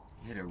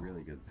 He had a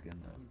really good skin,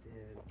 though. He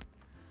did.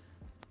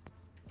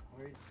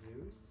 Alright,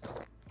 Zeus.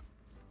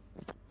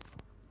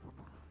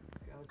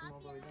 Gotta come all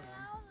the way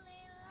down.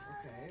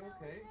 Okay,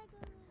 okay.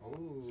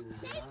 Oh.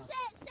 Same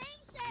set,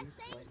 same set,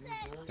 same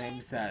set,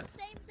 Same set.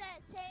 same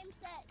set, same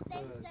set,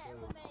 same set.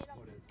 Eliminate them.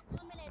 What is?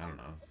 Eliminate I don't them.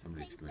 know. It's the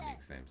Somebody's same screaming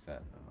set. same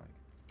set. And I'm like,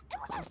 It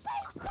was the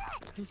same set.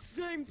 Same He's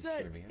set.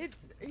 screaming it. It's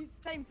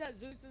same set.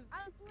 Zeus is.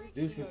 I'm glitching.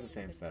 Zeus is the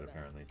same set,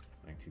 apparently.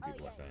 Like, two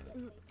people are saying it.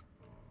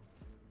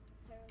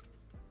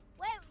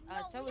 Wait, no,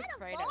 So we was gotta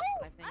Kratos. vote?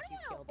 I think I don't you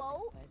wanna killed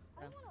vote. him. I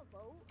don't wanna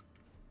vote.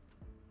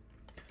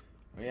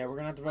 Oh, yeah, we're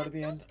gonna have to vote at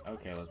the end? Those-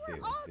 Okay, those let's see were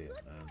it. all Let's see it.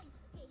 good ones.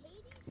 Okay,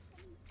 Hades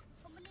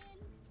coming in.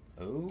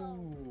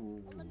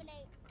 Ooh. Eliminate.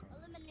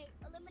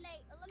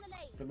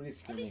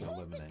 Somebody's If you screaming chose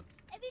eliminate.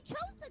 If you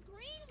chose the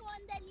green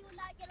one, then you would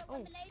not get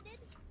eliminated.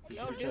 If You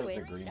you should chose chose the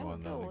the green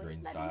one though, the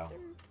green style.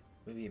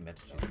 Maybe you meant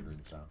to choose the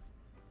green style.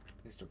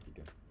 It's still pretty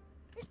good.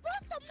 You're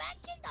supposed to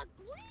mention the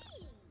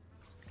green.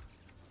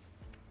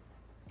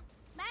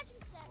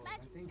 Matching set,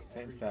 matching set.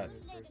 Same set.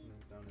 Eliminating,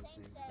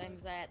 same set. Same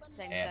set,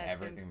 same And set.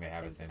 everything they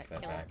have is same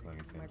set back,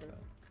 like a same set.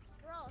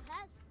 Bro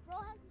has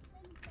the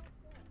same exact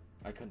set.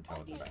 I couldn't tell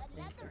what the Okay, back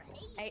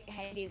was. another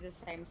Hades is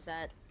the same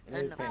set. It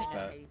is the same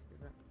set. Hades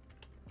isn't.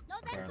 No,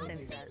 that's not the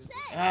same set.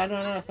 Ah,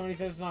 no, somebody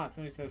says it's not.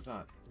 Somebody says it's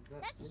not.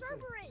 That's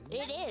Cerberus.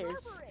 It is.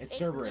 It's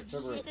Cerberus,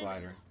 Cerberus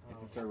glider.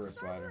 It's a Cerberus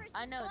glider.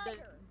 I know,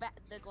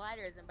 the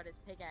glider isn't, but it's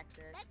pickaxe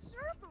is. That's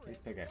Cerberus. His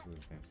pickaxe is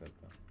the same set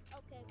though.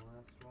 Okay.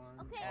 Last one.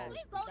 Okay, can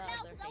we vote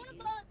now? Because I want to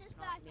vote on this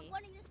guy. I'm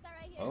voting this guy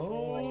right here. I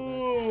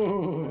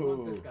Oh!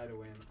 want this guy to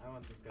win. I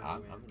want this guy to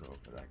I'm win. gonna vote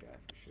for that guy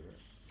for sure.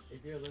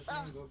 If you're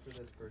listening, vote for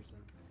this person.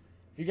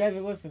 If you guys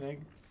are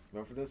listening,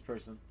 vote for this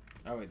person.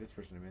 Oh wait, this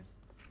person I mean.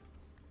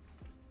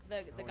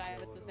 The guy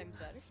with the same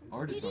set.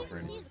 Or just You vote for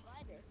didn't see him. his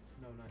glider.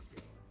 No, not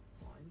you.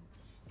 One.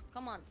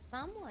 Come on,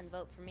 someone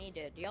vote for me,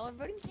 dude. Y'all are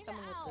voting for Get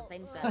someone with the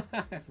same out.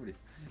 set.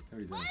 everybody's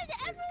Why is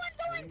everyone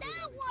going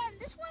that one?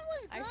 This one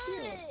was I see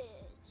good.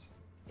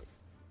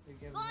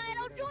 Again, Fine,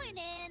 I'll join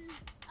in.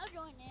 I'll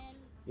join in.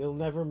 You'll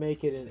never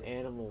make it in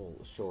animal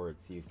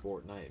shorts, you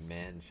Fortnite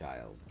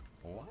man-child.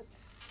 What?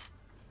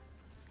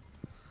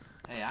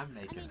 Hey, I'm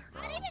I making mean, it,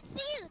 bro. I didn't even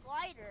see his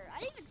glider. I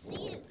didn't even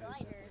see his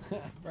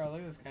glider. Bro, look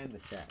at this guy in the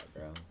chat,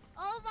 bro.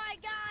 Oh my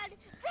god.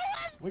 Bro,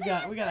 that's We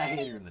got a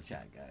hater in the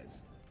chat,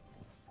 guys.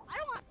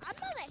 I'm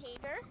not a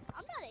hater.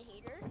 I'm not a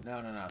hater.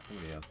 No,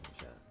 somebody else in the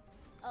chat.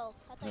 Oh,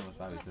 I thought No, you it's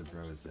were obviously talking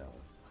bro about is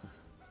jealous.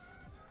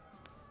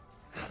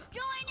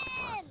 Join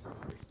in!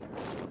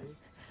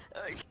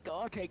 It's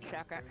gonna take a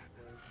second.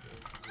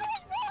 I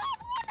was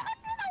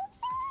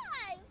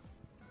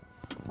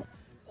 105!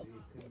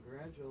 Let's see.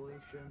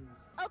 Congratulations.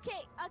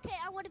 Okay,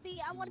 I want to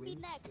be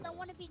next. I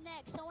want to be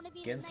next. I want to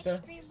be the next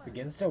Ginsta? streamer. The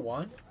Ginsta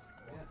won?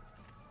 Yeah.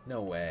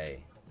 No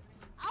way.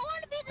 I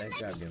want to be the Nice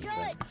job, next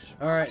Ginsta. judge.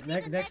 All I right, wanna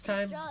be the next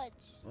time. judge.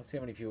 Let's see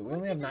how many people. We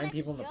only have 9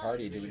 people in the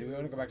party. Do we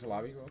want to go back to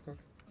lobby real quick?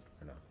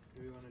 Or no?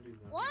 Do we want to do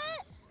that?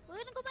 What? We're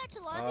gonna go back to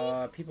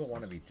lobby? People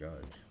want to be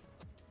judge.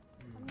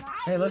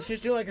 Hey, let's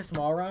just do like a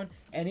small round.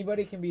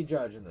 Anybody can be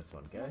judge in this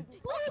one, okay?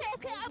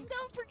 Okay, I'm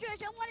going for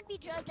judge. I want to be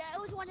judge. I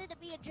always wanted to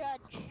be a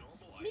judge.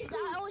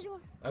 I always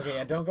want. Okay,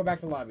 yeah, don't go back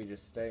to lobby.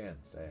 Just stay in.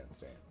 Okay.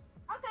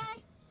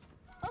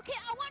 Okay,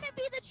 I want to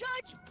be the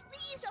judge.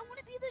 Please, I want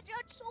to be the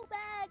judge so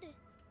bad.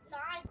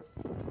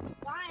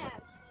 Why?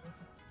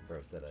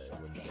 Bro said I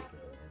wouldn't make it in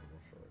animal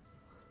shorts.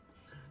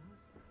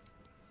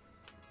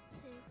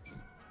 6,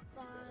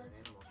 5,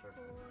 Animal shorts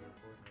that we do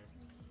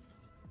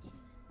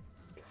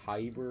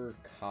Fortnite. Kyber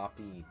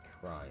copy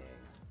crying.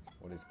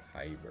 What is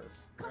Kyber?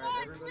 Come Alright,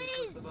 on, everybody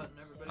click the please. button,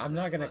 everybody I'm click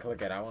not the gonna button.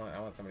 click it. I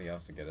want somebody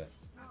else to get it.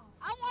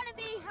 I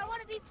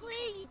want to be,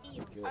 please.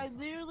 I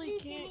literally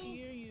Please, can't please.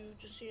 hear you,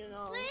 just so you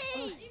know.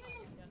 Please.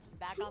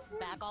 Back off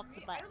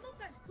the butt.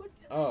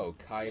 Oh,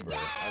 Kyber. I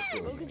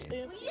see what you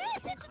mean. Yes,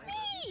 it's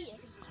me.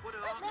 This is what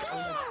Let's an go.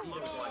 omnipotent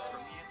looks like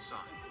from the inside.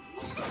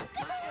 Let's Like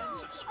and go. I'm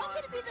subscribe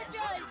gonna be the and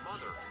tell your judge.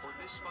 mother, or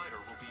this spider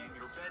will be in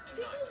your bed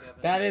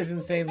tonight. That is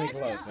insanely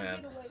close,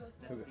 man.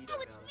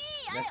 Oh, it's me.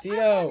 Nestito.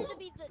 I wanted to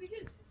be the.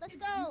 Let's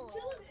go.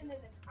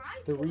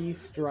 3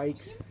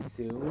 strikes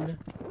soon.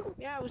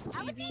 Yeah, it was I'm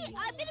gonna be TV. a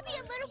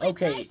little bit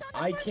Okay, nice on the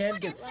I first can't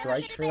one, get and then I'm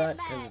strike gonna for be that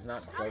mad. because it's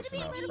not I'm close gonna be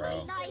a enough, little bro.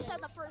 bit nice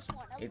on the first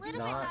one. A It's little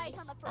not. bit nice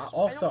on the first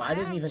one. Also, I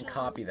didn't have even to.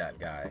 copy that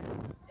guy.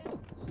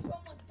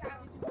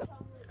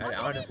 I I'm gonna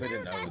honestly be a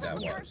didn't know little who nice on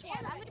that the was. first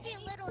one. I'm gonna be a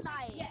little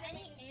nice.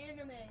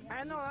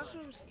 I know, that's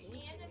what I'm saying.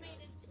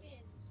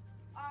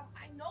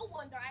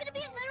 I'm gonna be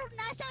a little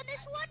nice on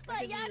this one,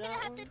 but y'all gonna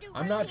have to do.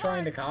 I'm really not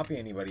trying to hard. copy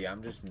anybody.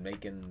 I'm just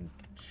making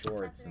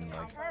shorts and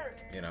like,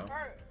 you know.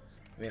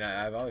 I mean,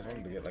 I've always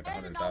wanted to get like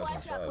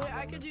 100,000 subs. Wait,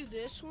 I could do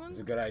this one? It's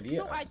a good idea.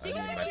 No, I I think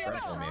mean, my I friend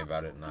can. told me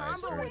about it, and I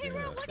started doing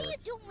Superhero, those what are you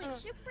shorts. doing?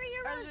 As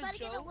Superheroes a about to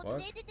get joke?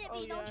 eliminated if Oh,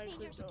 you yeah, don't I change your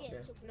clicked skin. okay.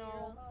 Superhero.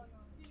 No.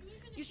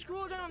 You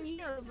scroll down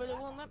here, but it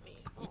won't let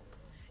me.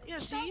 Yeah, I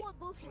saw see? what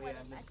booth you went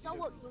in. I saw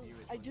what booth.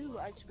 I do,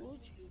 I told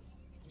you.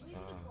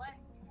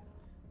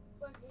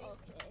 Okay.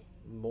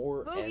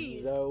 More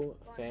Boogie. Enzo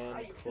fan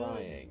I could.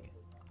 crying.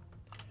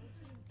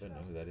 Don't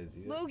know who that is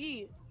either.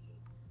 Logie,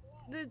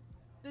 the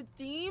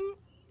theme?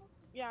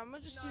 Yeah, I'm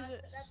gonna just do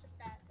this.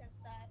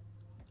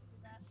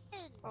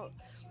 Oh.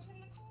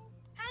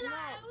 No,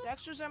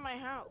 Dexter's at my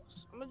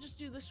house. I'm gonna just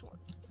do this one.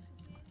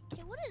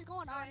 Okay, what is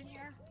going on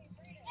here?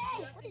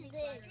 What is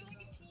this?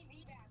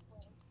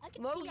 I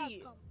can see us Logie.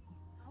 come.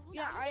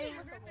 Yeah, I'm I- gonna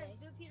look away.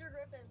 Do Peter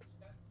Griffins.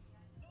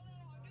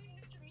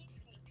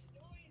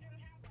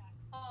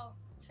 Oh,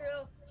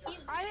 True.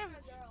 I have.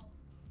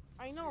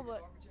 I know,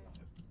 but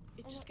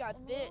it just got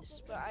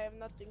this, but I have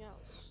nothing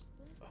else.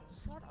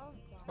 Shut up.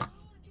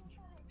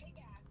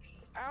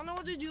 I don't know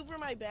what to do for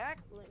my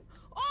backlink.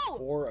 Oh!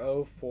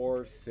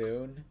 404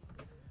 soon?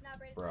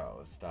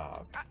 Bro,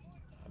 stop.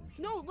 I'm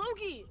No,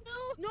 Loki.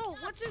 No,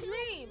 what's his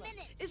name?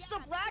 It's the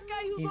black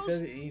guy who He goes.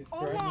 says he's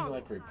threatening to long.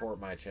 like report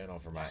my channel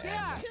for my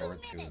Yeah. anime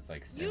shorts because it's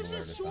like Use similar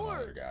his to some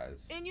other sword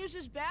guys. and use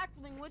his back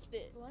bling with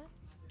it. What?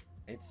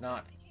 It's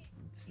not,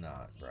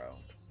 bro.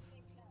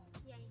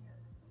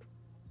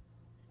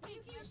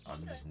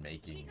 I'm just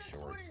making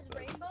shorts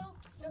that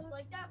Just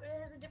like that, but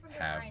it has a different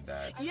have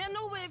that. Yeah,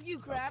 no, but if you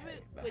grab okay,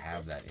 it that with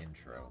have this. that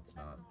intro. It's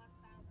not.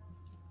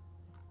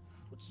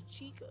 What's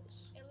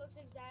Chica's? It looks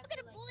People are exactly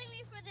gonna bully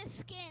me for this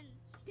skin.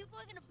 People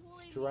are gonna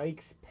bully me.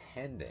 Strikes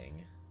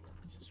pending.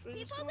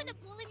 People are gonna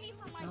bully me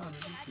for my No, skin.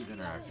 just I keep don't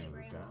interacting know.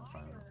 with this guy. I'm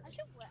fine. I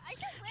should wear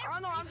I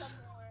don't know, I'm Frieza just-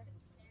 more.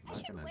 I Not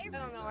should gonna wear do I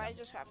don't know. Frieza. I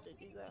just have to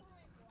do that.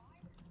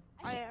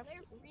 I I should have wear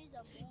to. Frieza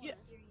more. Yeah.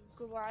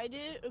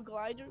 A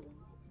glider.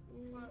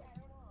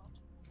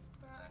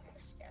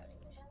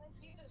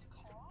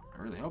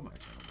 I really hope my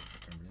channel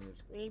gets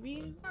terminated.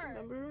 Maybe.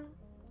 Remember?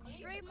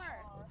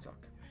 Streamer. Would suck.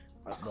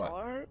 A What?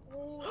 car.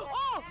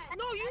 Oh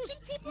no! I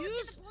think people are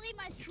use gonna bully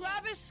my skin.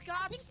 Travis I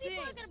Scott's think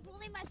people thing. are gonna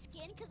bully my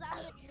skin because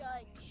I'm the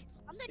judge.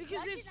 I'm the Because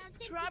judge it's and I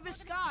think Travis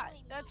people are gonna Scott. bully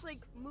me. That's like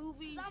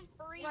movie 'Cause I'm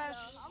Frieza. slash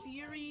I'm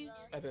series.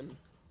 Frieza. Evan.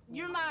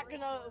 You're not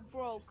gonna,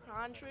 bro.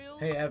 Contrails.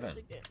 Hey, I don't Evan.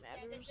 think that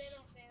matters.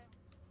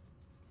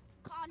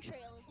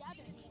 Contrails, yeah, I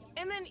don't need them.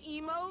 And then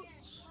emotes.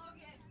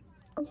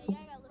 Yeah,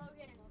 I gotta look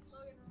at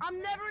emotes.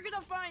 I'm never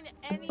gonna find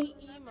any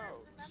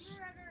emotes.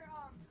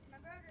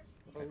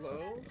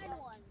 Hello? Good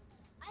one.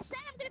 I said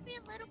I'm gonna be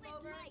a little bit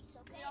nice,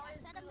 okay? I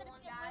said I'm gonna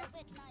be a little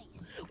bit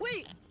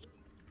nice.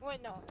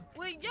 Wait, no.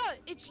 Wait, yeah,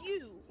 it's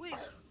you. Wait.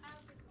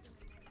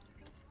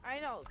 I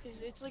know, cause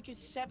it's like a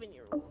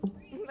 7-year-old.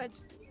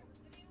 That's.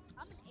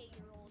 I'm an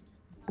 8-year-old.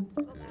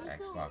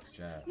 Xbox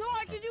chat. No,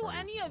 I can do Xbox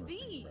any is of working,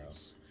 these.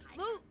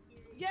 bro. Look,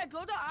 yeah,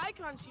 go to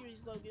Icon Series,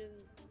 Logan,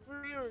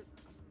 for your.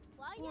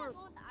 Why are you Four.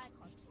 going to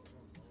Icon Series?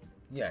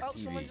 Yeah, Oh,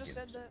 TV someone just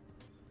gets- said that.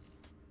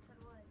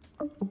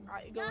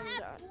 Alright, You go into have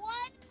that.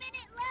 1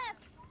 minute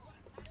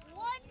left.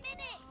 1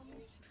 minute.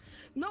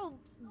 No,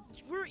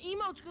 for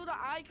emotes, go to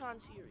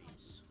Icon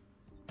Series.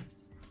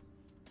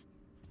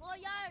 Well,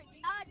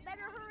 y'all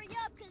better hurry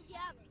up because you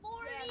have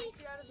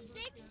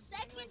 46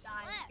 seconds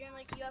left. You're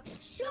like, you have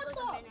Shut like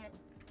up. a minute.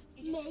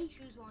 You just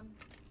choose one.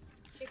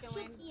 Chicken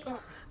wings.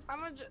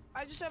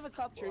 I just have a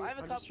couple. I have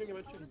a I'm couple. just hearing a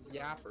bunch of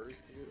yappers,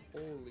 dude.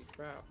 Holy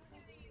crap.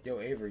 Yo,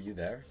 Avery, you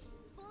there?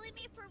 Bully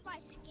me for my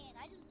skin.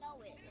 I didn't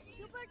know it.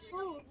 People are just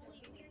gonna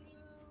bully me.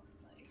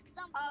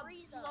 Because I'm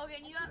Frieza.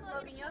 Logan, you have People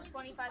are gonna 25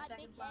 bully me for my seconds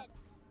big left. head.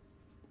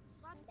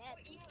 It's not that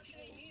big.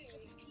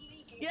 It's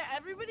just... Yeah,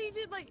 everybody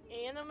did like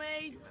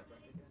anime.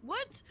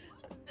 What?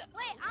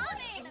 Wait, I'm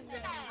an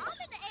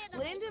anime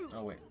Landon. skin.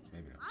 Oh wait,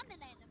 maybe not. I'm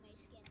an anime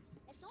skin.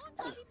 If someone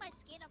copied my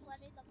skin, I'm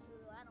letting them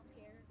through. I don't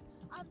care.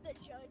 I'm the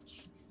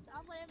judge.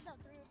 I'm letting them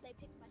through if they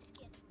pick my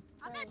skin.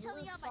 I'm not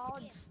telling you on my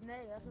skin.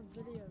 Snake, that's a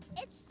video.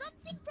 It's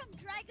something from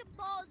Dragon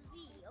Ball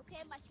Z,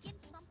 okay? My skin's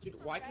something Dude,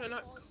 from why can I Dragon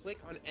not Ball Z. click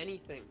on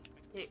anything?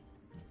 I can't.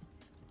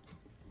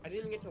 I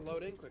didn't even get to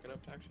load in quick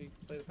enough to actually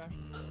play the fashion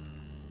show.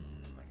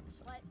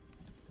 What?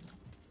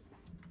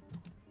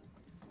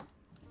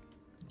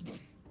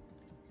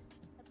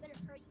 I better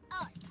hurry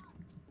up.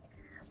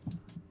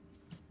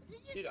 Is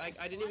it just Dude, I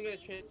didn't even get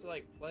a chance to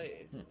like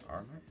play.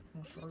 Armor?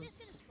 Is it just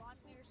gonna spawn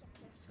me or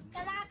something?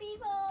 Cause I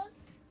people.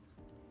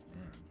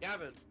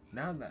 Gavin.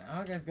 Now that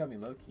you guys got me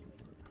low key.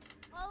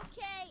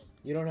 Okay.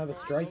 You don't have a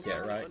strike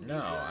yet, right? No,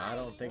 I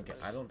don't think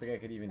I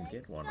could even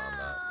get one on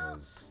that.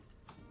 Cause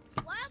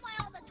Why am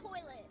I on the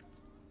toilet?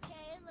 Okay,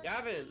 let's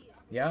Gavin. see.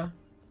 yeah.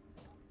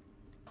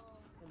 Oh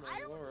I my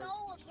don't lord.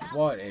 know about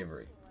What, this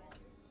Avery?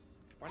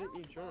 Why didn't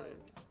you join?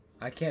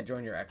 I can't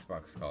join your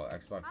Xbox call.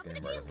 Xbox I'm gonna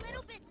Game be a doesn't little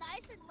work. bit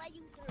nice and let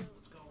you through.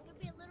 I'm gonna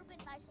be a little bit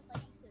nice and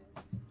let you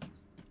through.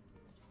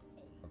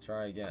 I'll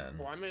try again.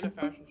 Oh, I'm in a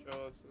fashion show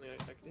of something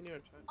I continue on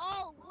time.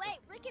 Oh wait,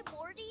 Rick and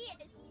Morty.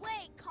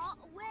 Wait,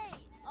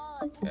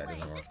 Yeah, it wait.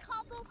 doesn't Is this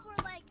combo for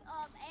like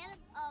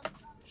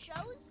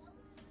shows?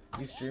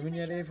 You streaming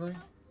yet, Avery?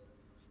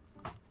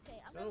 Okay,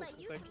 I'm No, gonna let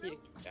you because through.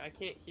 I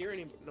can't hear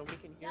any. Nobody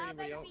can hear Y'all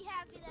anybody better else. be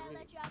happy except that for I me.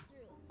 let y'all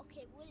through.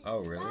 Okay, what is Oh,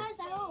 this? really?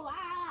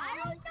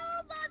 I don't know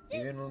about this.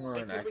 Even when we're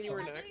Like in when you were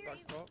in Xbox. an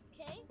Xbox call.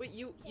 Okay. Wait,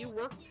 you Okay,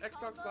 worked let's see your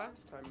Xbox combo.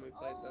 last time we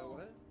played though. Oh.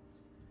 What?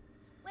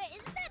 Wait,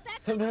 isn't that back?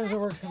 Sometimes it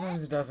works,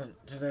 sometimes it doesn't.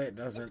 Today it It's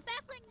doesn't.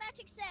 backbling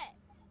magic set.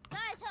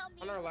 Guys, help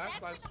me. On our Is last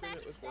backbling live a stream, it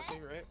magic was set?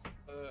 working, right?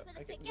 For the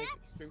I could,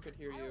 pickaxe? stream could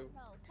hear I you. don't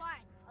know.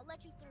 Fine, I'll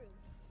let you through.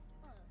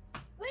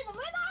 Wait, we're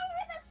not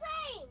even the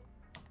same.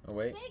 Oh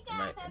wait, Big it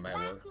might, guys it are might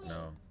work. backlit.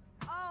 No.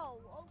 Oh,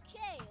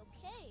 okay.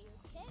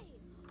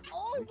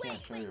 Oh, You wait,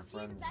 can't show wait, your see the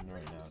friends backlink?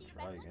 right You now. see the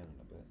Try backlink? again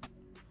in a bit.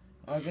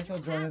 Oh, I guess I'll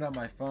join it on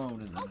my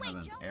phone and then Oh, wait, have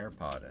an Joe-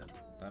 AirPod in.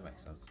 That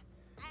makes sense.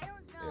 I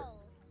don't know.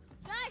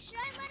 Guys, should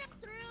I let him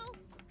through?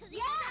 Because he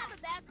doesn't have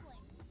a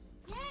backlink.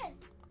 Yes.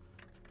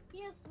 He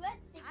is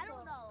sweating. I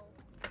don't know.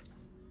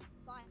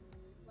 Fine,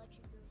 let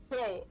you through.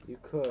 Oh, You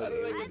could. I It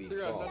don't would think be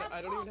through. false.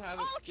 I don't even have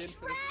a Oh, skin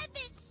for this.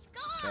 Travis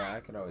Scott! Yeah, I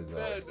could always go.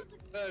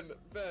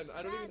 Ben,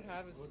 I don't even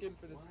have a skin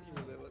for this team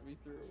and they let me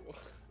through.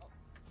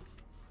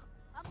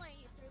 I'm letting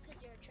you through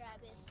because you're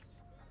Travis.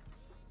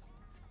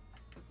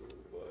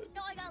 What?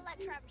 No, I gotta let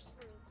Travis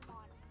through. Come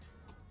on.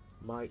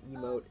 My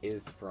emote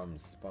is from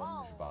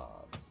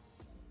SpongeBob. Okay,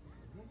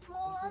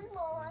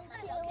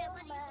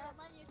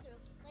 let you through.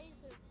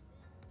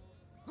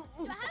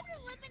 Dude, I haven't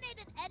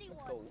eliminated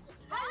anyone. So your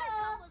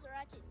combos are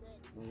actually good.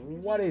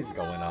 What is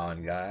going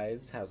on,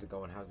 guys? How's it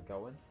going? How's it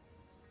going?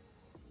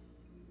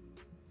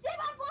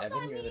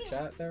 Evan, you in the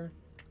chat there?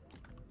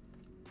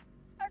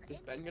 Is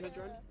Ben gonna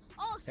join?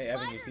 Oh, Hey,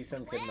 Evan, you see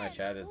some kid in my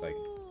chat is like...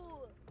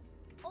 Ooh.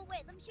 Oh,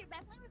 wait, let me see your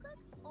backline real quick.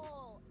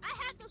 Oh, I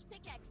have those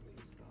pickaxes.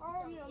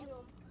 So, yep,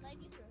 let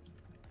you through.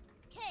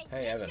 Okay,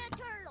 Hey, Evan. Ninja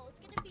Turtle, it's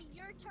gonna be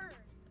your turn.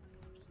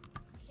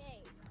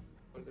 Okay.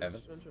 There's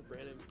Evan? a bunch of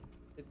random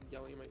kids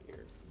yelling in my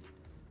ears.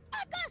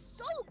 I got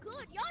so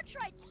good. Y'all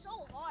tried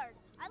so hard.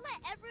 I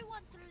let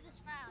everyone through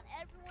this round.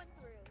 Everyone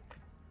through.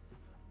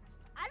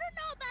 I don't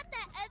know about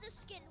that other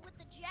skin with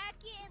the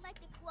jacket and like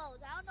the clothes.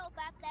 I don't know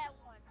about that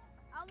one.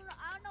 I don't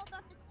know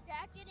about the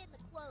jacket and the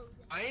clothes.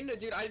 I know,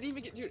 dude. I didn't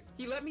even get, dude.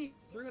 He let me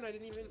through, and I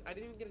didn't even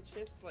get a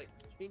chance to like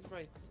change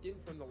my skin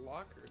from the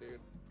locker, dude.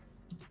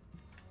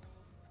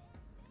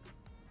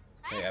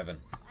 Hey, Evan.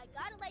 I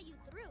gotta let you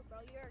through, bro.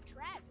 You're a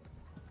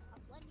Travis.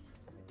 I'm letting you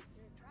through.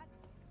 You're a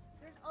Travis.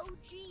 You're an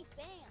OG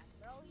fan,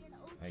 bro. You're an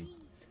OG.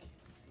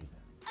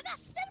 I got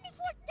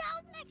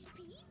 74,000 XP.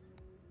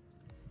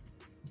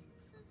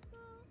 Let's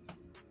go.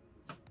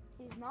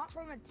 He's not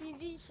from a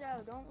TV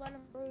show. Don't let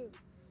him through.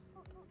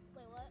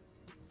 Wait, what?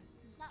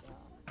 It's not.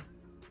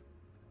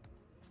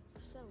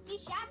 So He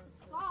shot the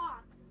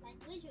scar. Like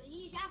literally,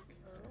 he shot the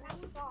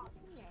scar.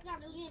 Yeah,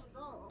 no, he didn't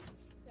go.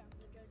 Yeah, I'm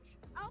the judge.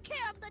 I don't care.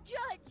 I'm the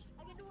judge.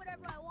 I can do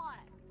whatever I want.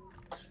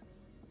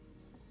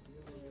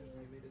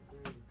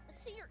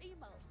 Let's see your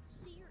emote.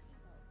 See your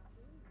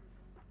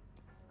emote.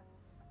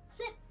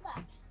 Sit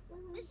back.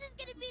 This is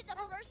gonna be the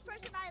first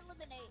person I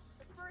eliminate.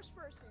 The first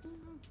person.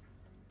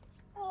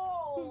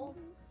 Oh.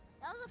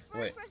 That was the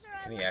first person I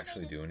can he eliminated.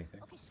 actually do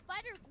anything? Okay,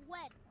 Spider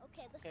Gwen.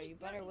 Okay, let's see. You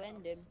better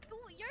win, dude.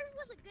 Ooh, yours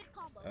was a good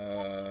combo.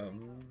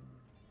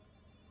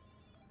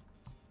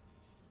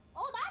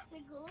 Oh, that's a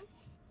good.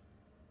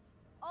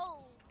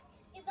 Oh.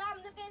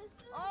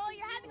 Oh,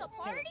 you're having a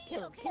party?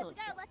 Kill him, Okay, kill we him.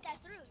 gotta let that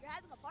through. You're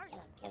having a party.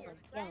 Kill Your him,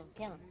 friends?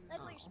 kill him.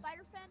 Like with your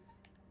spider friends?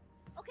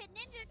 Okay,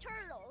 Ninja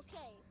Turtle.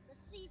 Okay, let's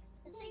see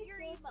your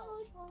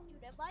emote.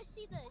 Dude, if I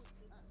see the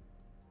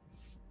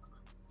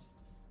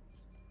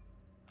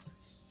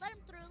let him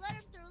through, let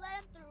him through, let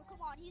him through.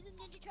 Come on, he's a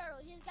Ninja Turtle.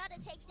 He's gotta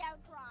take down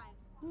crime.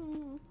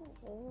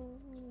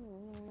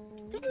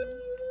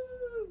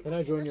 Can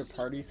I join your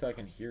party so I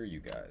can hear you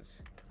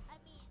guys? I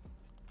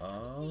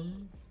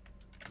mean,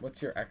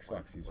 What's your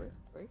Xbox user?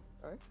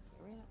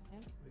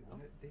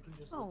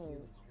 Oh.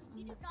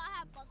 you do not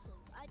have muscles.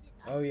 I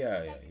Oh,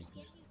 yeah, see yeah. that your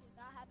skin, you do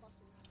not have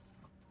muscles.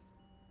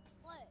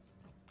 What?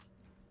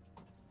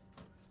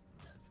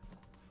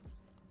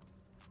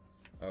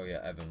 Oh yeah,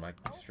 Evan, my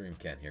stream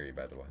can't hear you,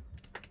 by the way.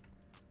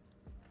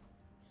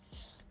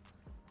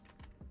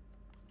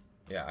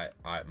 Yeah,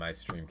 my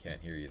stream can't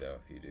hear you though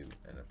if you do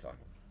end up talking.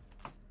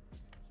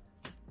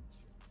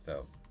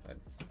 So I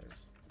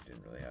just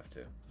didn't really have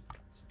to.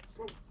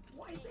 Bro,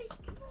 why they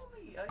kill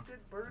me? I did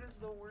bird is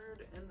the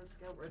word and the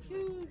scout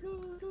regiment.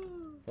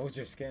 What was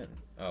your skin?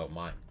 Oh,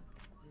 mine.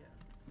 Yeah.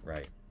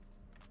 Right.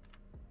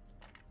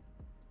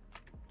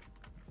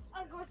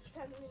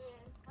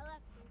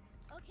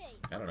 Okay.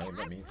 I don't know what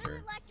that means I for.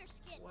 really liked your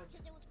skin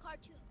because it was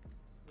cartoons.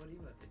 What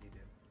emote did you do?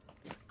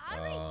 I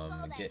already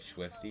saw that. Get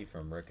Swifty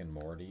from Rick and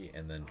Morty,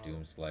 and then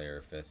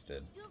Doomslayer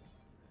Fisted.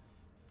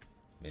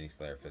 Mini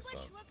Slayer Fist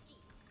bump.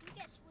 You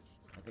get Swifty.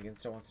 I think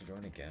Insta wants to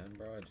join again,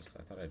 bro. I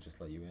thought I'd just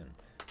let you in.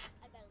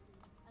 I gotta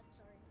leave. I'm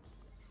sorry.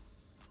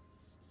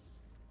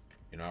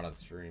 You're not on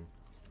stream.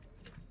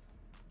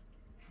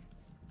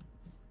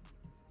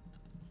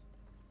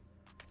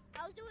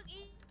 I was doing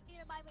eating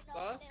my window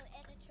Sauce?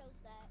 and it shows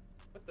that.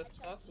 What the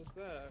sauce was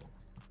that?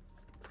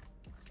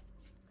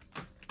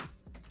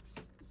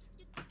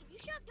 You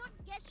should have done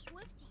get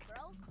Swifty,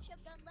 bro. You should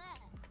have done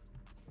that.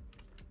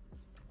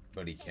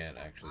 But he can't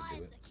actually do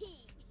I'm it. the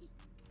king.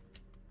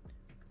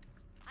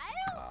 I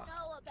don't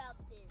know about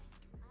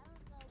this. I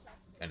don't know about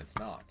this. And it's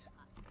not.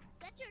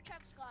 Send your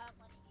trap scar, I'm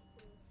letting you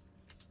through.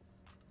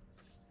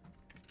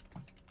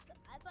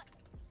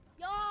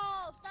 Yo,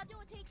 stop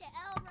doing take the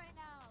L right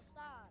now.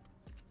 Stop.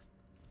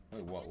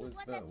 Wait, what was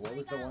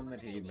the one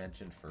that he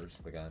mentioned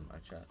first? The guy in my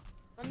chat.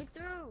 Let me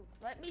through.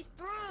 Let me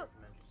through.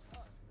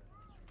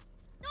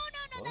 No,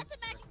 What? that's a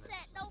matching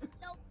set. Nope.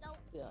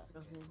 Yeah.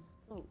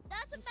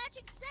 That's a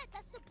matching set.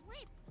 That's a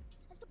blimp.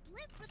 That's a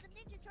blimp for the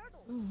Ninja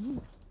Turtle.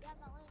 Yeah, I'm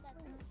not letting that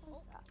through.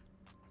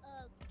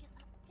 Oh.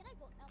 Can I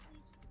vote now,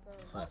 please?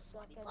 Huh.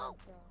 Oh.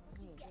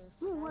 Yes.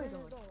 I'm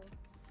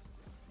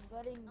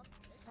letting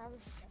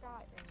Travis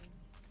Scott in.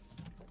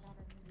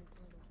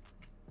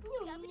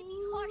 Okay, I'm gonna be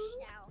harsh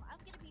now. I'm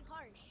gonna be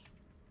harsh.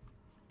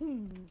 I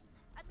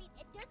mean,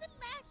 it doesn't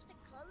match the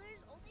colors.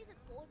 Only the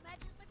gold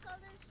matches the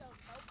colors, so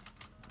nope.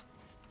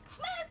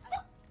 Man,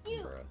 fuck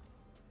you! Bruh.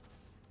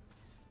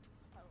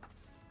 Oh.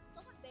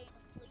 Someone ban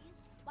him, please.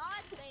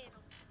 Mods ban him.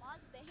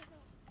 Mods ban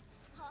him.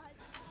 Mods.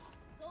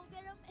 Go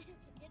get him and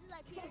get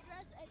IP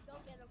address and go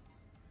get him.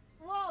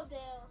 Whoa,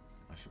 Dale.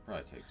 I should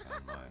probably take some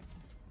of my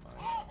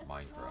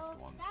Minecraft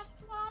ones.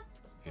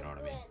 If you know what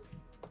I mean.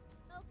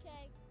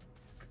 Okay.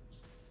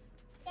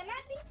 Can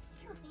I be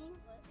shooting?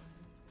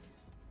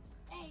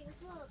 Hey,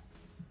 what's up?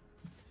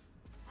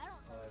 I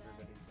don't know.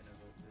 Everybody's gonna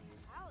vote for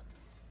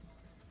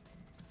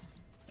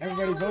you.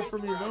 Everybody vote for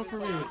me, vote for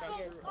me.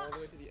 All the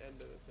way to the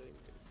end of the thing.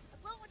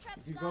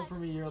 If you vote for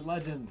me, you're a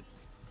legend.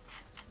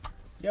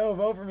 Yo,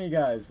 vote for me,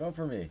 guys. Vote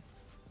for me.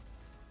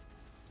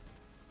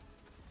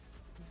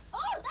 Oh,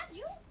 that's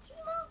you,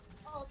 Chima?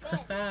 Oh,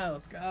 good.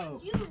 Let's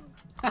go. It's you.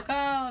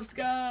 Let's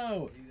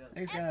go.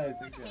 Thanks, guys.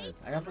 Thanks,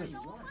 guys. I got for.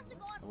 No one wants to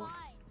go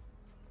online.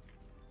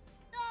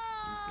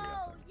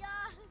 No, yeah.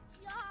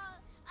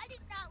 I did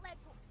not let.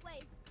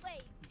 Wait.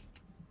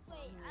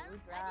 We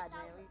tried,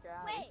 man. We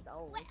tried.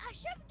 Wait. I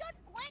should have done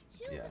Gwen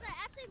too, because I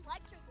actually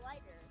liked her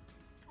glider.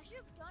 I should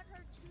have done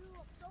her too.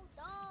 I'm so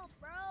dumb,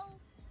 bro.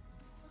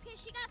 Okay,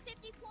 she got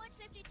 50 points,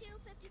 52,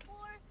 54,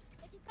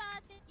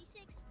 55,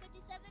 56,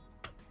 57,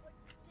 50.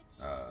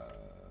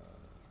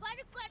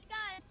 Spider-Gwen,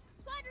 guys.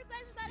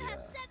 Spider-Gwen's about to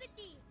have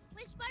 70.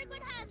 Wait,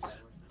 Spider-Gwen has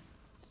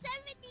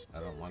 72.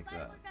 I don't like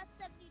that. Spider-Gwen got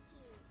 72.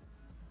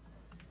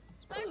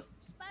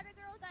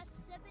 Spider-Girl got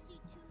 72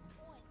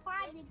 points.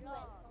 Good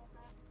job.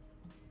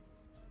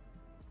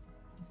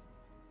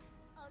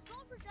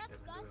 Going for shots,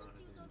 guys, since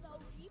he was on the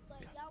OG,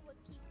 but y'all would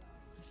keep him.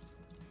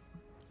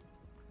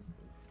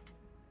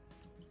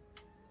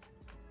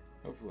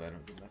 Hopefully I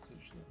don't get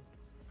messaged then.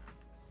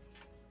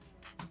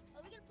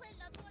 Are we gonna play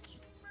another one,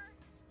 streamer?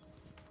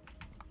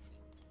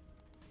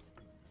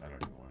 I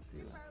don't even want to see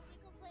Streamer, that. are we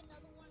gonna play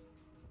another one?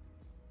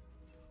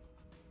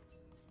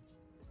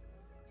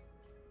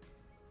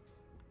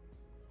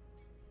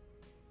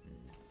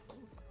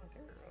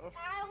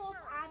 I hope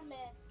I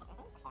missed.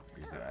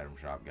 Here's the item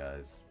shop,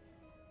 guys.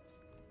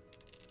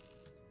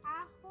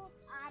 I hope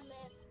I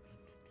missed.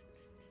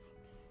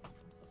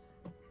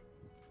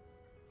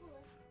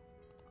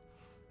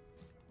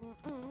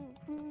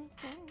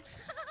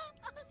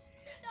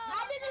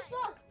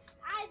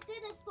 I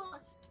did it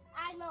first.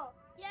 I know.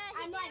 Yeah,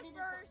 he did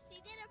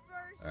it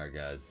first. Alright,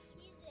 guys.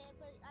 He's it,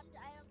 but I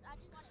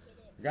just want to get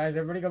it. Guys,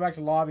 everybody go back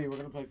to lobby. We're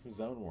gonna play some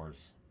Zone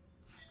Wars.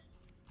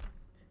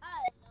 I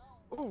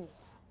know. Ooh.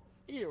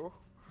 Ew.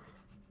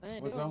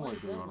 What Zone Wars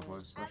do we want to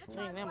play?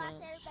 Special?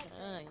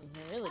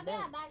 Really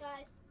bye,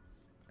 guys.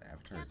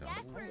 Avatar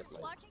Zone Wars?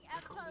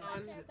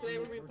 Today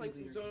we're gonna be playing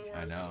some Zone Wars.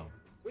 I know.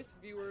 With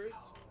viewers.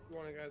 If you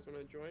guys want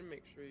to join,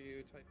 make sure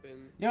you type in.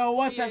 Yo,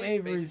 what's up, EA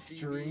Avery's space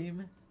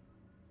stream?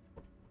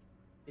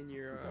 In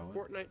your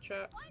Fortnite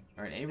chat.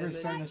 Alright, Avery's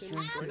starting to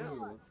stream too.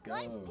 Let's go. Why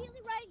is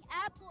Peely writing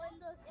Apple in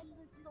the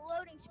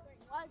loading screen?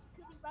 Why is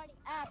Peely writing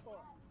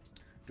Apple?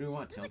 Do we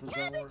want Tilted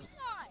Zone Wars?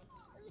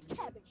 There's a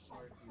cabbage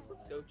sign.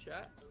 Let's go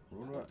chat. Do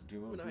we want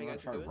to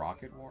try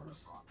Rocket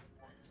Wars?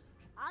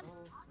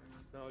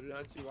 No, do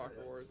not do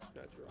Rocket Wars. Do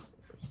not do Rocket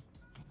Wars.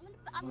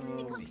 I'm gonna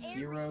become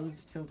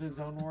Heroes Tilted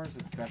Zone Wars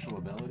with special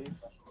abilities?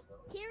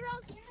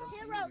 Heroes.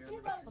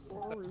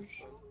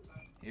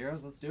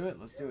 Heroes, let's do it.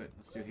 Let's do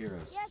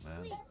Heroes, Yes,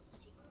 man. please.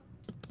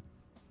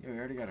 Yo, we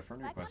already got a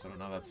friend request. I don't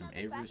know if that's from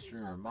Avery's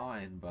stream or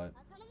mine, but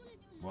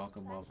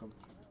welcome. I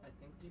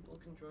think people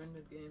can join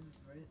mid-game,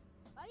 right?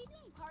 Why are you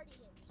doing party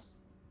hips?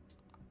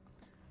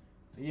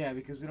 Yeah,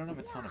 because we don't have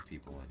a ton of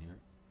people in here.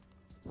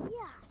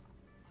 Yeah.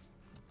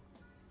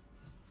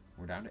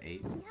 We're down to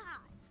 8.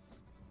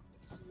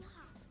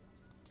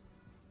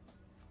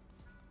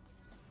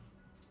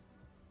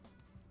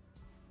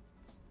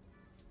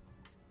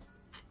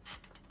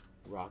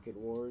 Rocket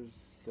Wars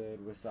said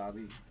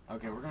Wasabi.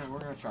 Okay, we're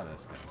gonna try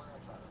this, guys.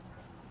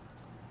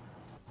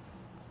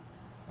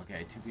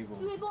 Okay, 2 people.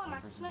 Let me go on my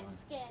one person sweat joined.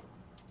 skin.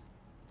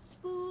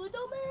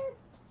 Spoodleman.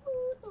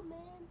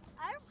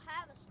 I don't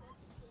have a sweat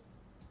skin.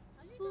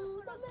 I'm just gonna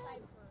put on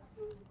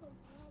Cypher.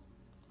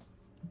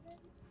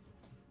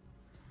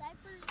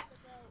 Cypher's the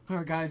go.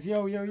 Alright, guys,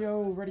 yo,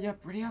 ready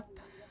up. Wait, do you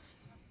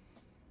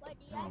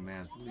Oh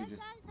man, do you somebody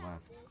just guys have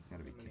left. this?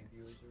 Gotta be How many kidding.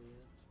 viewers are we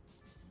at?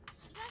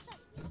 You guys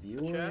have this?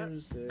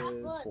 Viewers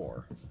is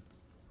 4.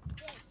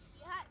 This.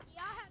 Do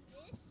y'all have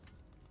this?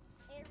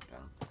 Aries.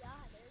 Do y'all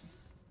have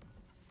Aries?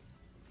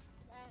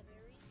 I have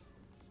Aries.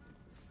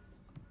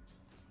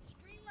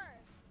 Streamer.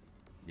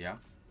 Yeah?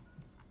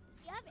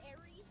 Do you have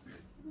Aries?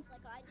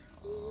 Like I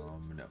do?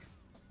 No.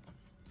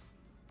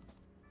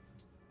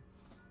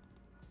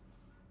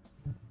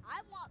 I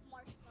want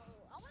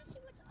Marshmallow. I want to see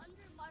what's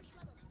under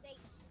Marshmallow's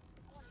face.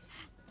 I want to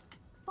see.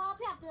 Pop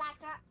your black.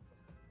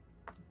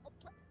 Oh,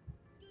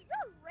 dude,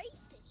 you're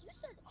racist. You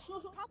said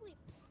probably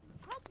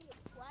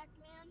a black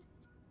man.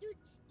 Dude,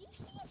 do you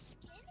see his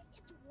skin?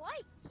 It's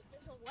white.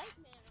 There's a white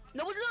man on it.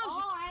 No one knows.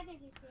 Oh, I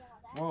didn't see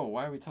all that. Whoa,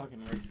 why are we talking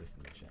racist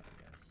in the chat,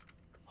 guys?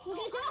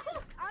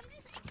 I'm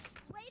just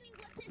explaining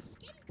what's his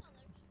skin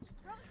color. Because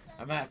bro said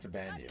I might have to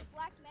ban not you. a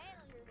black man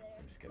under there.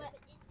 I'm just kidding. But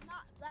it's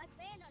not black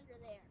man under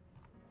there.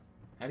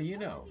 How do you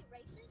That know? might be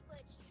racist, but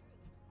it's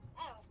true.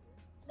 Oh,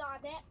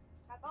 not that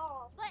at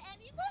all. But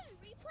if you go in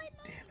replay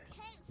mode, you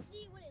can't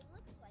see what it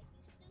looks like.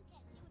 You still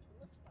can't see what it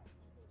looks like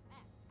under the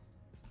mask.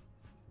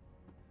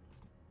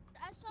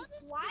 saw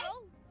this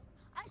girl.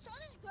 I saw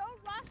this girl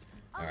rush.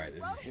 Alright,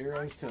 this is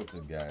Heroes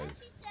Tilted,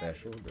 guys.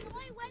 Special ability.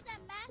 Why wear that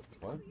mask to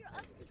cover your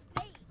ugly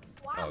face?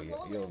 Oh,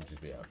 you'll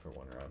just be out for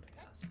one round.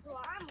 So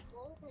I'm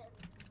golden.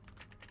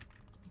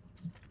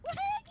 What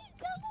I can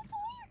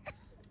teleport?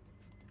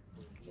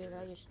 Dude,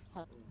 I just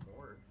have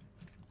More.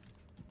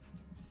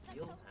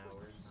 Steel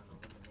towers on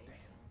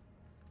elimination.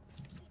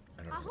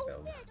 I don't know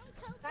Hopefully I don't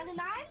teleport.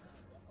 99?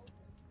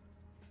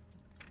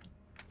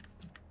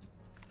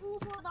 Ooh,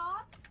 hold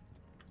on.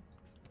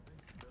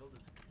 Build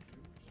is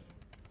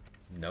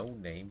huge. No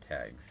name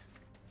tags.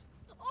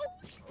 Oh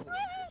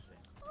crap!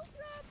 Oh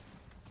crap!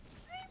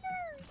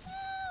 Streamer! No!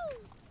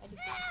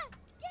 Ah!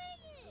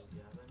 Dang it!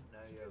 Gavin, now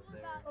you're up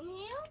there. Come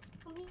here.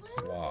 Come here.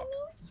 Swap.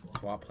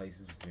 Swap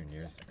places with your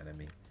nearest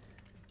enemy.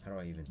 How do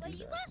I even do But you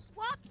that? got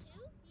swap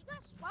too? You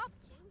got swap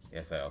too?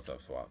 Yes, I also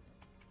have swap.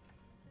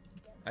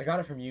 I got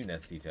it from you,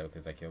 Nestito,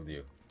 because I killed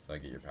you. So I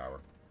get your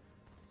power.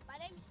 My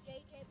name's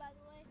JJ, by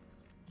the way.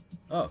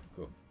 Oh,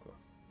 cool, cool.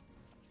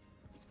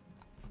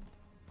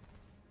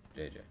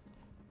 JJ.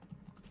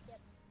 Yep.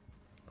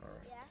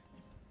 Alright.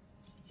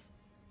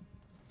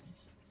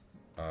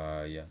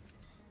 Yeah? Yeah.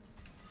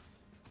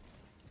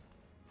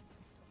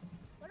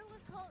 What do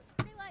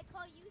I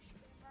call you,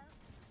 streamer?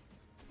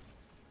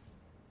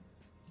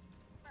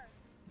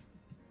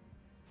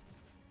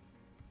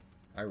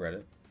 I read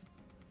it.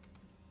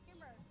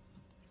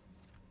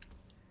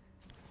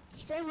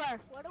 Streamer,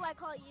 what do I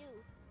call you?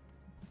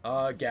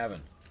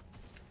 Gavin.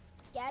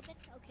 Gavin?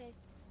 Okay.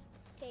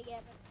 Okay,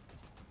 Gavin.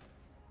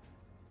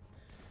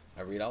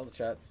 I read all the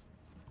chats.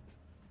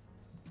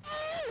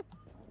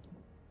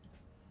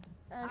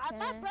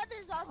 My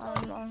brother's also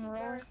a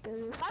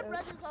YouTuber. My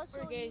brother's also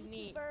a gave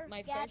me YouTuber.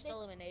 my Gavin. first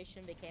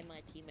elimination, became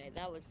my teammate.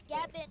 That was sick.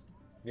 Gavin.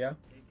 Yeah?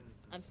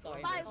 I'm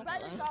sorry. My man.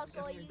 brother's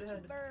also a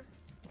YouTuber.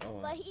 Oh,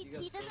 But he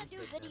doesn't do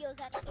videos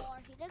anymore.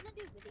 He doesn't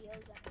do videos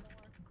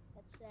anymore.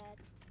 That's sad.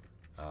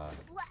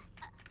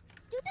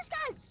 Dude, this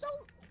guy's so...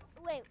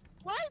 Wait,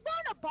 why is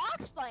there a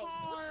box fight?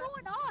 What's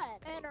going on?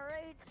 And a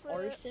rage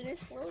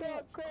Arsonist.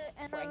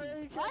 and a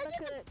rage Why is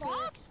it the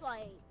box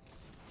fights?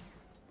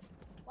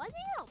 Why is it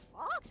a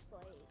box fight?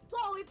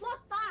 Whoa, we plus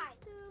 5.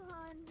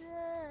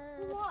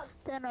 200. Who won?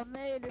 Then I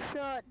made a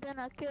shot, then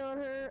I killed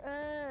her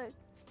egg.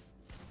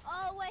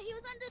 Oh, wait, he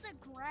was under the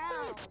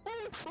ground.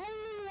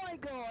 Oh my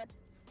god.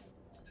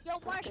 Yo,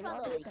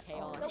 Marshmallow.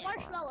 Yo,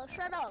 Marshmallow,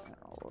 shut up.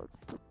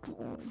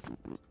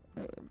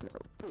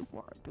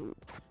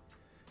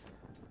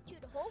 Dude,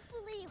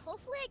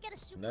 hopefully I get a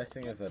super... Nice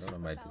thing is I don't have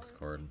my superpower.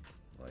 Discord,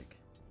 like...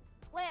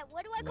 Wait,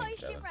 what do I call you,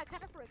 linked out. streamer? I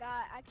kind of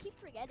forgot. I keep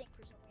forgetting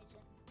for some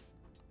reason.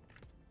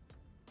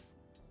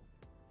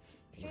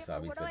 Streamer,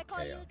 Wasabi what do I said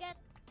call you chaos. again?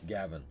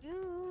 Gavin.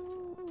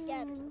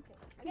 Gavin, okay.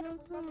 I gotta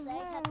remember that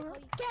I have to call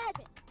you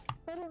Gavin.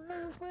 I don't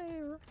know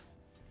where.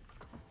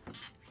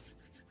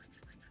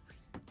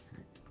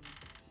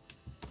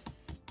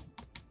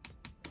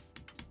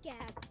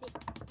 Gavin.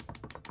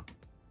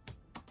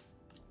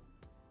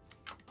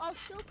 Oh,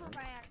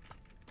 Superman.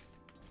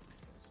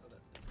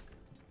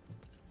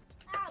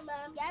 Ah,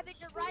 man. Gavin,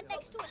 you're right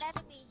next to an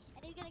enemy,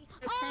 and he's gonna.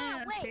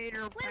 Oh, wait,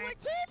 we're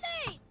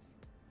teammates.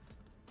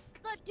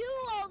 The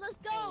duo, let's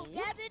go,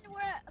 Gavin.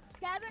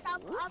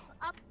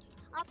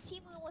 I'm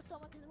teaming with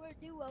someone because we're a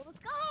duo. Let's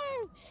go.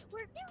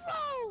 We're a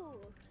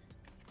duo.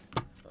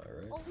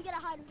 Alright. Oh, we gotta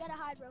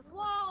hide, bro.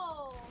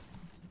 Whoa.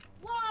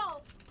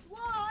 Whoa. Whoa,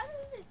 I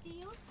didn't see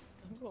you.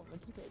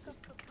 Come.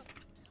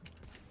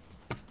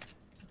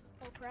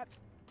 Oh crap.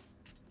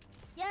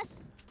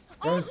 Yes.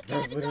 There's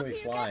Gavin's literally up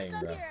here. flying,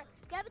 Gavin's up bro. here.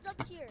 Gavin's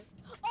up here.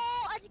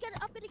 Oh, I'm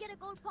gonna get a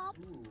gold pump.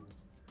 Ooh,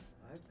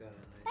 I've got a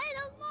nice. Hey,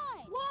 that was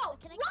mine. Whoa.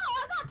 Can I? Whoa,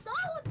 I got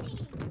double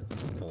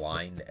team.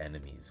 Blind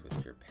enemies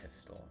with your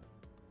pistol.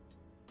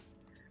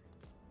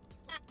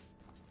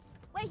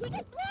 Wait, he can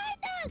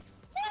blind us.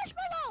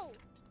 Marshmallow.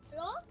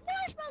 Hello?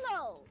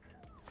 Marshmallow.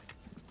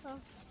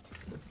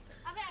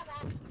 I'm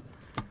back.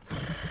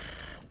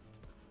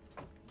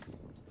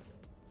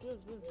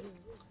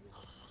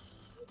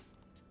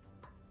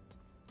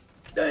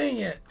 Dang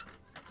it!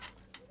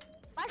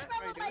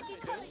 Marshmallow might be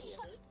coming.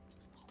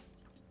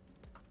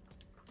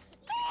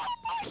 No,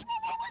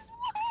 Marshmallow was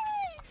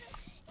mine.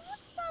 He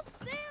won't stop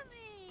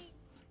spamming.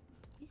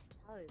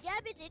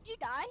 Gavin, did you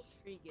die?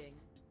 Intriguing.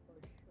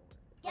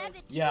 Gavin,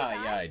 did Yeah, you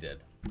die? yeah, I did.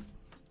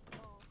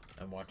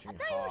 I'm watching I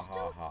thought you Ha were Ha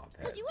still- Ha Cause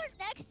Pet. you were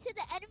next to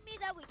the enemy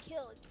that we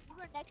killed. You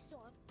were next to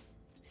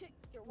him.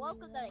 You're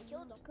welcome that I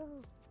killed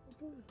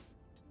him.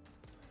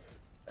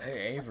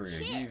 Hey Avery, are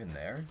Chip. you even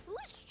there?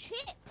 Who's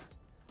Chip?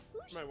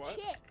 Who's My what?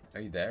 Chip?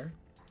 Are you there?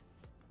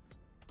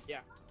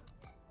 Yeah.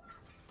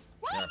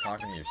 Why You're are not you talking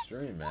to doing your a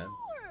stream, man.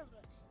 storm?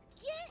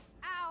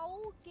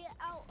 Get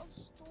out of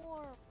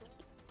storm.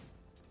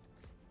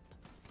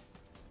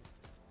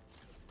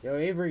 Yo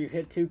Avery, you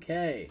hit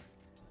 2K.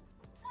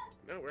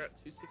 No, we're at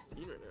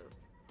 216 right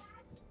now.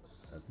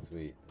 That's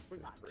sweet. We're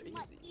That's sweet.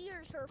 My crazy.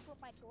 ears hurt from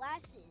my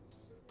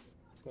glasses.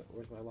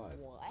 Where's my live?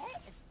 What?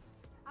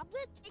 I'm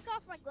gonna take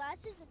off my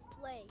glasses and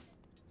play.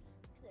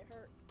 Cause it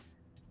hurt.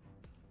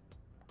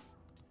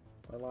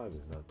 My live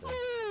is not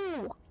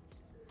there.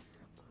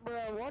 Bro,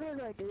 why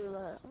did I do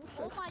that? I'm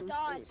so Oh my stupid.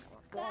 god. Oh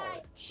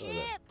Guys, So that-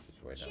 Chip!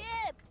 just wait down.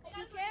 Chip!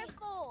 Be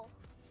careful!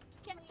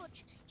 Careful.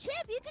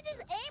 Chip, you can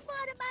just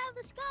aimbot him out of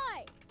the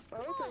sky! Bro,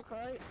 okay,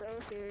 quite so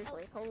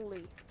seriously.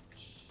 Holy.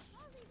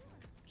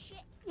 Chip!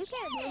 You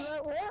can't do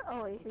that. What?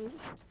 Oh, he's.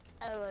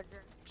 Oh,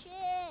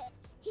 Chip!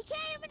 He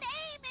can't even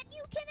aim and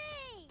you can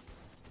aim!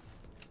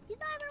 He's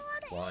not even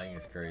allowed to Flying aim!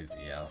 is crazy.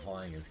 Yeah,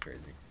 flying is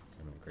crazy.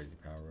 Kind of a crazy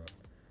power up.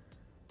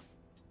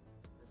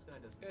 This guy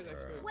doesn't. Guy's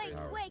actually Bro. Wait,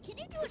 Power. wait, can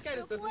you do This a guy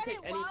just triple doesn't take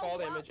edit any while- fall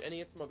while- damage, and he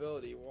hits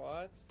mobility.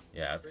 What?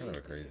 Yeah, it's kind of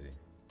a Crazy. crazy.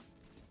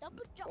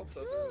 Double jump. Both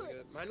those are Good.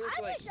 good. Mine was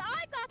I like, wish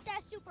I got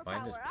that superpower.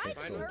 Mine just I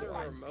pistol mine was a deserve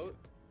that. remote.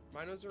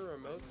 Mine was a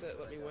remote that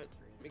let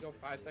me go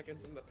 5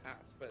 seconds in the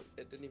pass, but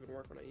it didn't even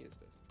work when I used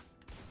it.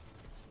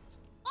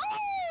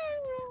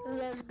 Oh!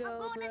 Let's go,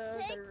 I'm going to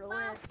brother. take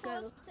my Let's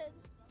go. post to...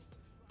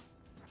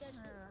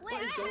 Wait,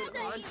 What is I going have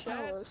that on, emote.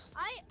 chat?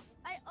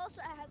 I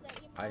also have that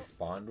emote. I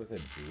spawned with a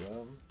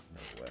duo?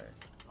 No way.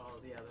 Oh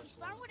yeah, You that's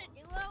spawn with a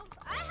duo?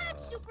 I have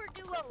super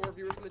duo. 4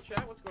 viewers in the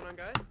chat. What's going on,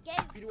 guys? Gabe,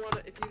 If you want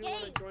to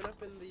Gabe. join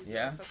up in these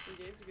Yeah. custom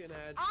games, you can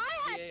add I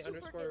had GA super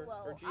underscore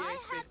duo. or GA I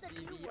had space the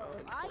BB duo.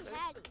 on I Fortnite.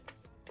 had it.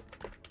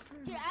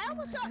 Dude, I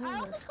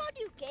almost called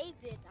you Gabe.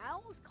 Then I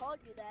almost called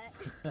you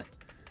that.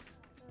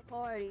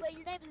 Party. But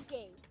your name is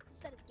Gabe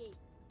instead of Gabe.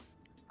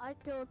 I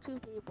killed 2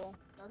 people.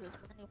 Not as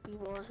many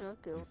people as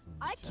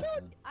I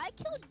killed. I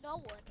killed no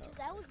one because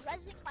I was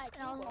resing my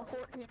And I was duo. on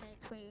 14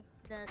 HP.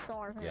 Then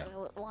Storm hit Yeah. me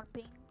with 1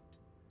 ping.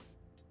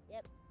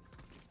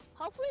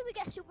 Hopefully we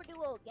get super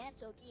duo again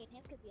so me and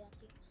him could be on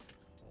teams.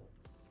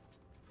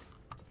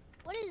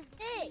 What is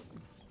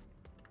this?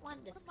 What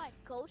am I,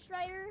 Ghost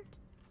Rider?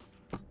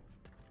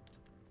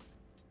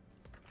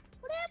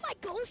 What am I,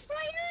 Ghost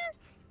Rider?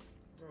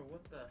 Bro,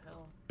 what the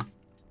hell?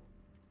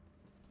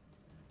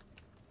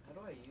 How do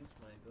I use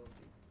my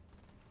ability?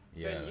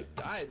 Yeah. Man, you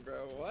died,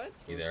 bro. What?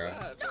 You was there?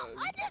 that, No, man?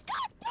 I just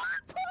got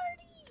third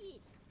party!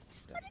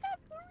 I just got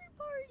third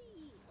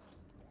party!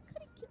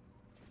 Couldn't kill.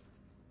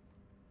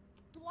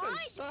 Blind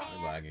suck.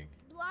 You're man! lagging.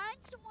 Blind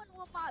someone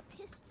with my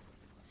pistol.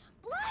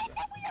 Blind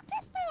them with a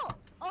pistol!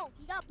 Oh,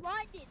 he got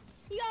blinded!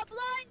 He got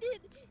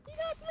blinded! He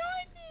got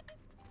blinded!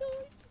 No,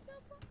 he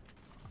got blinded.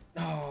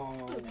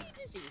 Oh.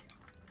 He just...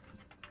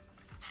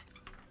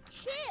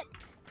 Chip!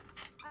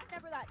 I've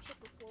never got chip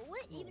before.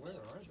 What even Where is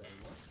are chip?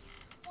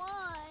 they? 1,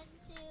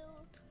 2,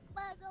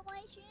 buckle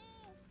my shoe.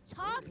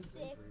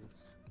 Toxic.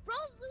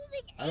 Bro's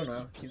losing HP. I don't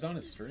know. He's on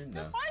his stream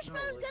The now.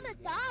 marshmallow's No, gonna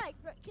losing die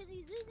because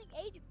he's losing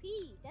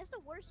HP. That's the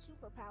worst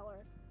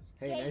superpower.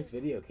 Hey, Gabe. nice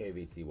video,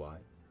 KBTY.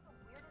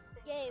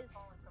 Gabe.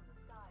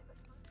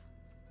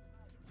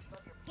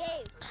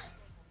 Gabe.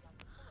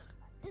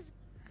 This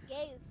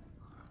Gabe.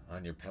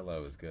 On your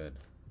pillow is good.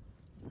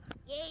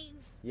 Gabe.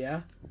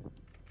 Yeah?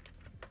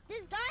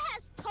 This guy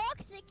has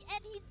toxic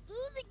and he's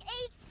losing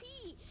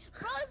HP.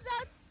 Bro's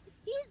now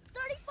he's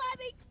 35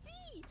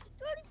 HP,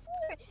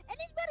 34, and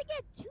he's about to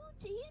get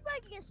he's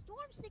about to get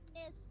storm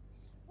sickness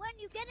when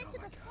you get into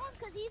the storm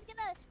because he's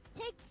gonna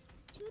take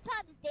 2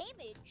 times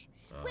damage.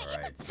 Wait,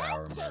 Alright, it's a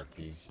sour 10 tick.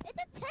 murky.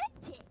 It's a 10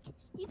 tick.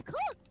 He's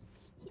cooked.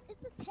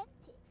 It's a 10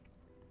 tick.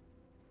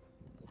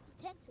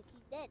 It's a 10 tick.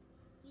 He's dead.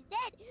 He's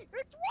dead.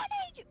 It's 1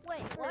 agent.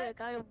 Wait, what?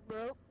 Frick, I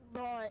broke,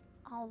 but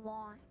hold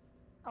on.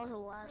 I was the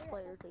last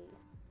player too.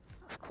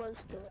 I was close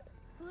to it.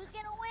 Who's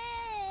gonna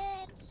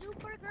win?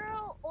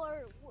 Supergirl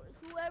or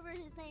whoever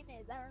his name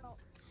is? I don't know.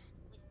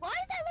 Why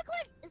does that look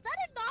like? Is that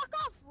a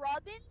knockoff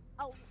Robin?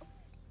 Oh,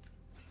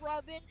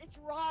 Robin. It's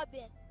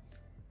Robin.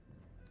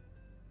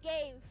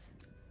 Gabe.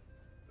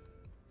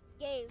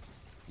 Gabe.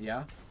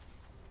 Yeah?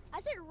 I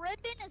said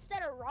Ribbon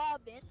instead of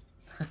Robin.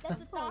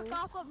 That's a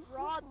knockoff of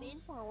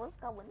Robin.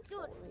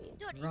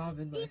 Dude,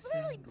 Robin, my he's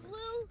literally sandwich.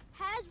 blue,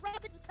 has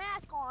Robin's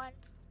mask on.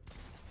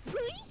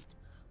 Priest?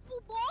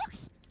 Full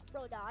box?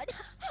 Bro died.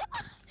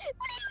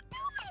 What are you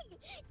doing?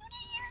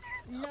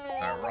 You didn't hear No.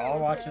 Alright, we're all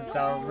watching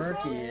Sour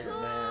Murky, Bro's man.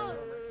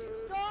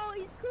 cooked. Bro,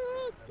 he's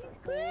cooked. He's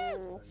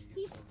cooked.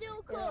 He's still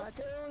Yeah, I cooked.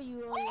 tell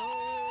you,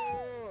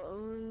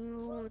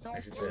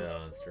 I should say that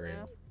on stream.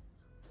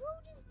 Bro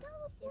just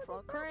teleported. If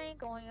I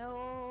crank on you,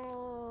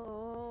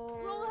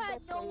 Bro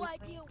had no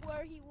idea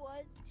where he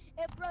was.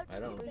 And bro I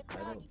don't just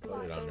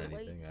put it on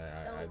anything.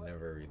 I've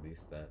never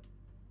released that.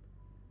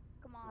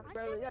 Come on,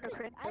 bro, we gotta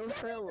crank those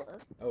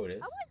fellas. Oh, it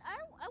is?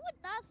 I would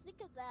not think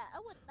of that. I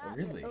would not.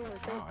 Really? Over, Wow, I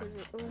because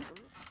missed you're that. over.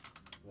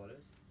 What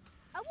is?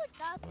 I would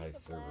not My think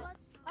of server. that.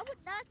 I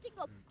would not think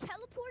of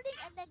teleporting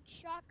and then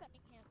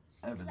shotgunning him.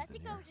 Because I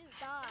think I would just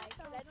die.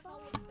 Because I don't know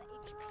what's the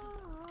HP.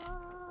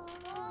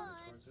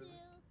 1, 2,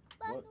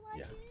 What? buckle my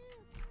Yeah. shoe.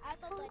 I'm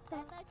a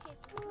banana kid.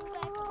 Who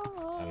back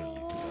was- I don't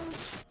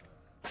use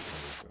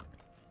that.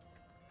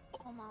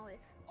 On my way.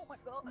 Oh my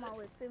god. On my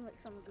way. Feel like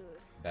something good.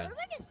 Ben. What if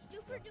I get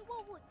super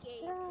duo with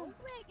Gabe?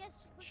 Hopefully I get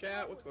super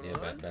Chat, duo what's with going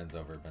Yeah, on? Ben's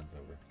over.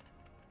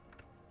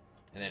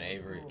 And then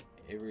Avery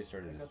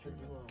started his stream.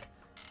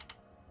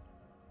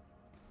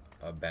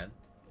 Ben?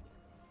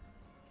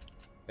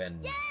 Ben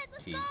Yeah,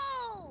 let's T. go!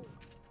 I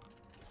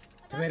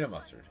got Tomato some-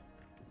 mustard.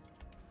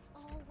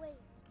 Oh wait.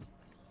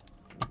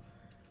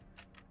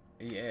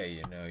 Yeah,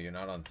 you know, you're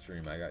not on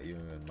stream. I got you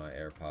in my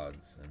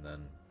AirPods, and then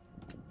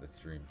the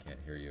stream can't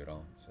hear you at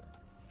all, so...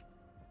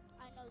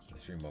 I know The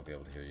stream won't be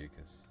able to hear you,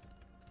 because...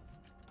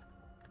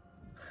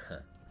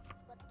 But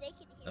they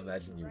can hear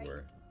Imagine you right?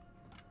 were.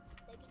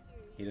 They can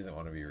hear you. He doesn't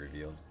want to be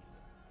revealed.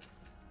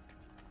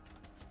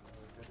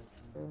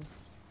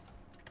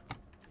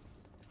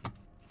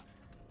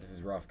 This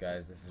is rough,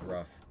 guys. This is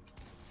rough.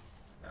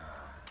 I'm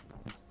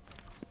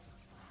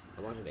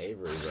watching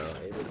Avery, bro.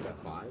 Avery's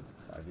got 5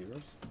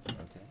 viewers.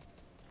 Okay.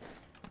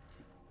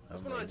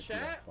 What's going on,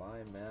 chat?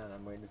 Climb, man.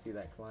 I'm waiting to see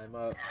that climb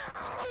up.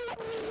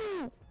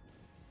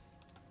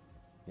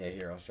 Yeah,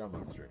 here, I'll show him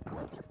on stream.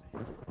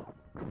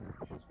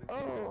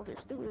 Oh,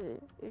 it's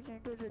stupid.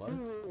 What?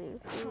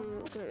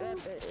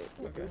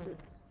 Okay.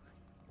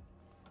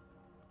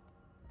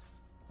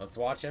 Let's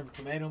watch him.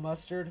 Tomato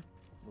mustard.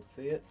 Let's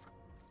see it.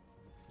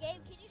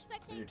 Gabe, can you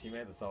spectate? Your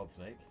teammate, the Solid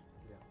Snake?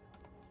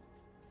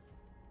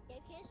 Gabe,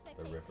 can you spectate?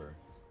 The Ripper.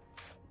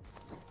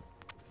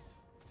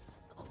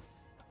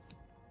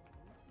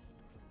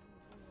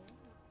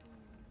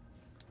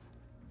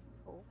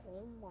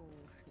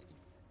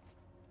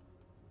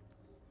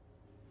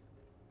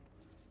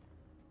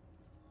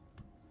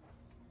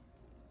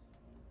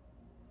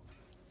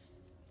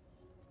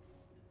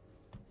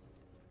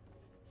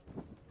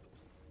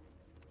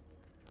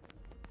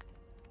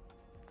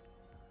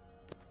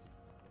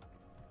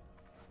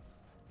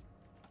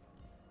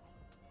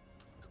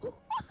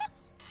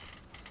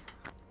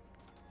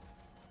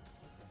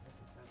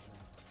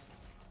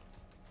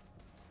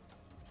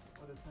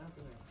 What is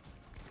happening?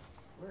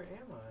 Where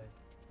am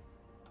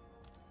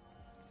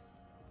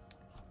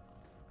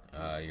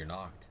I? You're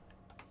knocked.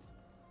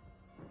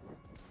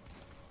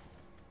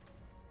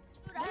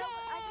 Dude, I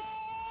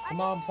Come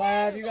on,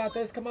 Plav. You got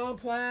this. Come on,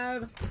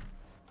 Plav.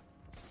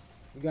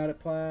 You got it,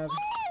 Plav.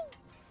 Oh!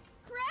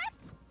 Correct?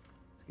 Let's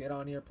get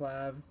on here,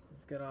 Plav.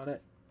 Let's get on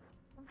it.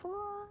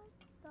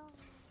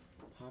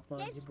 Hop on,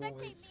 Gabe, you spectate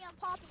boys. me. I'm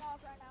popping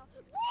off right now.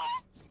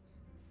 What?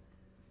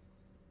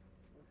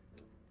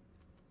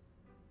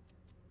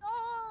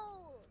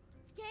 Oh!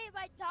 Gabe,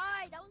 I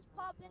died. I was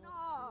popping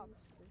off.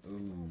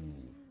 Ooh.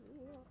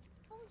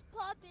 I was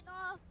popping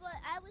off, but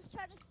I was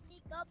trying to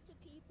sneak up to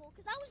people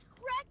because I was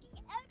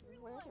cracking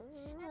everyone.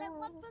 And I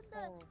went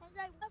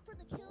for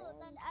the kill,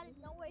 and then out of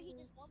nowhere he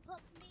just one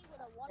pumped me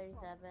with a one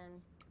pump.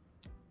 37.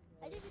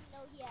 I didn't even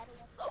know he had a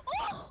one.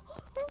 Oh!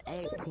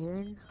 Hey,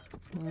 here.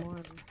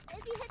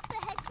 If he hits the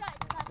headshot,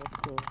 it's not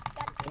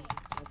got a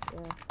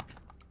chance.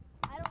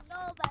 I don't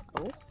know about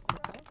this one,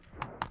 bro.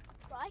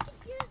 Bro, I can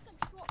hear his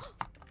control.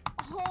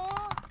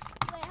 Oh!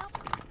 Wait, how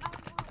much? I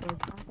don't know.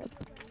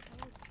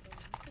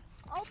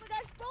 Oh my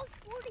gosh, bro's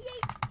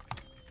 48.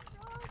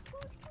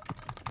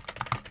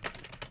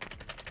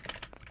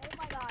 Oh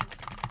my god.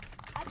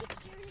 I can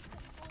hear his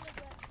controller,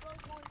 but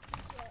bro's won't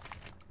see shit.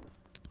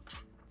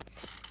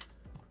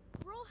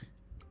 Bro,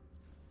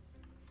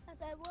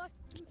 as I walk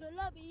through the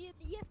lobby in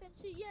the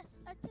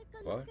FNCS, I take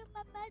a look at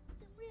my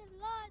matches and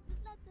realize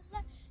it's nothing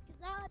like,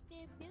 cause I've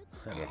been built to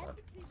the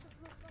infantry so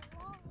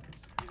long.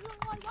 You know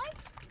my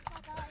wife?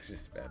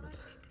 Just spamming.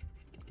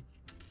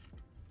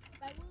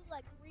 My move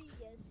like 3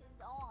 years is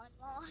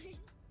online.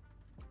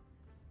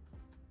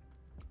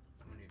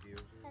 How many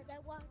viewers? As I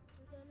walk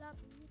through the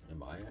lobby,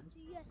 Am I in?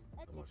 yes,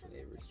 I I'm watching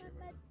Avery stream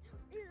right now.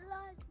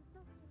 realize there's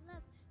nothing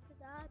left,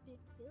 cause I've been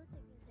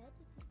building an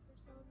entity for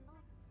so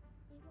long.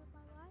 Even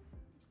my life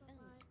keeps my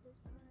mind this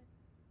mind.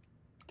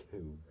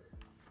 Two.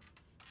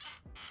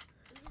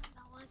 Even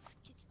my life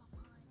keeps my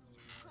mind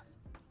this mind.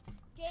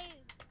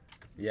 Gabe,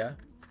 Yeah?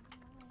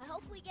 I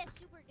hope we get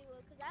super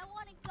duo, cause I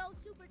want to go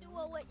super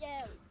duo with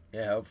you.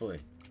 Yeah, hopefully.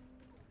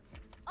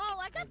 Oh,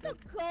 I got the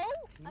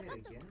goat. I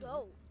got the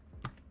goat.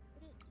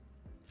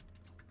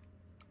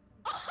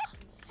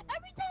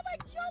 Every time I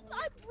jump,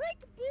 I break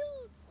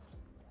builds.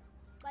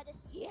 By the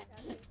Yeah.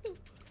 And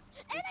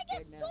I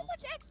get so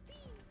much XP.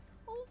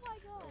 Oh my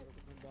god.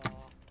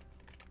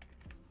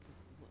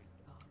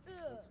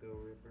 Let's go,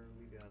 Ripper.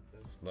 We got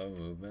this. Slow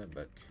movement,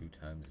 but 2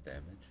 times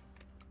damage.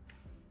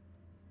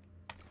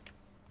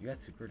 You got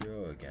Super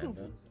Duo again,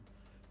 though?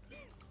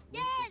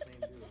 Yes!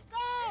 Let's go!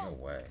 No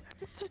way.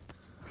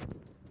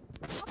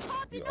 I'm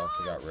popping You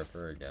also off! got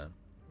Ripper again.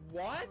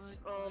 What?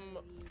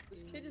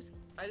 This kid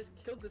I just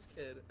killed this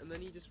kid, and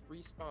then he just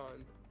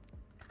respawned.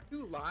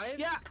 2 lives?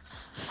 Yeah,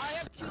 I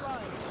have 2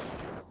 lives.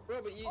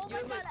 Bro, but you Oh my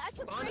have like God, I can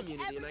spawn break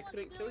immunity, and I everyone's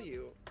couldn't kill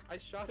you. I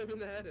shot him in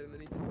the head, and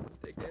then he just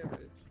doesn't take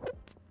damage.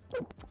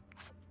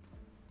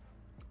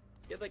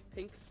 He had like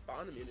pink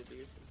spawn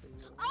immunity or something.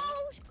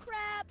 Oh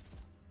crap!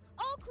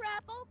 Oh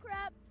crap! Oh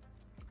crap!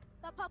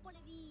 Gotta pop one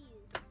of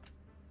these.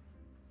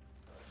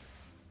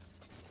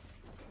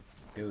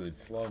 Dude,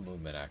 slow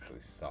movement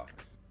actually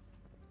sucks.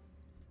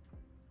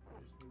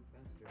 Just move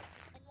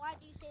faster. And why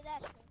do you say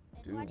that, Shrimp?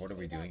 And why Dude, do what you are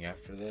we say that? doing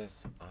after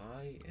this?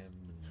 I am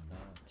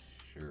not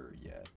sure yet.